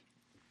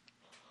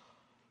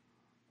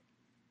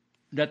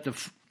that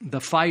the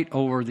fight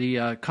over the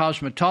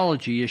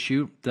cosmetology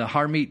issue, the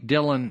Harmeet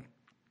Dillon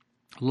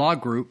Law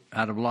Group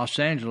out of Los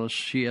Angeles,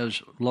 she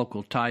has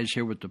local ties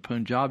here with the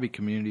Punjabi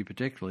community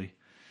particularly.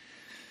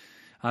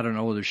 I don't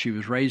know whether she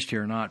was raised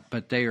here or not,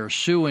 but they are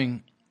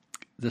suing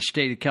the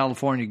state of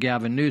California,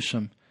 Gavin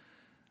Newsom,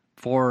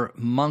 for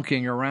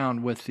monkeying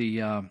around with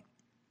the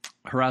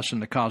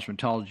harassing the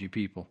cosmetology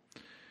people.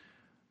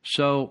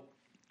 So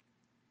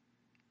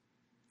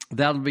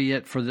that'll be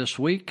it for this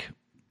week.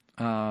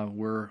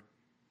 We're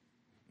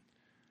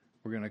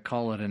going to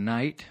call it a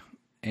night,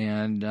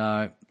 and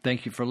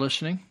thank you for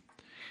listening.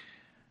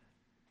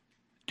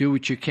 Do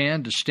what you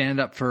can to stand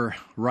up for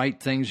right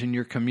things in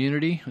your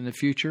community in the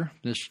future,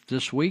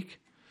 this week.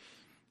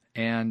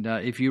 And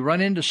if you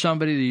run into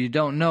somebody that you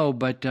don't know,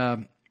 but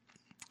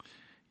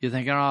you're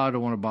thinking, I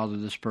don't want to bother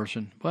this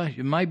person. Well,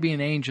 it might be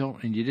an angel,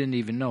 and you didn't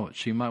even know it,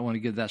 so you might want to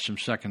give that some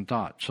second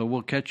thought. So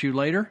we'll catch you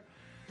later,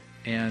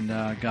 and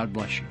God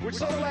bless you. We're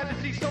so glad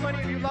to see so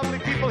many of you lovely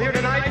people here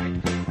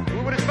tonight. We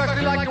would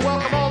especially like to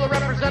welcome all the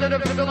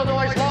representatives of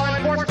Illinois' law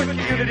enforcement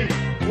community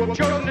who have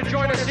chosen to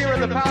join us here in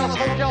the Palace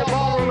Hotel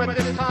Ballroom at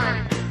this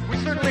time. We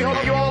certainly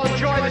hope you all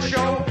enjoy the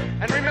show.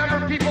 And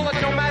remember, people,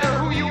 that no matter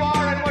who you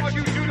are and what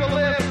you do to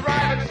live,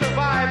 thrive, and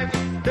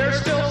survive,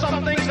 there's still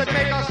some things that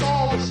make us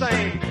all the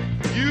same.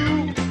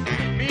 You,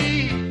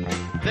 me,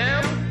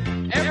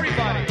 them,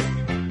 everybody.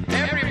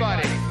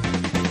 Everybody.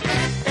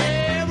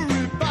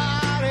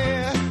 Everybody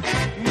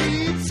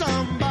needs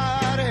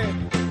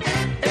somebody.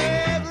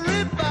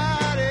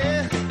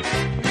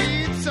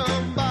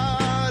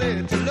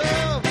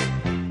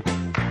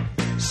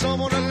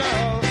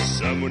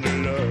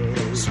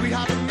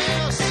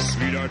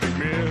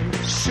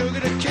 Sugar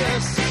to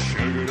kiss.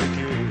 Sugar to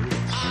kiss.